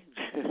 okay?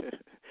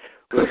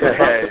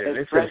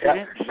 As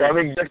president.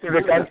 Coming back to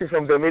the country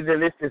from the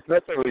Middle East is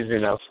not so easy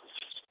now.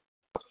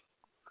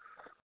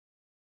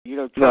 You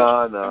know,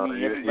 Trump, No. I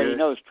mean, everybody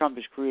knows Trump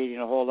is creating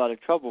a whole lot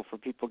of trouble for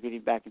people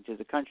getting back into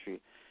the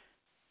country.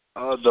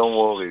 Oh, don't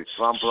worry.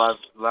 Trump loves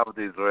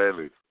the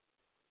Israelis.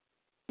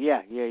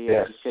 Yeah.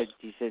 He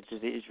said to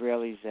the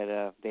Israelis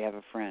that they have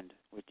a friend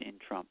in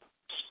Trump.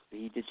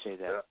 He did say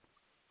that.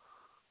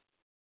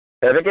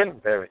 That again?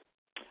 Very.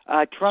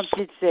 Trump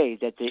did say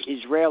that the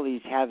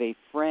Israelis have a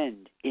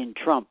friend in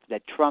Trump,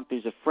 that Trump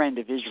is a friend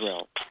of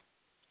Israel.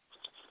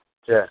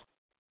 Yeah.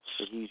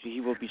 That he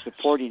will be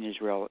supporting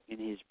Israel in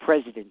his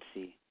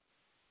presidency.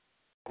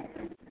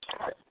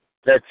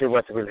 Let's see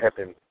what will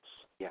happen.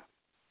 Yeah.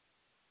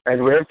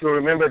 And we have to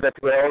remember that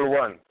we are all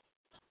one.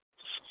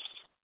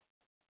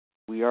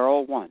 We are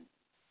all one.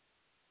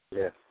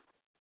 Yes.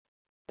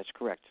 That's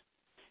correct.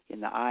 In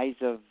the eyes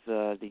of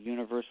the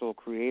universal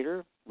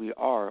creator, we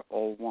are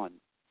all one.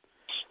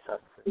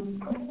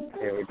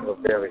 Here we go,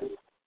 Barry.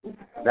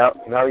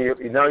 Now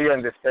you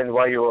understand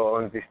why you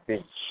are on this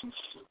team.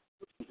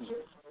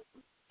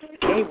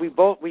 Hey, we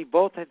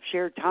both have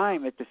shared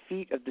time at the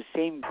feet of the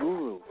same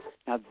guru.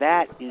 Now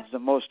that is the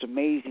most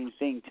amazing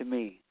thing to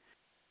me,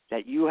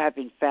 that you have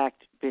in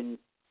fact been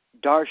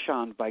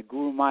darshaned by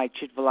Guru Mai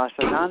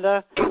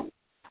Chitvalasananda.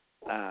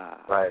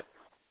 Right.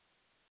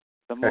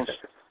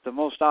 The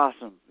most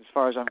awesome, as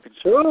far as I'm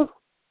concerned.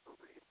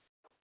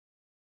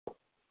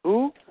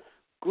 Who?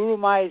 Guru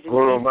Mai is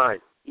Guru Mai.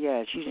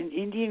 Yeah, she's an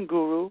Indian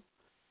guru,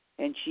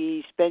 and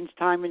she spends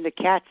time in the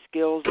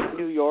Catskills of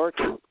New York.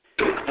 And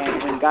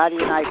when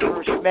Gotti and I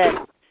first met,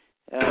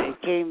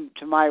 it came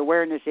to my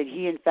awareness that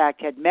he, in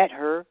fact, had met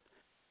her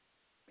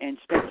and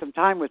spent some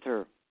time with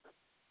her.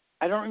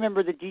 I don't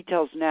remember the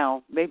details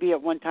now. Maybe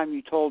at one time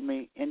you told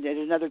me, and at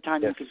another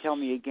time you can tell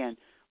me again.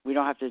 We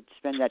don't have to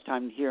spend that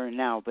time here and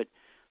now, but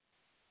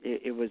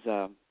it was...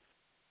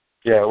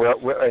 Yeah, we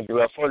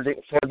are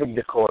folding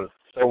the call.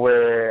 So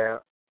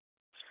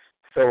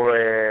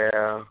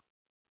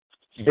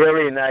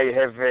Barry and I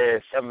have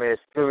some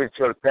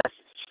spiritual paths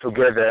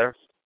together,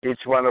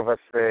 each one of us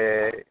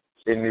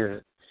in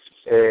his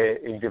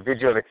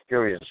individual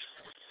experience.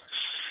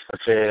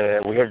 But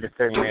we have the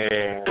same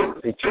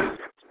teaching.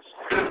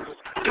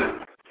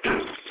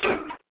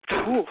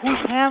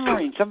 Who's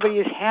hammering? Somebody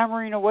is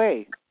hammering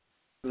away.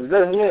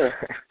 That's me.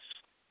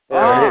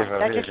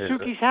 That's at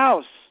Suki's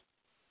house.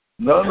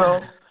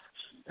 No,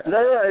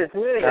 it's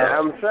me.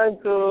 I'm trying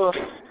to...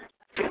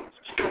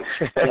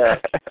 Yeah.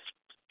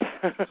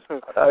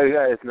 Oh, you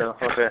guys know.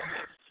 Okay.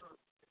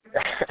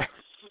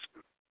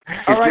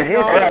 All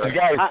right,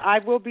 guys. I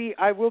will be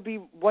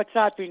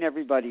WhatsApping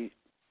everybody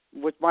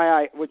with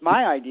my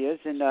ideas,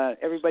 and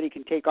everybody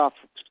can take off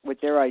with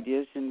their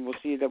ideas, and we'll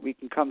see that we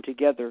can come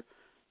together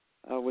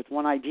with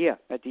one idea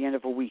at the end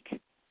of a week.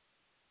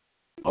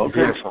 Oh,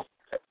 beautiful.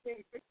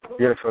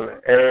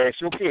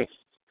 Shuki,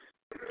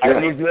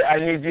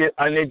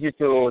 I need you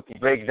to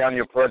break down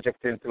your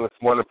project into a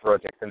smaller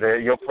project, and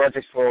your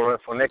project for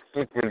next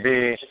week will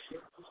be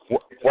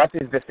what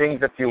is the thing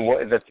that you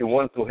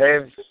want to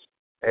have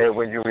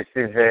when you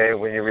receive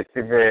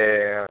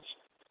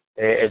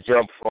a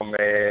job from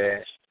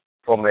the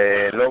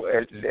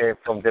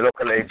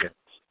local agent.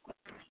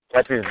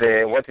 What is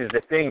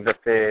the thing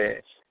that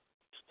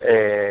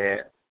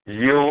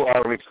you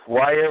are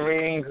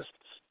requiring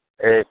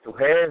to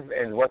have,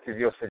 and what is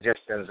your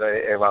suggestions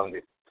around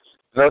it?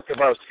 Not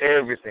about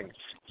everything,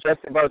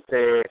 just about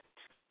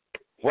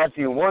what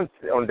you want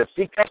on the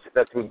pickup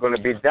that is going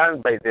to be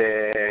done by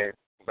the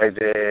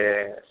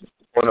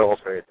owner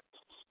operator.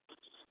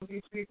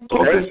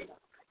 Okay.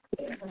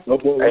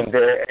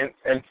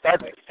 And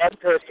start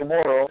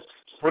tomorrow.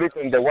 Put it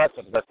in the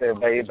WhatsApp. But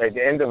by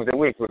the end of the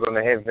week, we're going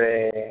to have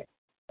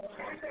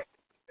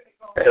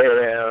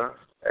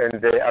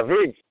and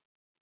Aviv.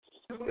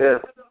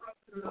 Yes.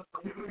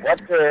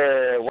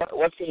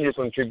 What can you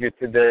contribute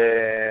to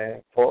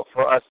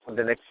for us for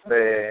the next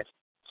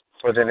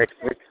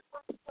week?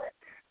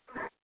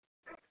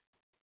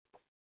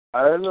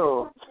 I don't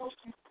know.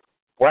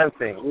 One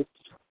thing.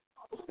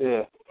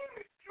 Yeah.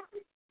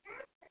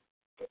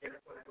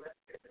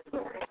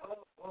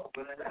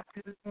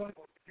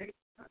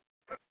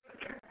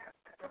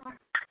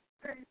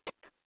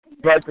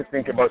 Try to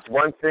think about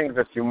one thing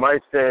that you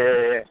might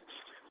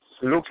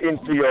look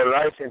into your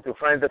life and to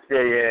find that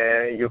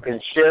you can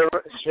share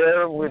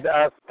with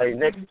us by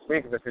next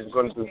week, that is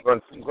going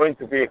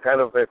to be a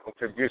kind of a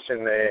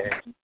contribution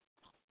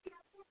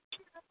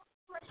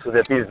to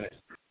the business,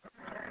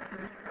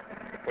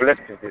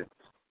 collective business.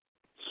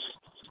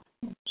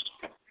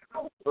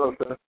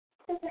 Okay.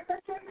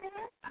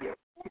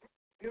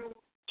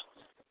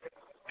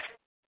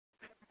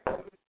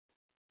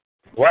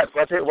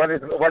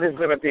 What is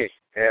going to be,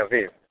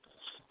 Aviv?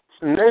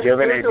 Next you have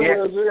an week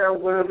idea?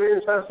 I'm going to be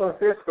in San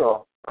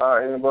Francisco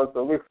in about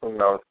a week from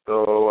now. So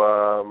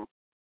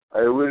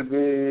I will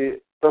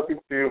be talking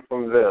to you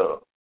from there.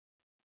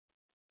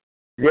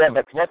 Yeah,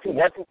 but what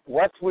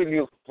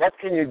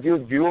can you do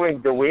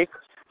during the week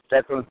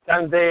that on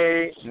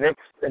Sunday,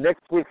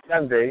 next week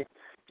Sunday,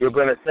 you're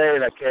going to say,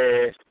 like,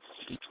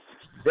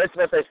 that's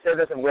what I said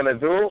that I'm going to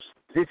do,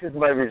 this is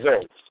my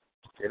result.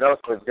 You know,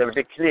 so it's going to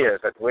be clear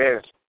that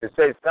where you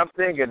say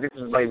something and this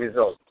is my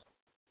result.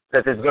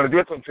 That it's going to be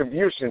a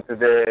contribution to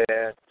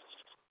the...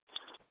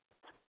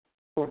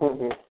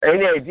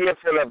 Any idea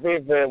for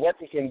Aviv what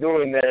he can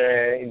do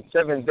in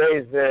 7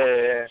 days?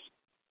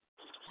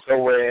 So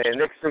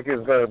next week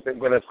is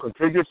going to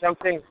contribute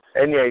something?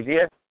 Any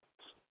idea?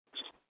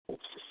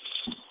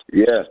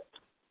 Yeah.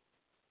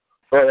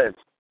 Go ahead.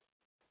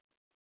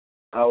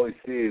 How we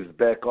see his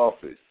back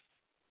office.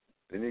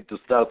 We need to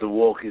start to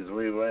work his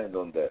rear end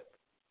on that.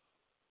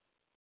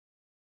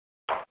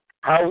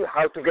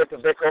 How to get the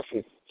back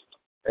office?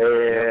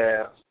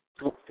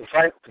 To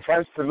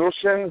find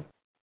solutions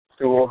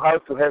to how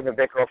to have a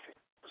back office.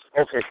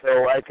 Okay,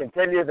 so I can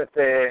tell you that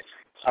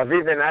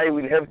Aviv and I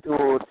will have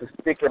to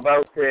speak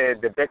about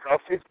the back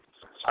office.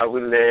 I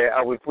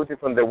will put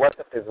it on the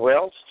WhatsApp as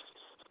well.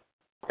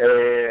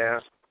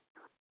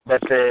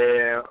 But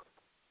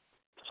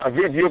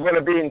Aviv, you're going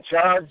to be in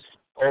charge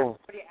of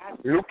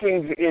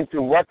looking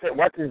into what are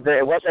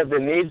the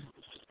needs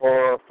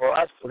for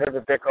us to have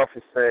a back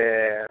office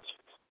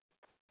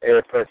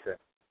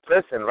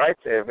person, right?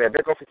 A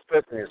back office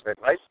person, is that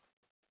right?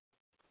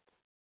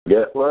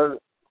 Yeah. Well,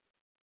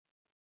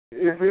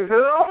 if it's an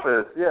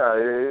office, yeah,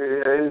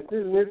 it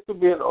needs to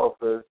be an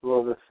office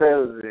where the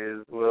sales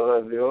is,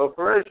 where the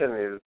operation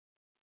is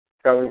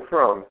coming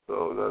from.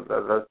 So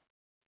that's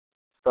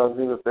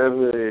something that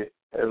every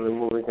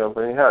moving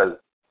company has.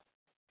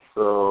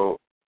 So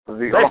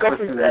the back office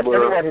office, is I tell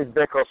you what is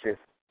back office.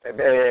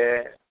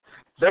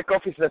 Back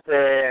office that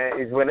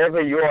is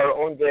whenever you are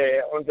on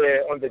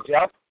the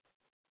job,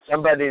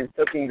 somebody is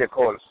taking the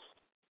call.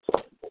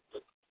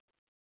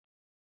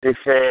 If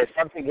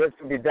something has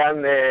to be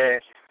done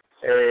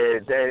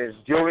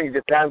during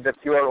the time that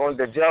you are on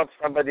the job,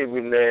 somebody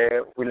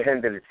will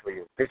handle it for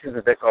you. This is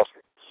the back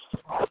office.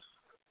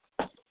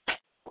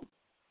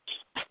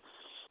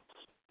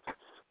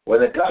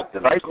 When a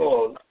customer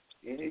calls,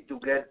 you need to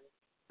get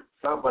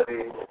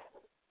somebody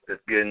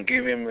that can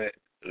give him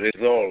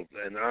results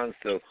and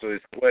answers to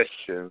his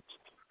questions,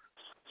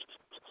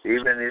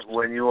 even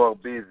when you are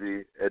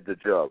busy at the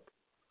job.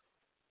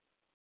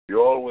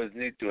 You always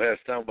need to have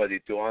somebody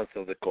to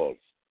answer the calls.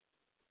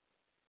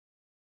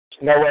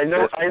 Now I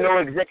know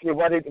exactly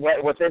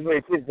whatever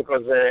it is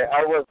because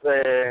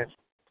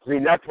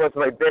Rinat was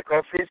my back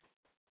office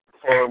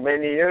for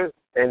many years,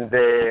 and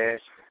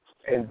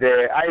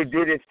I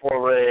did it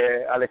for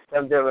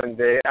Alexander and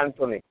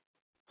Anthony,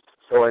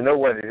 so I know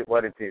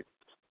what it is.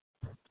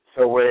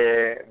 So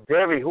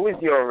Barry, who is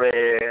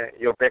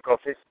your back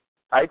office?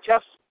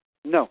 ICHAF?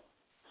 No,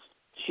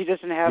 she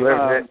doesn't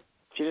have.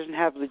 She doesn't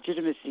have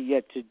legitimacy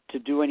yet to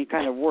do any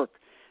kind of work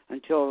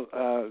until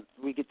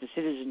we get the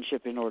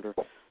citizenship in order,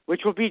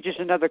 which will be just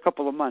another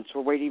couple of months.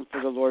 We're waiting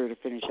for the lawyer to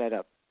finish that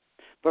up.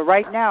 But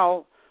right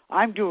now,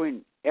 I'm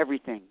doing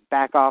everything.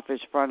 Back office,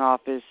 front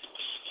office.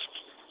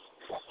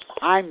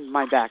 I'm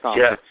my back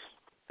office.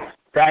 Yeah.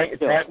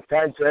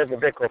 Time to have a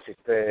back office.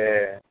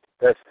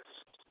 That's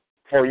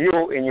for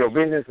you in your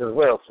business as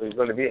well, so it's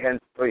going to be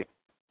hands-free.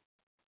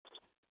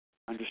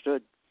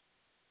 Understood.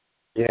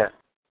 Yeah.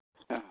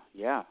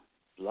 Yeah.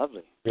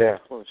 Lovely. Yeah.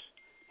 Of course.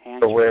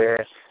 So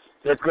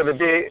that's going to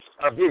be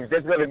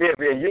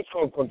a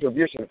useful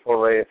contribution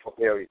for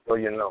Perry, so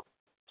you know,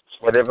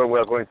 whatever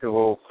we're going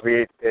to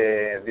create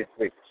this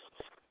week.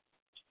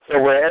 So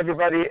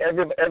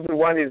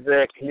everyone is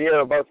clear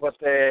about what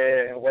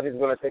is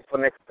going to take for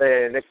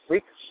next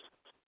week.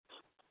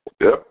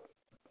 Yep.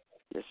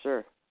 Yes,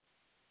 sir.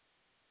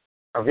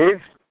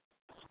 Aviv?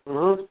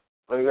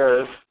 I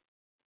guess.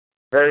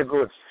 Very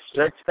good.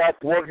 Let's start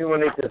working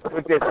on it as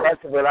quickly as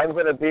possible. I'm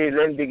going to be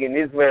landing in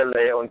Israel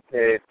on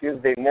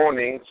Tuesday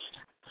morning.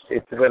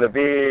 It's going to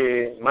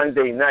be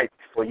Monday night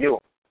for you.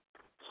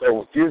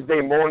 So Tuesday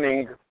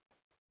morning,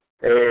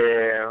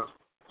 we're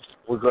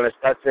going to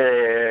start.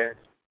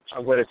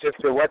 I'm going to check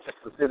the WhatsApp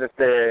to see that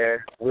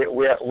there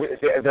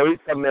is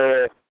some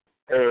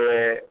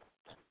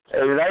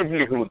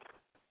livelihood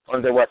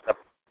on the WhatsApp.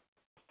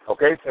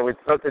 Okay, so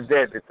it's not a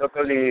dead. It's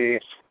totally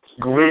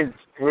green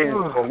screen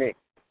for me.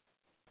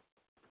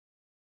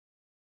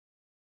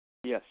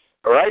 Yes.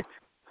 All right?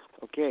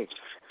 Okay.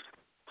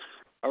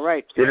 All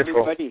right.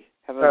 Beautiful. Everybody,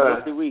 have a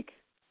lovely week.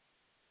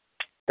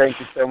 Thank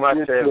you so much.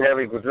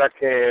 Very good luck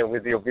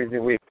with your busy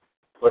week.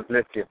 God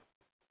bless you.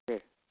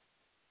 Okay.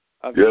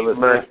 You have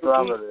a safe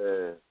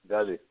travel,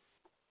 Daddy. Say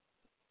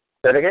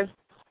that again?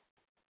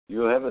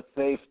 You have a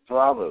safe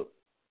travel.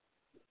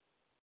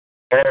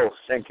 Oh,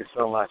 thank you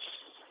so much.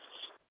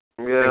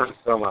 Yeah. Thank you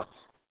so much.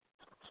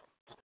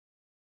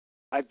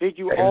 I bid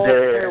you all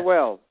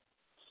farewell.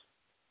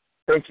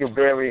 Thank you,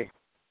 Barry.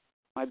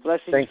 My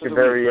blessings. Thank you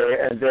very much.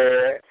 And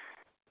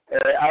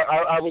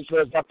I will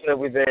close up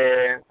with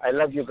I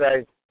love you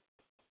guys.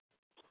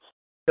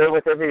 Say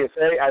whatever you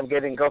say. I'm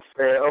getting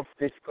off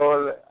this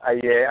call.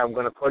 I'm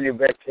gonna call you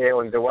back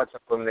on the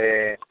WhatsApp on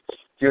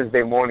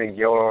Tuesday morning.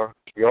 Your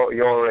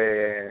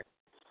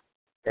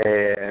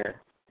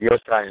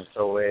time.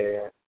 So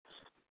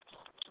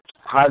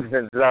hugs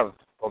and love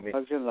for me.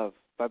 Hugs and love.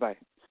 Bye-bye.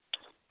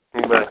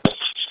 Bye.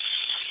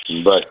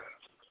 Bye.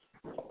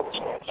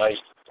 Bye.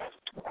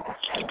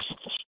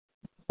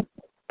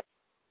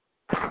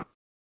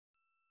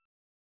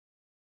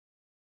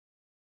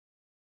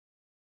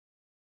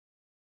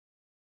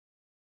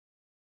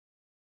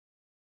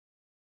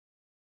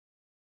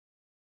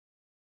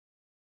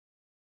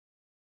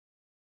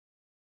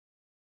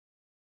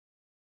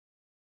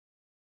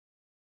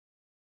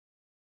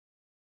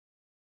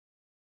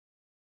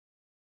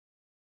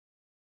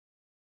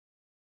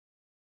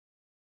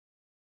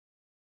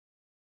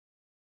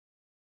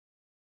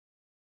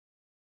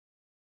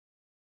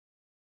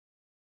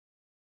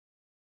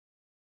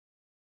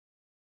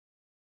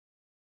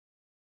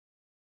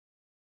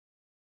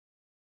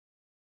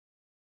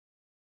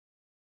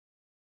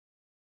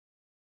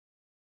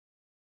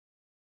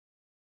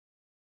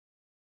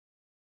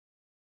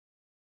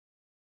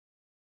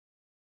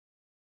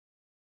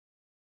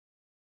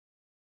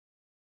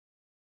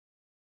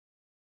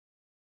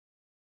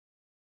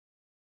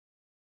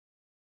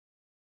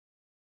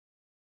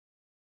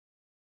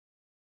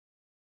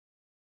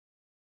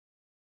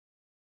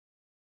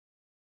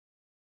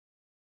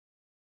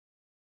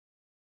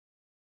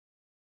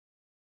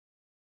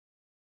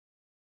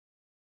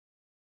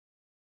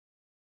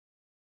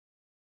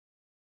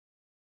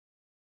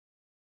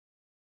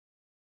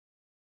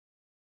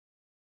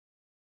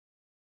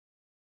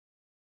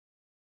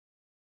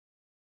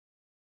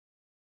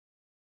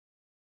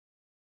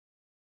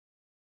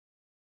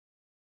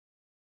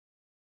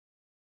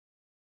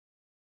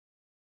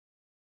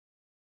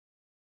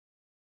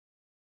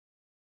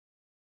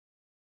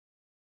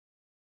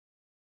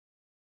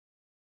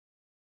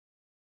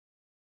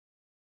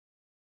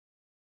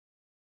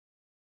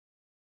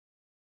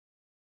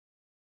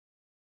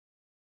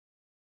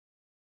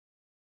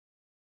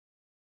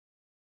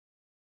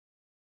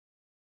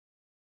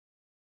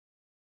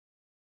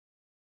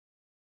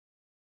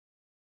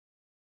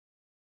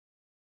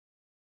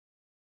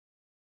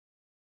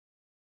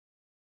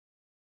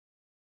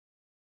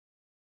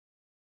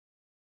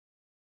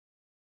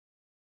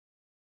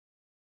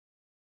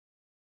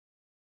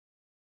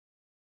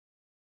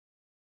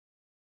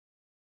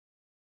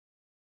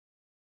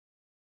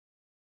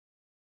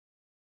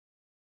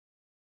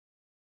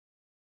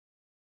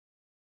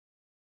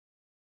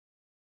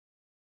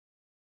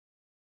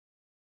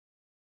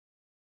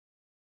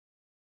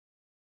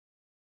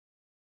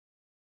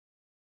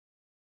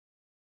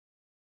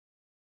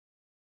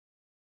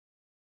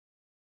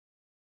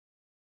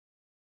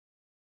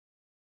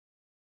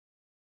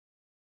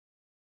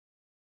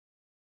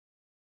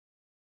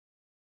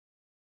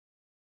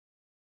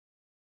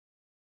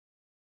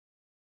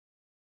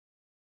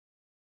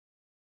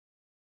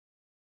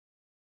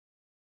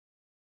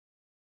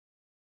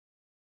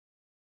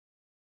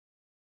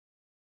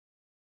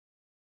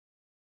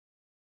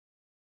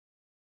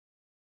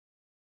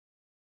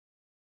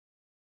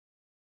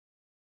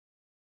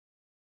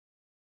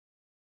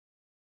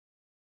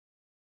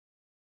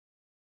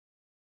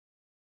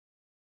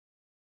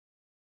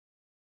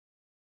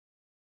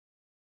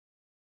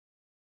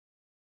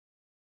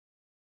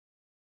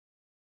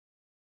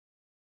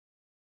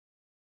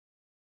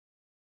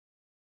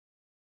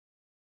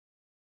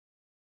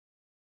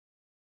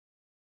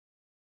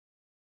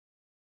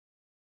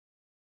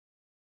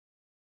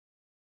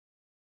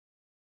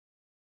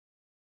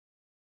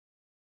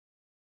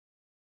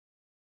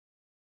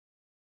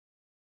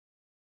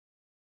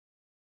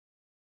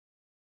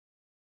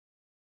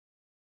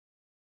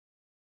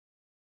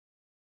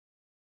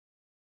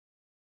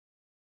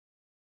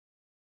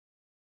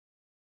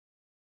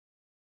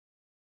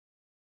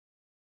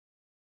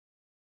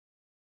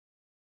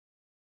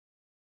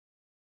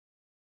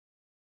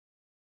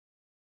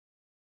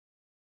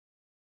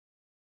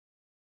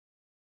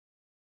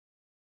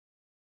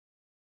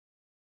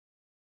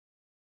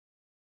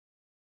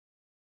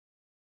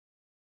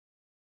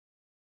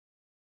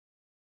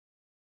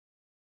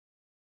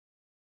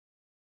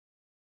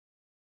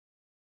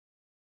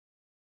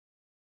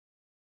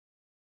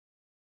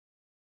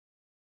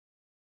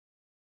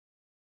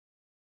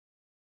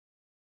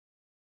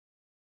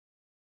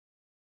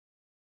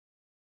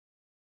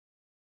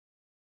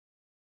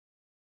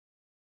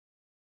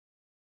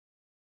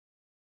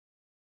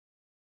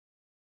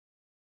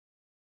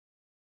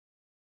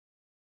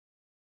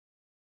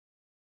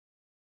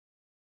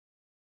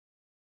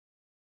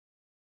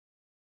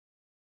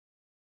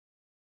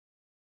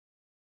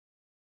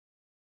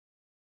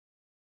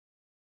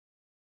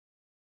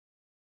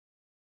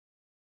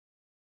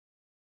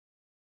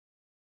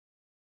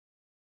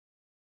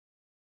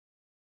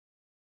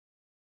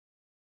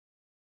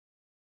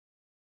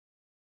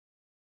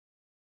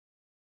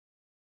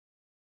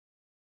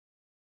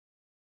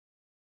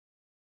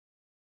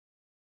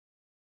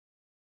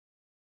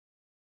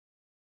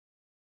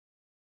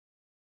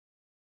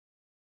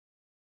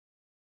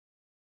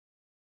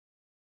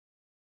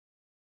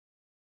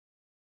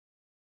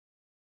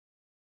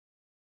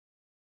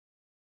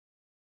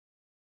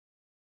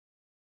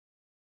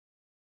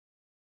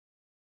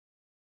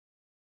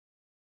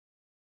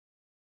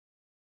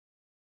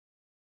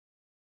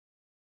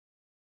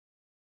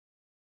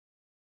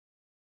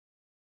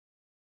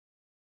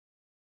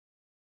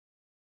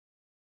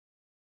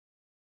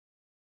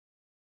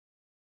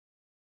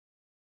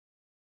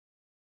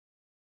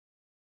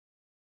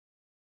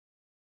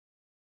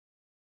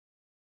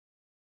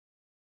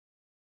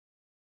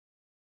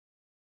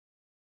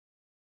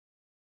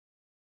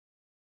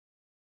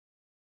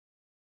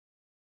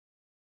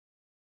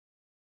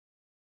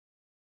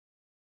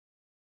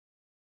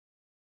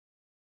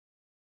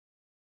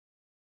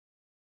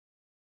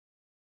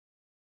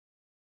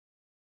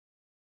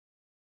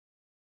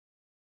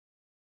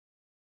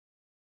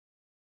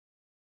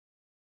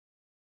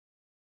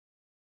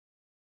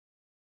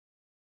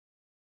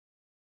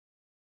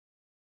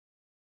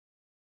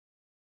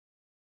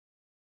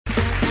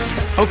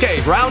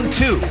 Okay, round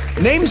two.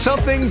 Name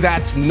something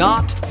that's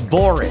not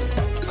boring.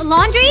 A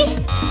laundry?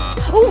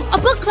 Ooh, a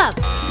book club.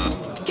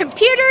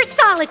 Computer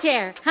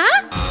solitaire,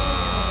 huh?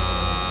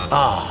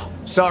 Ah,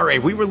 sorry,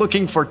 we were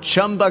looking for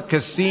Chumba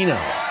Casino.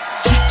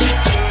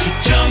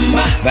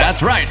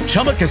 That's right,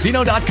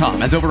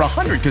 ChumbaCasino.com has over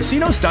 100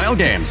 casino-style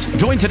games.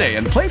 Join today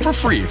and play for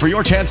free for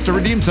your chance to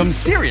redeem some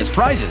serious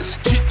prizes.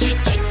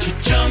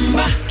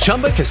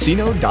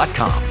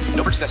 ChumbaCasino.com.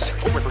 No purchase necessary.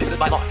 Void where prohibited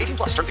by law. 18+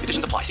 terms and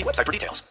conditions apply. See website for details.